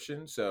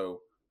encryption.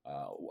 So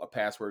a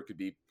password could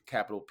be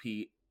capital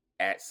P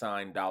 @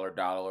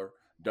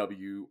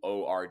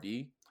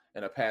 $WORD.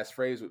 And a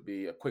passphrase would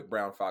be a quick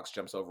brown fox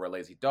jumps over a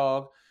lazy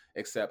dog,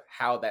 except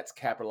how that's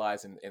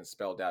capitalized and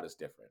spelled out is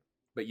different.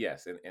 But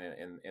yes,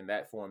 in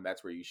that form,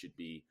 that's where you should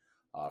be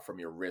from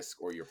your risk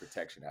or your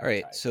protection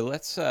appetite. All right, so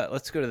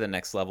let's go to the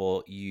next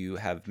level. You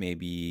have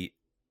maybe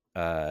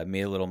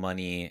made a little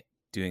money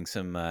doing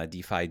some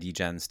DeFi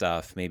degen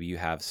stuff. Maybe you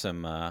have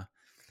some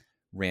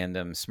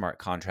random smart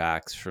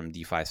contracts from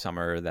DeFi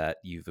Summer that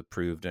you've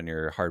approved on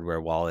your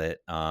hardware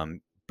wallet.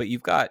 But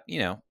you've got,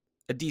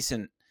 a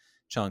decent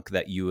chunk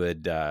that you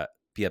would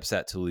be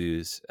upset to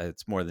lose.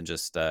 It's more than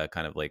just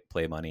kind of like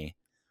play money.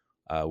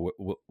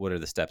 What are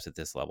the steps at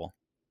this level?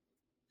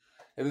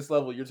 At this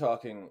level, you're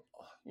talking,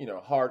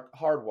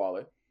 hard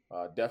wallet.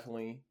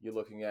 Definitely, you're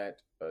looking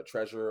at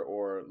Trezor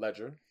or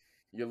Ledger.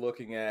 You're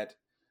looking at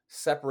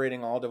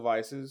separating all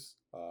devices,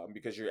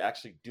 because you're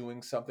actually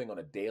doing something on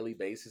a daily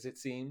basis, it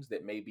seems,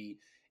 that may be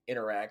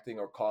interacting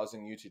or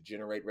causing you to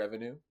generate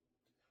revenue.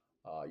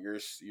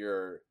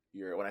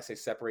 When I say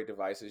separate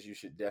devices, you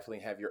should definitely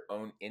have your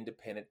own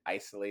independent,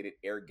 isolated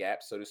air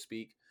gap, so to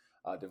speak,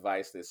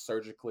 device that's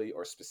surgically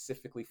or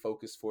specifically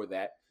focused for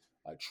that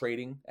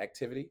trading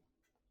activity.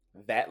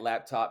 That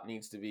laptop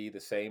needs to be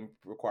the same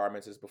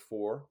requirements as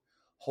before.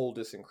 Hold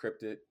disk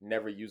encrypted.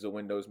 Never use a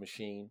Windows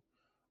machine.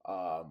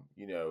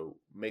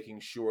 Making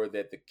sure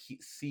that the key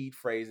seed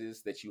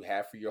phrases that you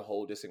have for your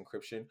hold disk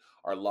encryption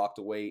are locked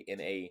away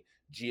in a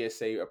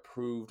GSA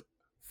approved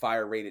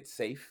fire rated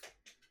safe.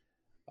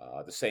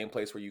 The same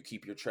place where you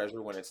keep your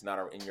Trezor when it's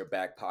not in your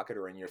back pocket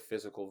or in your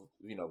physical,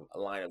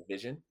 line of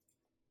vision.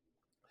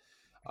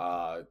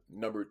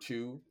 Number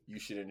 2, you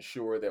should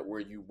ensure that where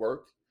you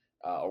work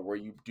or where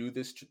you do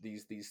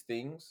these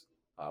things,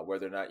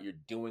 whether or not you're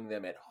doing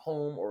them at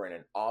home or in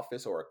an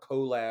office or a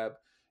collab,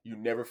 you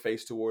never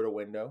face toward a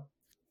window.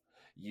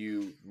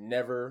 You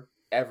never,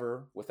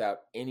 ever, without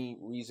any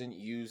reason,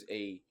 use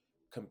a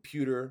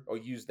computer or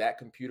use that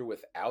computer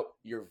without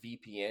your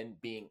VPN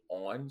being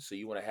on. So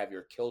you want to have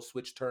your kill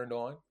switch turned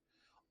on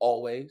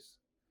always.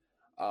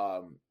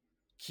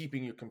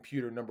 Keeping your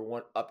computer, number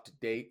 1, up to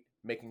date,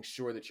 making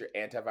sure that your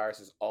antivirus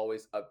is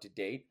always up to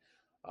date.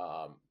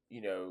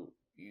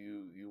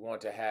 You want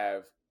to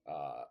have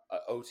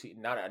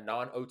not a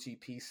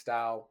non-OTP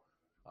style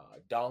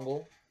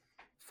dongle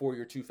for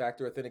your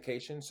two-factor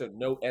authentication. So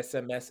no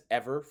SMS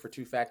ever for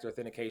two-factor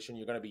authentication.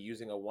 You're going to be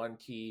using a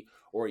OneKey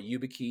or a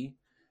YubiKey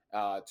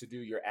to do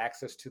your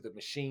access to the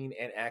machine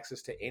and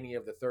access to any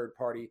of the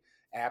third-party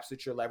apps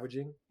that you're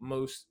leveraging.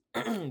 Most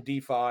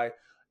DeFi,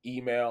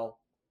 email,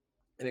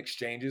 and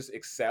exchanges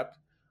accept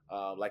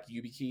like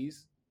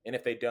YubiKeys. And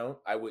if they don't,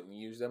 I wouldn't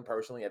use them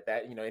personally at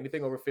that.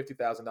 Anything over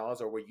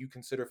 $50,000 or where you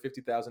consider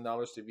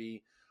 $50,000 to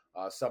be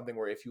something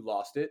where if you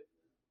lost it,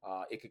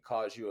 it could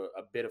cause you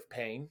a bit of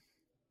pain.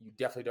 You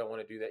definitely don't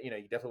want to do that. You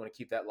definitely want to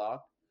keep that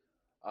locked.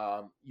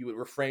 You would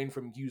refrain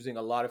from using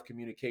a lot of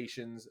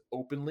communications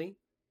openly.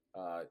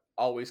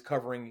 Always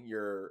covering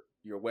your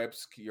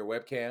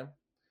webcam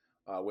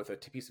with a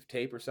piece of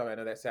tape or something. I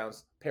know that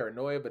sounds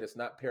paranoia, but it's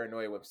not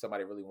paranoia when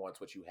somebody really wants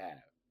what you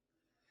have.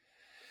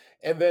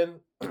 And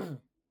then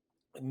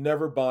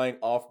never buying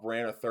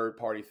off-brand or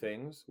third-party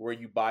things. Where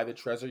you buy the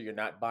Trezor, you're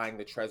not buying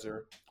the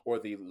Trezor or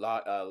the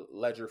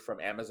Ledger from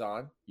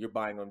Amazon. You're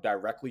buying them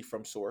directly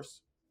from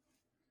source.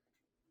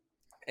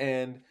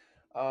 And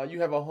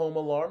You have a home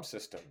alarm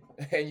system,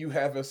 and you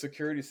have a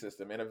security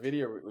system, and a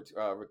video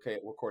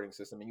recording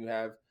system, and you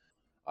have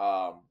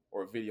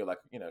or video, like,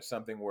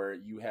 something where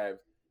you have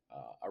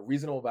a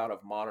reasonable amount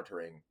of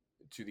monitoring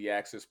to the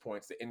access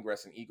points, the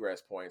ingress and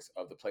egress points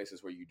of the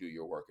places where you do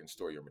your work and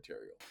store your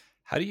material.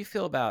 How do you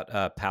feel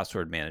about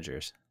password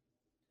managers?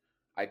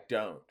 I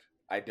don't.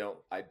 I don't.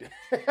 I.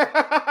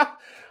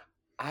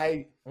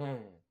 I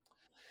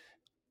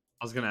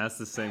was gonna ask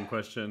the same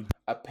question.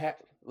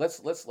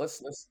 Let's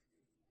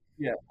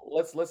yeah.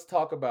 Let's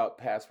talk about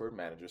password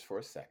managers for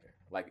a second,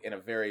 like in a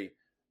very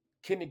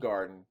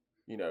kindergarten,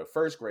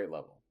 first grade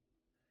level.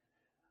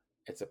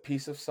 It's a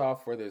piece of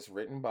software that's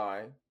written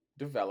by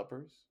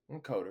developers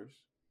and coders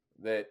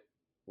that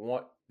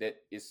that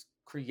is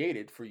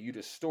created for you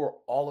to store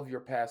all of your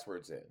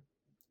passwords in.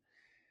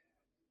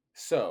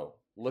 So,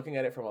 looking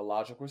at it from a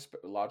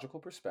logical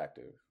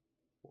perspective,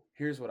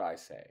 here's what I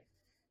say.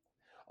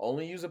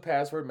 Only use a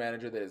password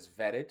manager that is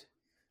vetted,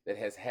 that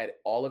has had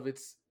all of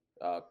its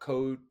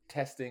code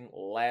testing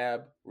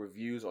lab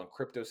reviews on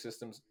crypto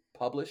systems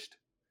published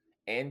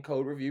and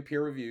code review,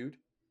 peer reviewed.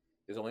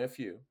 There's only a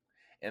few.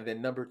 And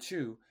then number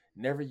two,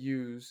 never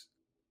use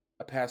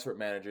a password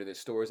manager that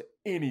stores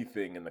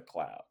anything in the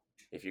cloud.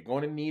 If you're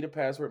going to need a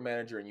password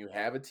manager and you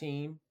have a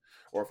team,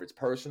 or if it's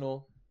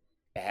personal,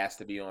 it has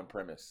to be on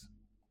premise.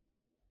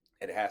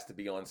 It has to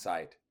be on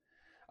site.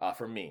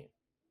 For me,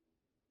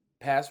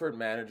 password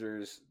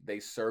managers, they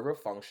serve a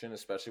function,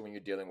 especially when you're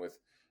dealing with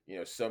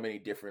so many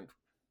different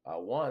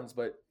ones.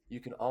 But you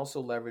can also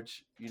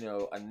leverage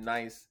a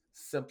nice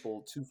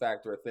simple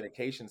two-factor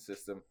authentication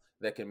system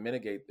that can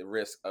mitigate the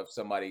risk of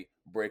somebody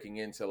breaking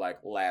into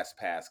like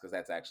LastPass, because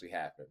that's actually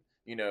happened.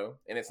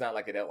 And it's not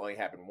like it only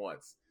happened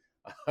once.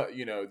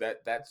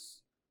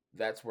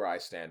 That's where I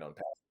stand on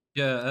password.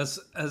 Yeah,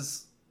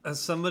 as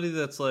somebody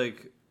that's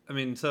like, I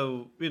mean,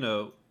 so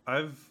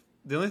I've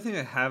the only thing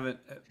I haven't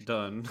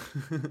done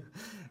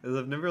is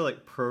I've never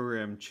like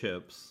programmed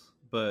chips,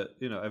 but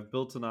I've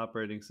built an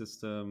operating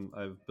system.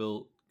 I've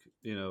built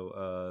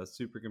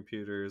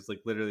supercomputers,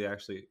 like literally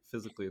actually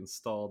physically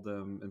installed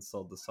them,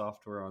 installed the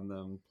software on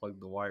them,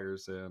 plugged the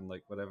wires in,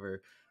 like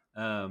whatever.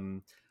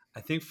 I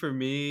think for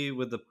me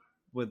with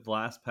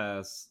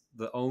LastPass,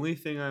 the only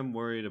thing I'm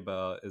worried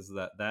about is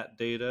that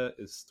data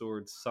is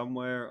stored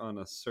somewhere on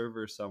a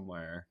server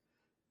somewhere,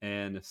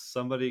 and if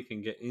somebody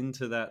can get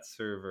into that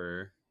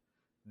server,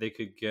 they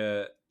could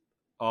get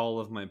all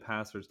of my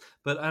passwords.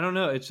 But I don't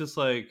know, it's just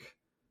like,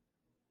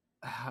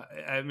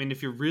 I mean,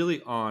 if you're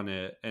really on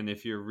it and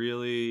if you're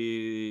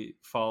really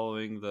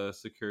following the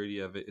security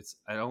of it,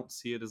 I don't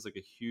see it as like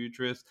a huge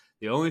risk.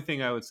 The only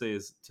thing I would say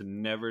is to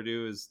never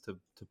do is to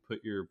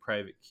put your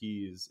private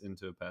keys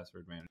into a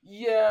password manager.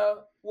 Yeah,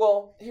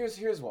 well,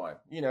 here's one.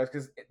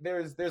 Because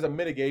there's a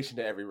mitigation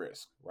to every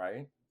risk,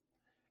 right?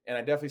 And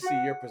I definitely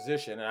see your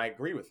position, and I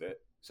agree with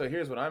it. So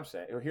here's what I'm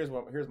saying. Or here's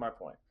my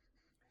point.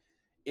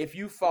 If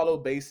you follow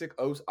basic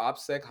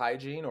OPSEC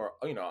hygiene, or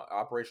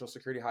operational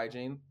security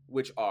hygiene,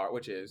 which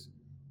is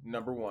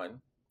number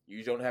one,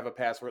 you don't have a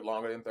password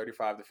longer than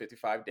 35 to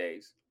 55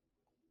 days.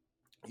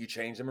 You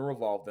change them and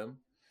revolve them.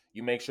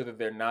 You make sure that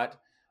they're not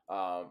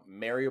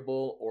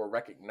marryable or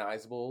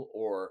recognizable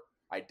or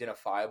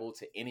identifiable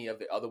to any of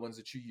the other ones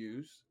that you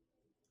use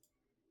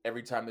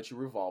every time that you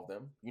revolve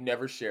them. You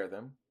never share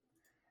them.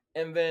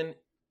 And then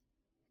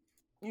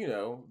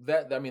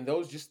that, I mean,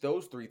 those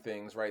three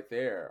things right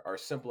there are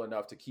simple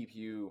enough to keep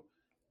you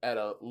at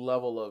a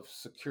level of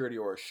security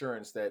or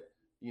assurance that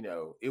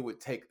it would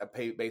take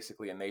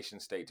basically a nation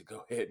state to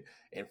go ahead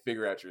and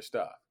figure out your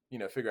stuff,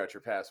 figure out your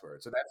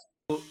password. So that's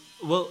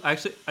Well,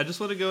 actually, I just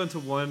want to go into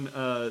one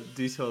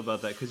detail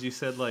about that, because you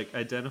said like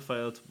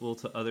identifiable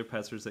to other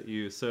passwords that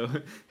you use. So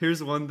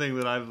here's one thing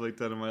that I've like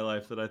done in my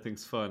life that I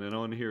think's fun, and I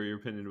want to hear your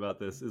opinion about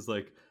this. Is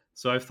like,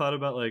 so I've thought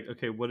about like,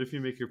 okay, what if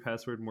you make your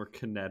password more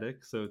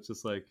kinetic? So it's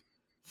just like,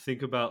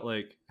 think about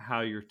like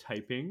how you're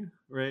typing,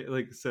 right?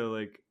 Like, so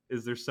like,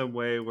 is there some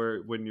way where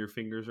when your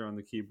fingers are on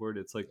the keyboard,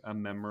 it's like a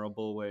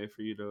memorable way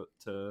for you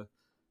to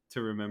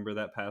remember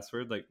that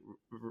password, like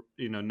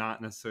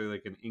not necessarily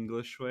like an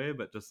English way,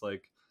 but just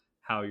like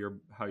how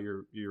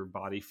your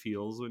body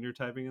feels when you're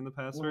typing in the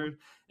password.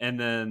 And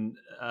then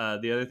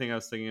the other thing I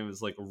was thinking of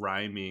is like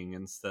rhyming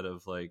instead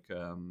of like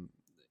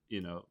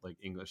like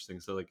English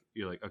things. So like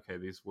you're like, okay,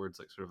 these words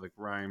like sort of like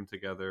rhyme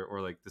together,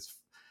 or like this,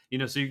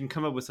 so you can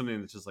come up with something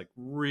that's just like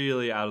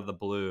really out of the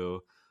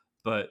blue,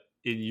 but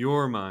in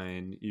your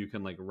mind you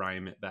can like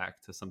rhyme it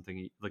back to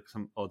something like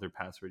some other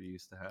password you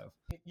used to have.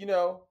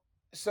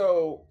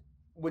 so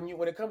when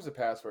it comes to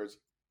passwords,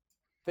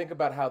 think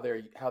about how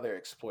they're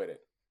exploited,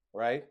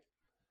 right?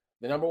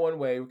 The number one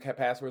way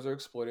passwords are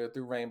exploited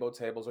through rainbow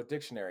tables or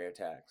dictionary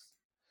attacks.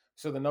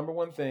 So the number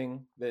one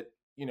thing that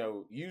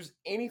use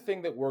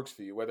anything that works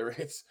for you, whether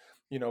it's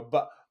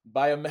but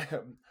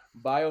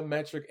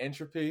biometric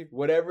entropy,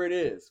 whatever it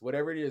is,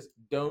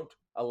 don't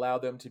allow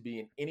them to be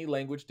in any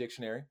language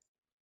dictionary,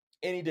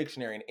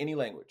 in any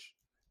language.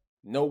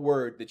 No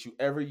word that you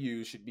ever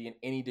use should be in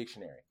any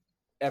dictionary,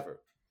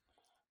 ever.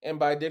 And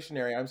by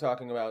dictionary, I'm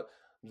talking about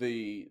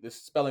the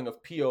spelling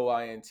of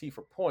POINT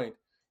for point,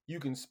 you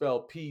can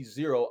spell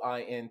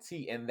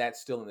P0INT, and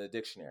that's still in the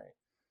dictionary.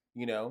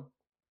 You know,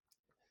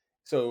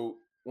 so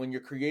when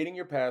you're creating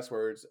your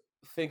passwords,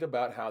 think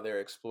about how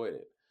they're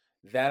exploited.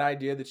 That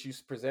idea that you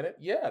presented,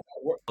 yeah, that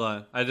Hold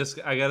on. I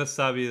gotta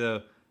stop you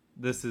though.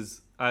 This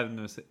is I've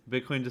noticed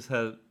Bitcoin just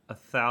had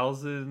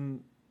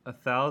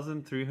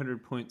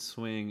 1,300 point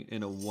swing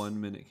in a 1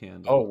 minute oh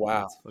candle.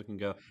 wow, Let's fucking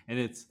go.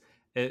 And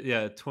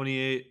yeah,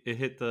 28. It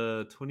hit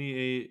the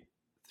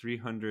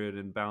 28,300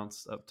 and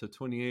bounced up to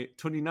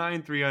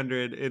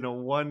 29,300 in a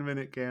 1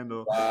 minute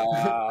candle.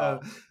 wow.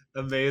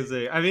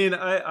 Amazing. I mean,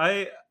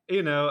 I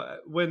you know,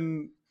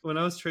 when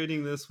I was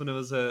trading this when it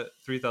was at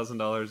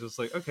 $3,000, it's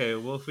like, okay,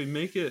 well, if we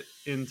make it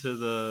into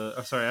the,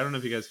 oh, sorry, I don't know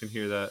if you guys can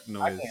hear that I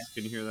noise. can.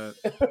 Can you hear that?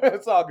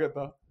 It's all good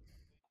though.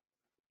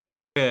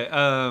 Okay,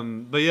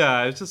 but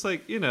yeah, it's just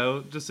like,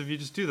 just if you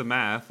just do the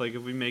math, like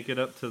if we make it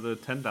up to the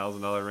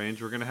 $10,000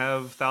 range, we're gonna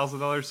have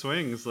 $1,000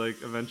 swings,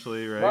 like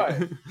eventually,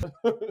 right?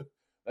 Right.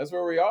 That's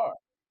where we are.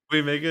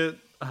 We make it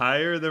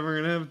higher, then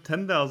we're gonna have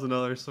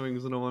 $10,000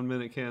 swings in a 1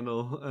 minute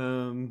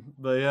candle.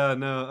 But yeah,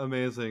 no,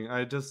 amazing.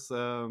 I just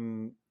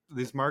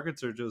these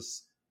markets are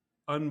just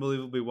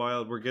unbelievably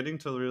wild. We're getting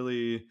to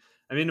really,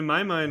 I mean, in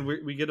my mind,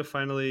 we get to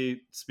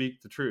finally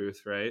speak the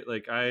truth, right?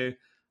 Like I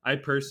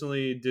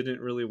personally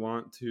didn't really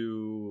want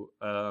to,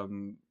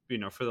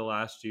 for the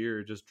last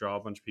year, just draw a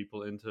bunch of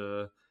people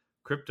into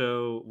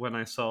crypto when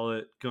I saw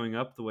it going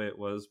up the way it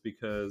was,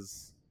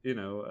 because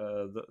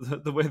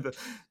the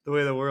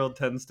way the world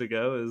tends to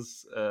go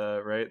is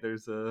right.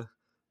 There's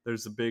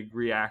a big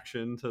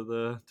reaction to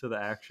the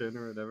action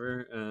or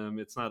whatever.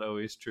 It's not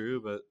always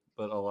true, but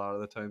a lot of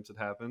the times it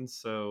happens.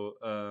 So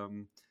I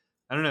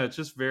don't know. It's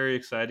just very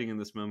exciting in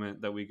this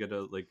moment that we get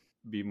to like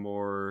be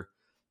more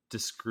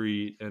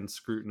discreet and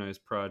scrutinize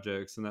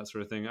projects and that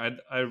sort of thing.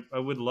 I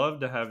would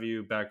love to have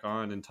you back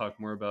on and talk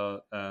more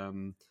about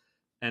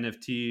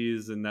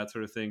NFTs and that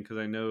sort of thing, because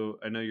I know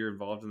you're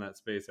involved in that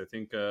space. I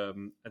think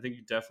you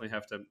definitely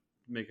have to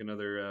make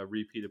another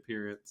repeat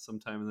appearance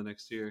sometime in the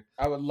next year.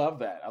 I would love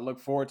that. I look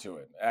forward to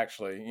it.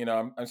 Actually,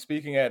 I'm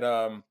speaking at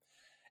NFT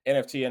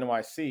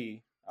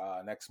NYC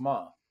next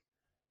month.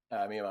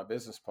 Me and my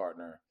business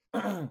partner,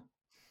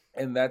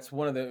 and that's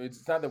one of the.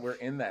 It's not that we're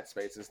in that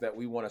space; it's that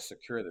we want to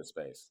secure the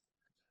space.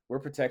 We're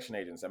protection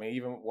agents. I mean,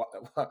 even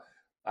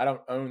I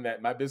don't own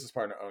that. My business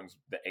partner owns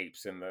the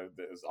apes and the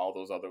all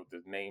those other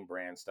the name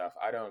brand stuff.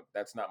 I don't.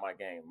 That's not my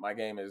game. My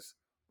game is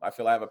I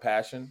feel I have a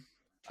passion.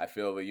 I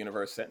feel the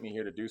universe sent me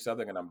here to do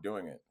something, and I'm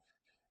doing it.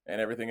 And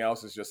everything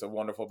else is just a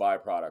wonderful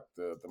byproduct.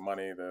 The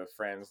money, the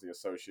friends, the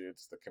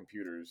associates, the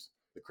computers,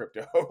 the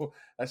crypto.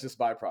 That's just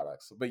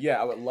byproducts. But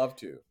yeah, I would love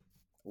to.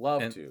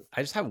 Love And to.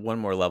 I just have one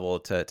more level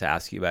to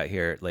ask you about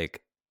here.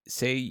 Like,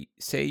 say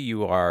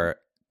you are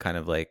kind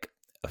of like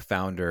a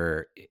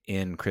founder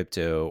in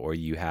crypto, or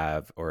you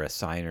have or a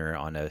signer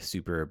on a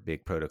super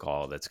big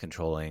protocol that's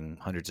controlling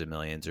hundreds of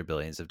millions or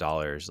billions of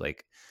dollars,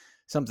 like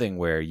something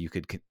where you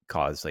could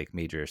cause like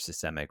major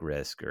systemic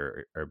risk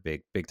or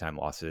big time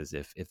losses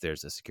if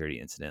there's a security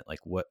incident. Like,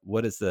 what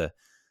does the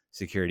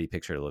security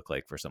picture look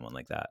like for someone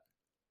like that?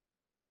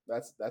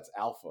 That's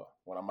alpha.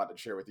 What I'm about to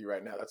share with you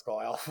right now, that's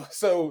called alpha.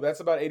 So that's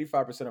about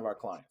 85% of our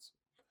clients.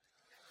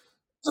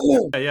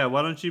 Yeah.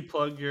 Why don't you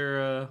plug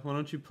your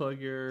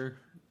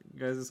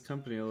guys'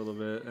 company a little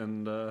bit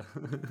and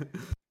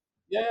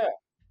Yeah.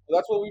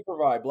 That's what we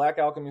provide. Black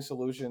Alchemy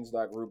Solutions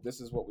Group. This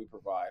is what we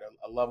provide: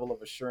 a level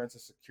of assurance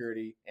and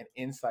security and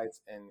insights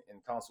and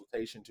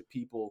consultation to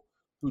people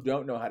who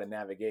don't know how to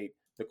navigate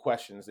the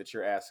questions that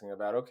you're asking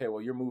about. Okay,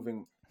 well, you're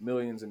moving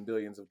millions and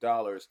billions of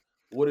dollars.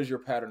 What is your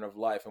pattern of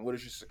life, and what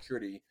does your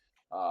security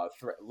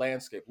threat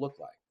landscape look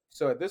like?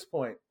 So at this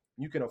point,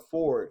 you can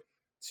afford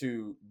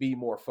to be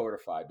more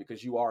fortified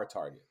because you are a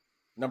target.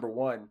 Number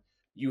one,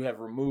 you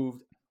have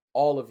removed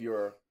all of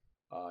your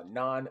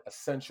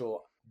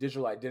non-essential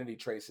digital identity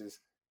traces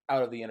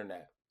out of the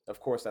internet. Of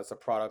course, that's a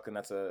product and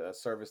that's a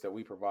service that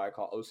we provide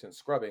called OSINT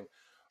scrubbing.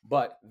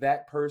 But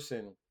that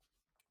person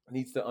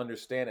needs to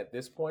understand at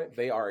this point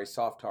they are a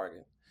soft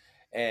target,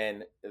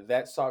 and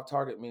that soft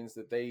target means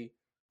that they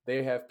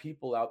have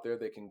people out there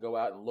that can go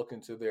out and look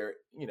into their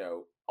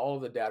all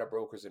of the data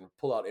brokers and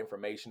pull out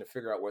information to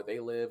figure out where they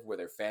live, where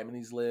their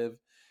families live,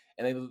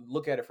 and they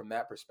look at it from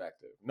that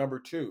perspective. Number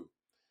two,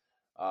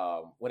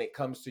 when it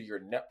comes to your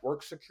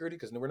network security,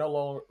 because we're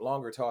no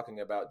longer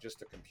talking about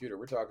just a computer.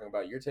 We're talking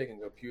about you're taking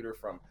a computer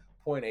from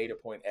point A to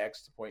point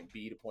X to point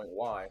B to point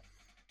Y.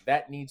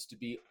 That needs to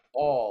be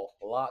all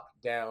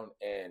locked down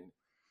and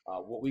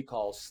what we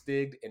call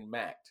STIG'd and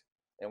MAC'd.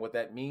 And what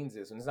that means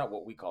is, and it's not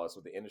what we call it, it's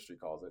what the industry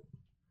calls it.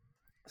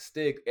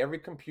 STIG, every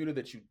computer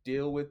that you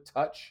deal with,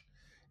 touch,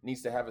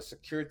 needs to have a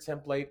secure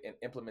template and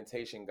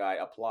implementation guide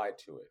applied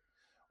to it.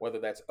 Whether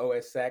that's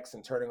OSX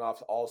and turning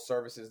off all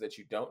services that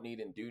you don't need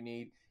and do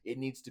need, it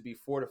needs to be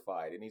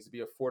fortified. It needs to be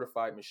a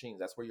fortified machine.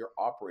 That's where you're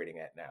operating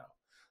at now.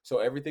 So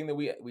everything that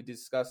we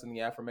discussed in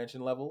the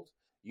aforementioned levels,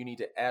 you need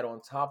to add on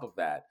top of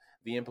that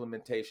the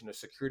implementation of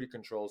security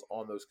controls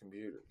on those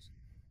computers.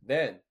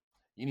 Then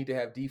you need to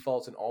have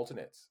defaults and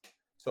alternates.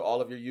 So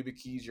all of your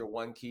YubiKeys, your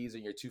one keys,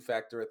 and your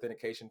two-factor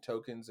authentication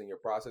tokens and your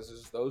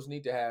processors, those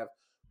need to have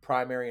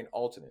primary and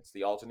alternates.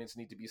 The alternates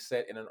need to be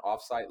set in an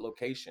offsite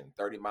location,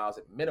 30 miles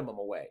at minimum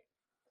away.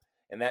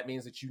 And that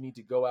means that you need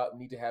to go out and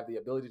need to have the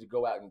ability to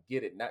go out and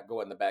get it, not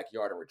go in the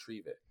backyard and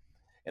retrieve it.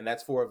 And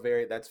that's for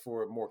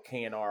more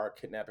KNR,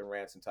 kidnapping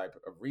ransom type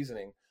of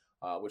reasoning,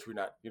 which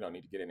you don't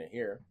need to get into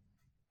here,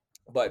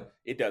 but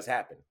it does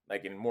happen,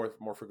 like in more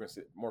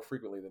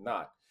frequently than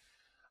not.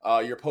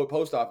 Your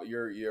post office,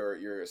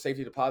 your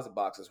safety deposit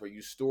boxes where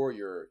you store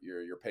your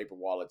paper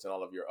wallets and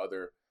all of your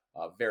other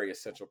very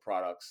essential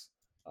products,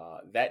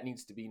 that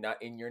needs to be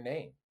not in your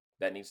name.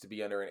 That needs to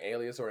be under an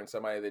alias or in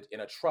somebody that in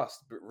a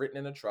trust, written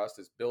in a trust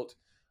is built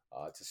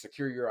to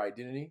secure your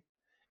identity,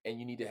 and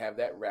you need to have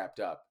that wrapped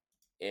up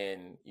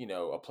in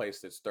a place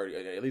that's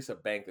at least a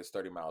bank that's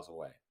 30 miles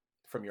away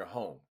from your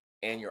home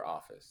and your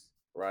office,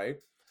 right?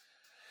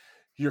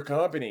 Your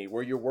company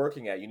where you're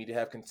working at, you need to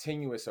have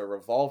continuous or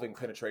revolving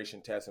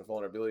penetration tests and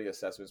vulnerability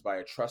assessments by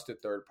a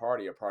trusted third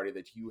party, a party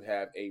that you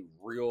have a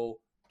real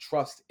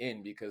trust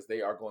in, because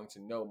they are going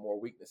to know more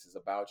weaknesses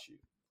about you.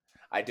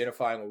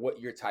 Identifying what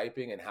you're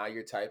typing and how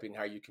you're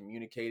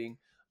communicating,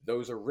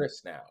 those are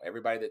risks now.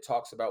 Everybody that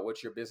talks about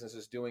what your business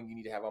is doing, you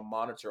need to have a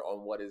monitor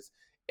on what is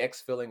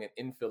exfilling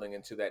and infilling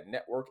into that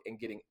network and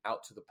getting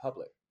out to the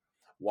public.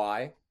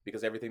 Why?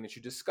 Because everything that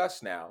you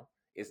discuss now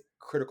is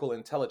critical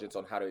intelligence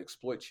on how to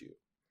exploit you.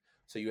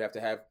 So you have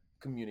to have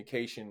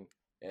communication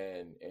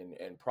and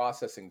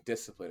processing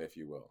discipline, if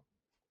you will.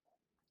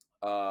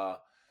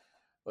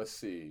 Let's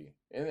see.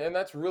 And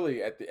that's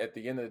really at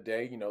the end of the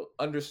day,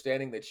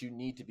 understanding that you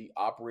need to be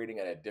operating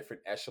at a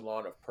different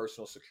echelon of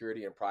personal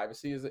security and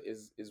privacy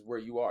is where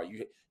you are.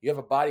 You have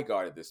a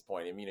bodyguard at this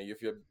point. I mean,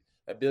 if you're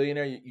a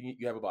billionaire,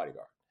 you have a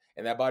bodyguard.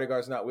 And that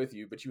bodyguard's not with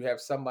you, but you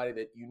have somebody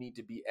that you need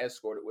to be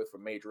escorted with for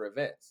major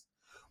events.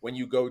 When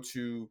you go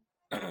to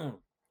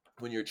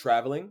when you're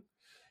traveling,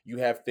 you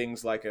have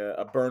things like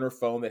a burner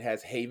phone that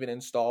has Haven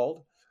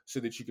installed so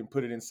that you can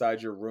put it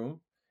inside your room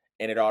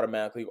and it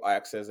automatically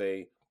acts as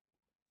a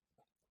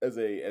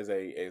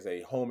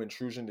home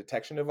intrusion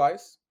detection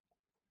device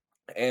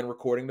and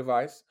recording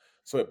device.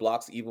 So it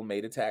blocks evil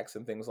maid attacks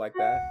and things like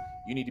that.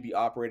 You need to be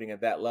operating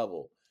at that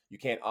level. You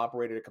can't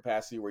operate at a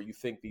capacity where you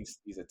think these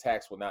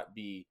attacks will not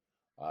be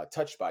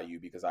touched by you,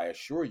 because I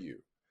assure you,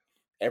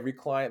 every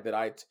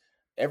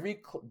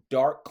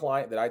dark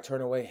client that I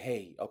turn away,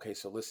 hey, okay,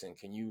 so listen,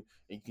 can you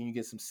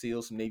get some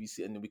SEALs, some Navy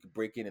SEALs, and then we can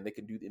break in and they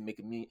can make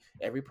it me.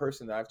 Every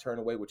person that I've turned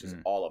away, which is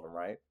all of them,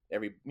 right?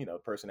 Every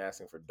person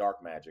asking for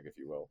dark magic, if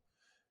you will.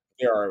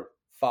 There are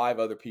 5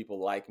 other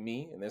people like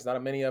me, and there's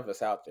not many of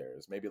us out there.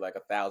 There's maybe like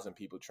 1,000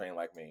 people trained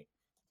like me,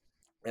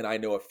 and I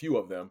know a few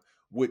of them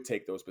would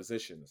take those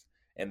positions,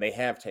 and they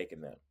have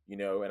taken them.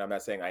 And I'm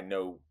not saying I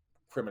know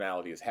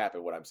criminality has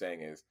happened. What I'm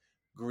saying is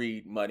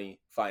greed, money,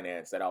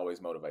 finance, that always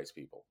motivates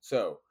people.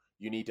 So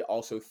you need to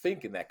also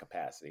think in that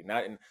capacity,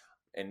 I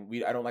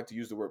don't like to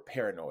use the word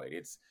paranoid.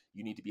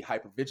 You need to be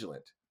hyper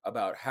vigilant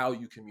about how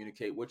you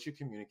communicate, what you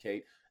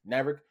communicate,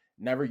 never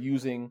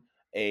using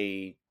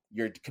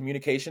your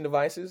communication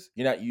devices.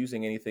 You're not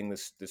using anything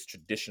that's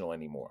traditional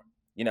anymore.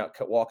 You're not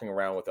walking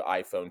around with the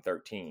iPhone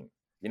 13.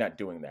 You're not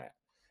doing that.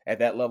 At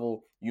that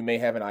level, you may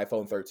have an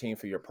iPhone 13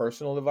 for your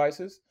personal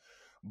devices,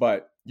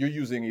 but you're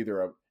using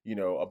either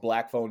a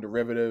black phone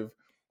derivative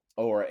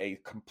or a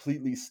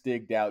completely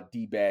stigged out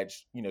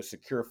debadged,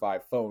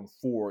 securified phone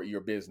for your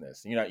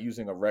business. You're not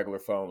using a regular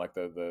phone like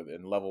the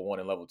in level 1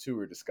 and level 2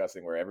 we're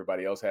discussing, where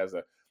everybody else has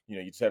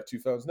you just have 2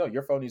 phones. No,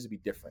 your phone needs to be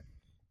different.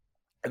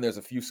 And there's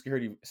a few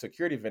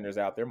security vendors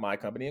out there, my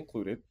company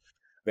included,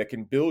 that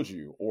can build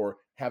you or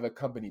have a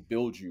company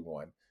build you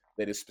one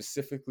that is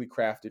specifically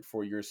crafted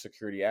for your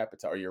security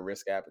appetite or your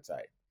risk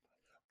appetite.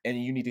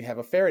 And you need to have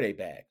a Faraday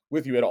bag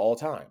with you at all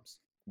times.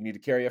 You need to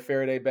carry a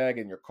Faraday bag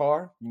in your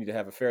car. You need to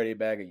have a Faraday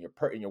bag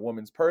in your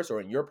woman's purse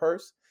or in your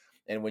purse.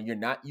 And when you're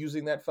not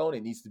using that phone,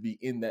 it needs to be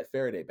in that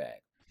Faraday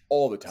bag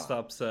all the time.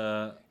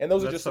 And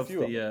those are just a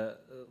few of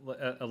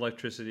them.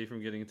 Electricity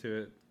from getting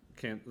to it.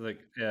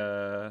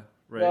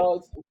 Right?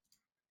 Well,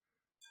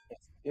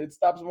 it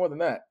stops more than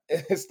that.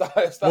 It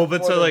stops well,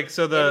 but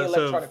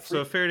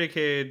so a Faraday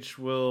cage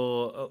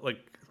will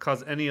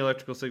cause any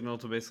electrical signal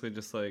to basically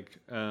just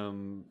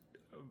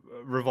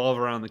revolve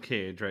around the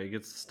cage, right? It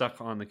gets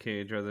stuck on the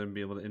cage rather than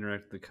be able to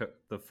interact with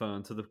the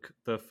phone. So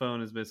the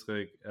phone is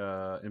basically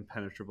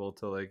impenetrable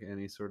to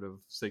any sort of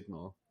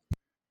signal.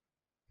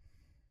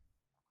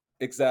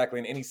 Exactly,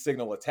 and any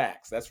signal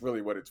attacks. That's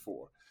really what it's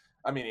for.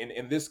 I mean,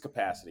 in this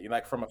capacity,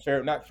 from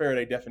a not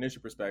Faraday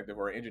definition perspective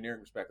or an engineering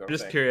perspective. I'm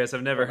just curious.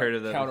 I've never heard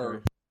of that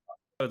before.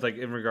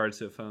 In regards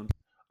to a phone.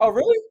 Oh,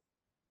 really?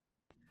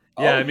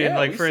 Yeah, I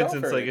mean, for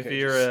instance, if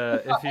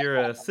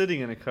you're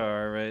sitting in a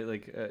car,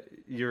 right?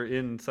 You're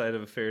inside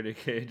of a Faraday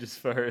cage as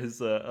far as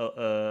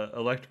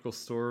electrical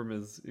storm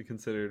is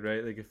considered,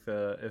 right?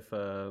 If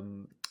a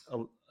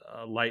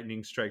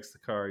lightning strikes the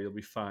car, you'll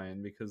be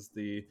fine because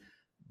the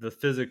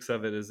physics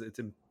of it is it's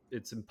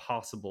it's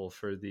impossible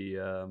for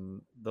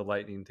the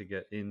lightning to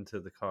get into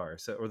the car,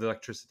 so, or the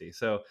electricity.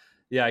 So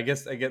yeah, I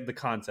guess I get the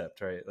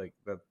concept, right? Like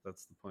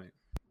that's the point.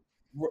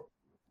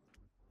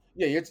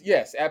 Yeah,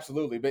 yes,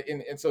 absolutely. But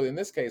and so in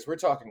this case, we're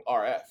talking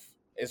RF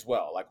as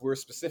well. Like we're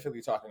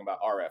specifically talking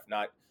about RF,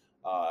 not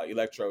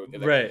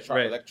Right,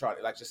 right.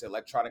 like just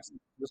electronics,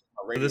 So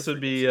radio this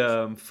would be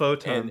frequencies.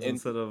 photons And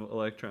instead of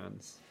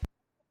electrons.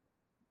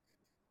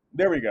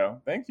 there we go.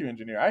 Thank you,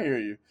 engineer. I hear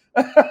you.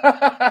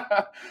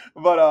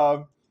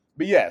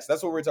 But yes,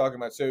 that's what we're talking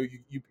about. So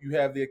you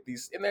have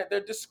these, and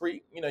they're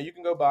discreet. You know, you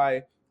can go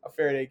buy a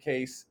Faraday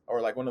case or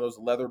like one of those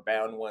leather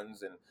bound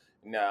ones, and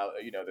now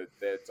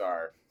that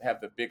are have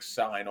the big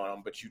sign on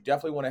them. But you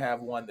definitely want to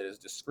have one that is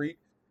discreet.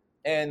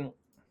 And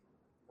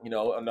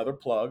another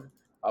plug,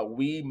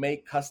 we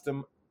make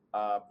custom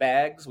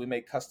bags. We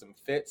make custom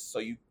fits.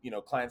 So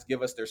clients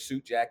give us their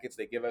suit jackets,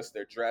 they give us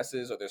their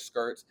dresses or their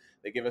skirts,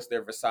 they give us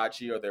their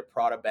Versace or their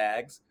Prada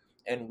bags,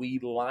 and we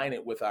line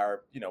it with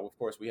our, of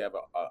course, we have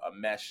a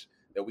mesh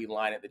that we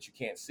line it that you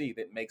can't see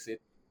that makes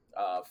it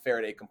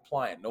Faraday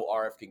compliant. No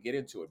RF can get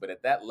into it. But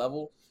at that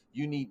level,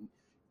 you need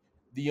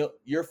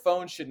your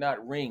phone should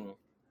not ring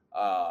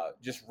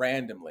just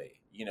randomly.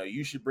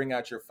 You should bring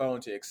out your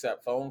phone to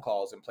accept phone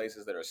calls in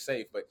places that are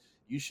safe, but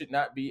you should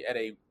not be at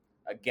a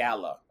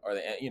gala, or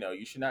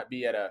you should not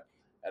be at an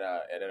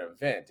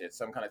event, at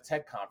some kind of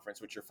tech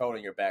conference with your phone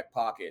in your back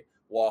pocket,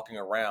 walking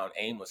around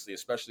aimlessly,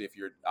 especially if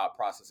you're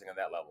processing on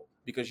that level,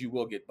 because you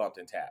will get bumped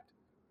and tapped.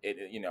 And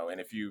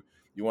if you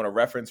want a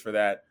reference for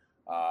that,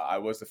 I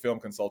was the film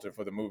consultant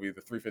for the movie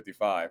The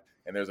 355,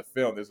 and there's a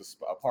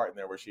part in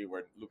there where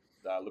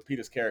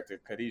Lupita's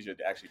character Khadijah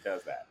actually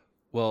does that.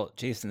 Well,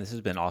 Jason, this has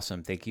been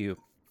awesome. Thank you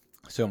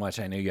so much.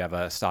 I know you have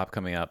a stop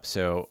coming up.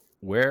 So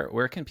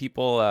where can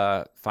people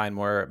find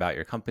more about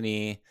your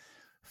company?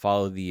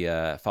 Follow the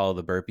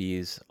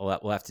burpees.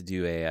 We'll have to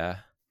do a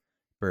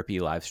burpee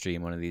live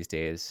stream one of these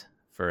days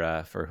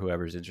for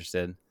whoever's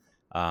interested.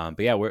 But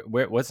yeah,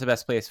 what's the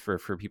best place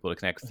for people to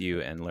connect with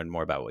you and learn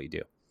more about what you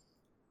do?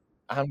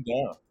 I'm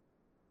down.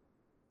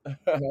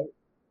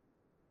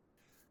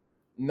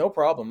 No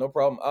problem. No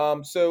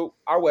problem. So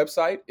our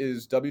website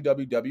is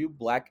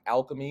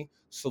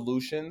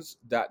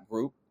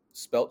www.blackalchemysolutions.group,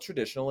 spelt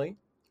traditionally.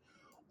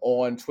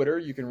 On Twitter,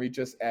 you can reach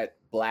us at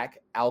Black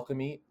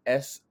Alchemy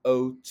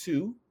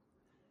SO2,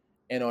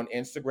 and on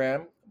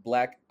Instagram,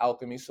 Black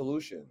Alchemy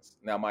Solutions.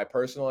 Now, my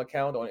personal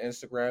account on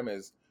Instagram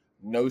is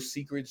No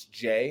Secrets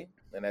J,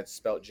 and that's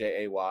spelled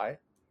Jay.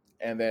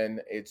 And then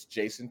it's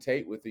Jason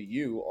Tate with a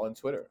U on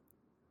Twitter.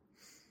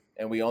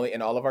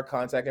 And all of our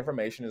contact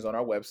information is on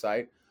our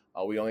website.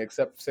 We only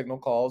accept signal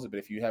calls, but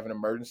if you have an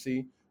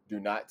emergency, do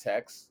not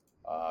text.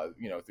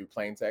 Through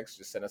plain text,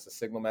 just send us a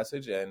signal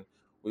message, and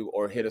do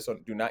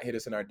not hit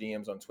us in our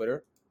DMs on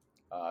Twitter.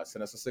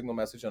 Send us a signal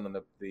message on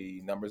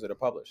the numbers that are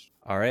published.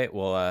 All right.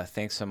 Well,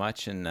 thanks so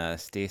much, and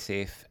stay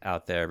safe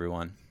out there,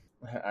 everyone.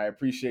 I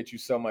appreciate you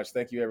so much.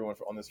 Thank you, everyone,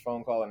 on this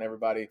phone call, and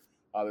everybody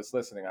that's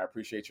listening. I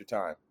appreciate your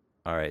time.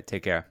 All right.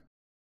 Take care.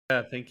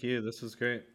 Yeah, thank you. This was great.